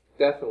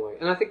 Definitely.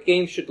 And I think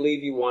games should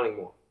leave you wanting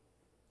more.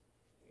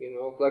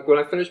 Like when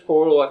I finished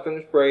Portal, I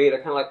finished Braid, I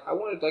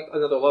wanted like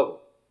another level.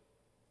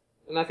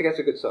 And I think that's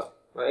a good sign,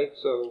 right?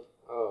 So,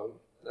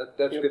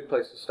 that's a good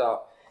place to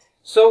stop.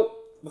 So,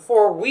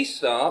 before we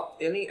stop,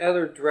 any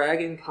other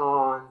Dragon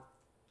Con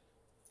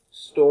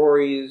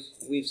stories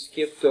we've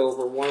skipped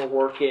over, want to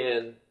work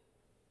in?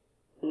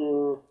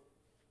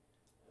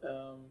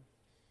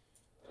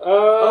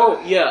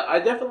 I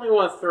definitely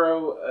want to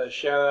throw a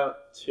shout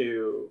out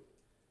to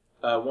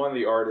one of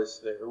the artists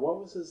there. What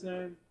was his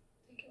name?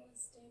 I think it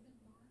was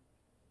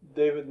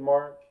David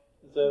Mark.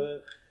 Is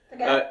that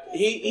it?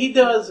 He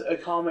does a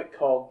comic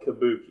called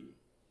Kabuki.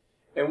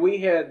 And we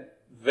had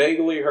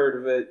vaguely heard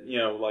of it,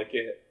 like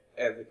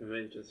at the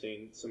convention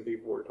scene. Some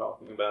people were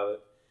talking about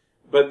it.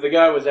 But the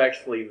guy was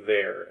actually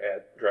there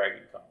at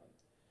Dragon Con.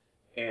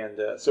 And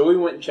so we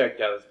went and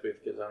checked out his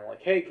booth because I'm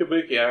like, hey,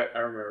 Kabuki, I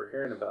remember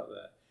hearing about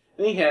that.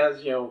 And he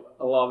has,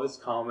 a lot of his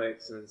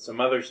comics and some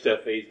other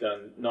stuff that he's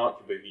done,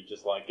 not Kabuki,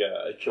 just like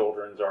a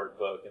children's art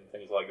book and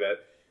things like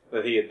that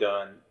he had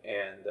done.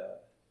 And,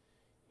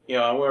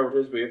 I went over to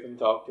his booth and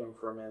talked to him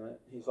for a minute.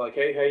 He's like,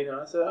 hey, how you doing?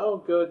 I said, oh,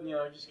 good,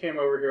 I just came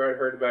over here. I'd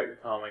heard about your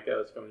comic. I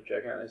was coming to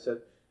check out. And I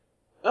said,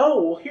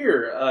 oh, well,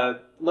 here,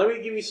 let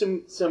me give you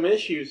some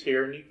issues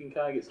here and you can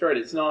kind of get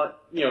started. It's not,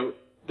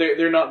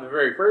 they're not the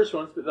very first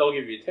ones, but they'll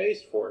give you a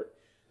taste for it.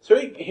 So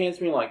he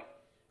hands me like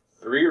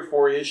 3 or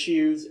 4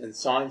 issues and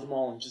signs them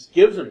all and just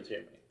gives them to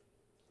me.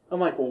 I'm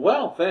like,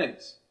 well,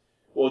 thanks.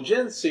 Well,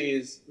 Jen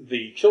sees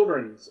the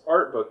children's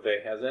art book that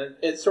he has, and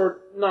it's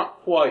sort of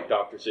not quite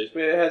Dr. Seuss,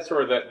 but it has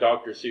sort of that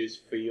Dr. Seuss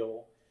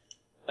feel.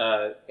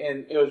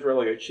 And it was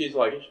really good. She's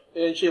like,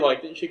 and she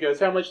liked it, and she goes,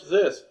 how much is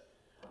this?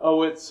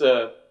 Oh, it's,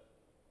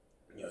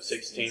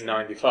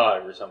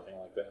 $16.95 or something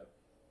like that.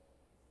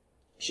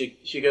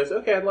 She goes,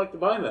 okay, I'd like to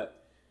buy that.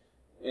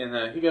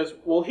 And he goes,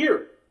 well,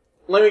 here,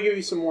 let me give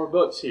you some more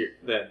books here,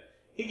 then.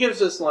 He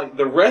gives us, like,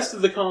 the rest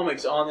of the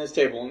comics on his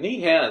table, and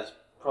he has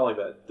probably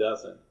about a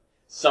dozen.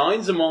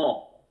 Signs them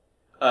all.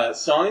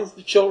 Signs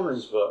the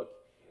children's book.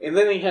 And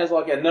then he has,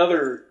 like,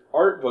 another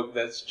art book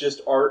that's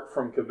just art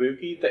from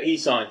Kabuki that he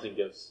signs and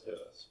gives to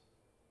us.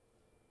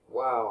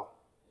 Wow.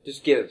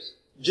 Just gives.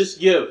 Just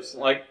gives.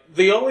 Like,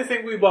 the only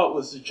thing we bought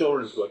was the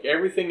children's book.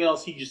 Everything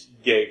else he just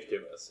gave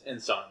to us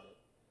and signed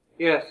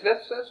it. Yes,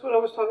 that's what I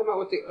was talking about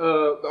with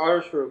the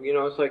artist room.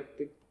 It's like,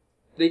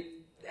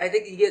 I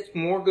think he gets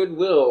more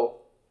goodwill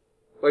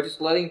by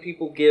just letting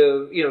people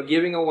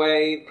giving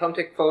away, come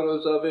take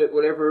photos of it,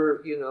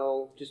 whatever,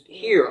 just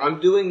here, I'm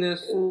doing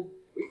this.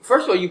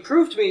 First of all, you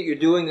prove to me that you're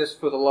doing this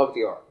for the love of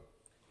the art.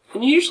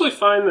 And you usually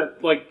find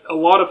that, like, a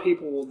lot of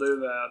people will do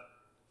that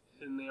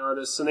in the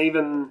artists. And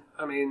even,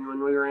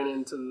 when we ran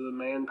into the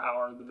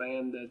Manpower, the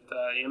band at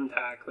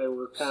MTAC, they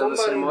were kind of the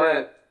same way. Somebody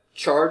that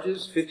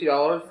charges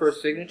 $50 for a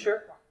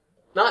signature,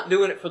 not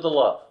doing it for the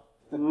love.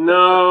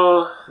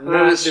 No,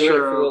 that's doing true. It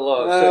for the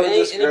love. So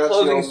any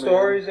closing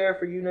stories there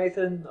for you,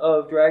 Nathan,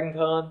 of Dragon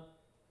Con?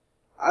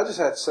 I just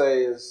have to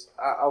say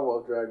I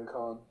love Dragon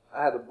Con.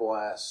 I had a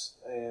blast.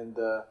 And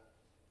I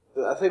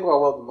think what I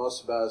love the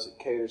most about it is it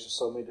caters to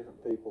so many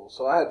different people.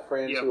 So I had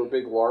friends who were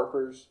big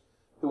LARPers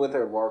who went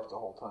there and LARPed the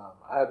whole time.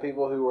 I had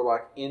people who were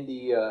like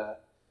indie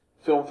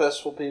film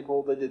festival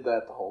people. They did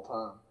that the whole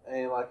time.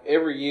 And like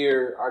every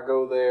year I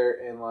go there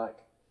and like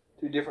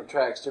do different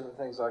tracks, different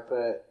things like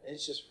that.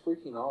 It's just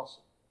freaking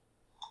awesome.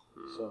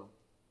 So.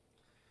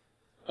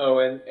 Oh,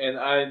 and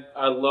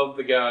I love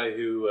the guy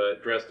who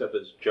dressed up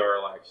as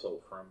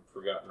Jarlaxle from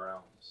Forgotten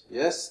Realms.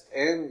 Yes,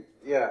 and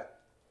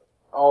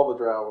all the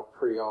drow were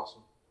pretty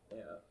awesome.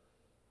 Yeah.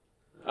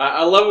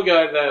 I love a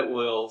guy that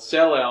will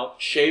sell out,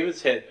 shave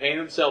his head, paint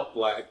himself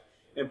black,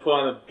 and put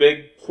on a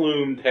big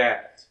plumed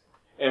hat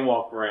and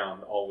walk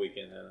around all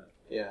weekend in it.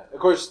 Yeah. Of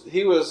course,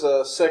 he was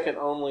second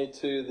only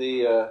to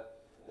the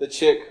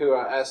chick who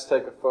I asked to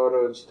take a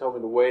photo, and she told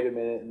me to wait a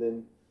minute, and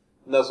then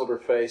nuzzled her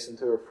face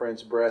into her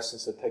friend's breast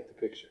and said, take the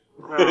picture.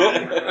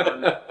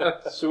 Oh,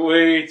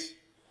 Sweet.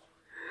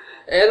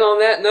 And on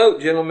that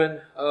note,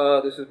 gentlemen,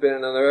 this has been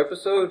another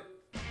episode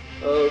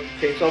of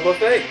Chainsaw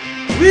Buffet.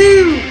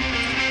 Woo!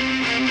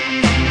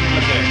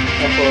 Okay.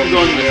 I'm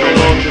going to the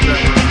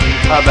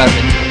How about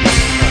it?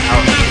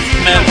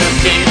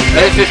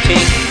 May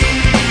 15th.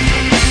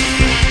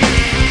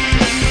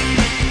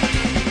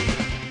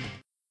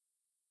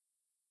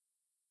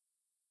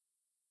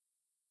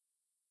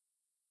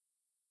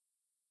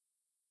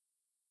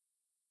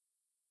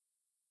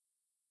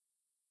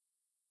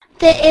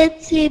 The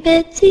itsy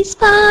bitsy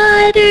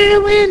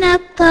spider went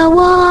up the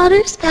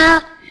water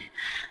spout.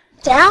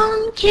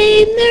 Down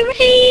came the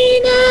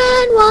rain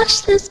and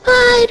washed the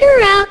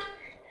spider out.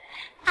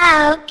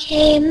 Out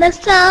came the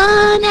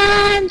sun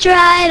and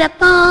dried up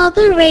all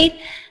the rain.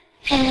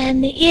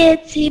 And the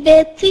itsy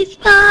bitsy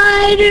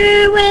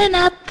spider went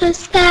up the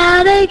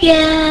spout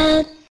again.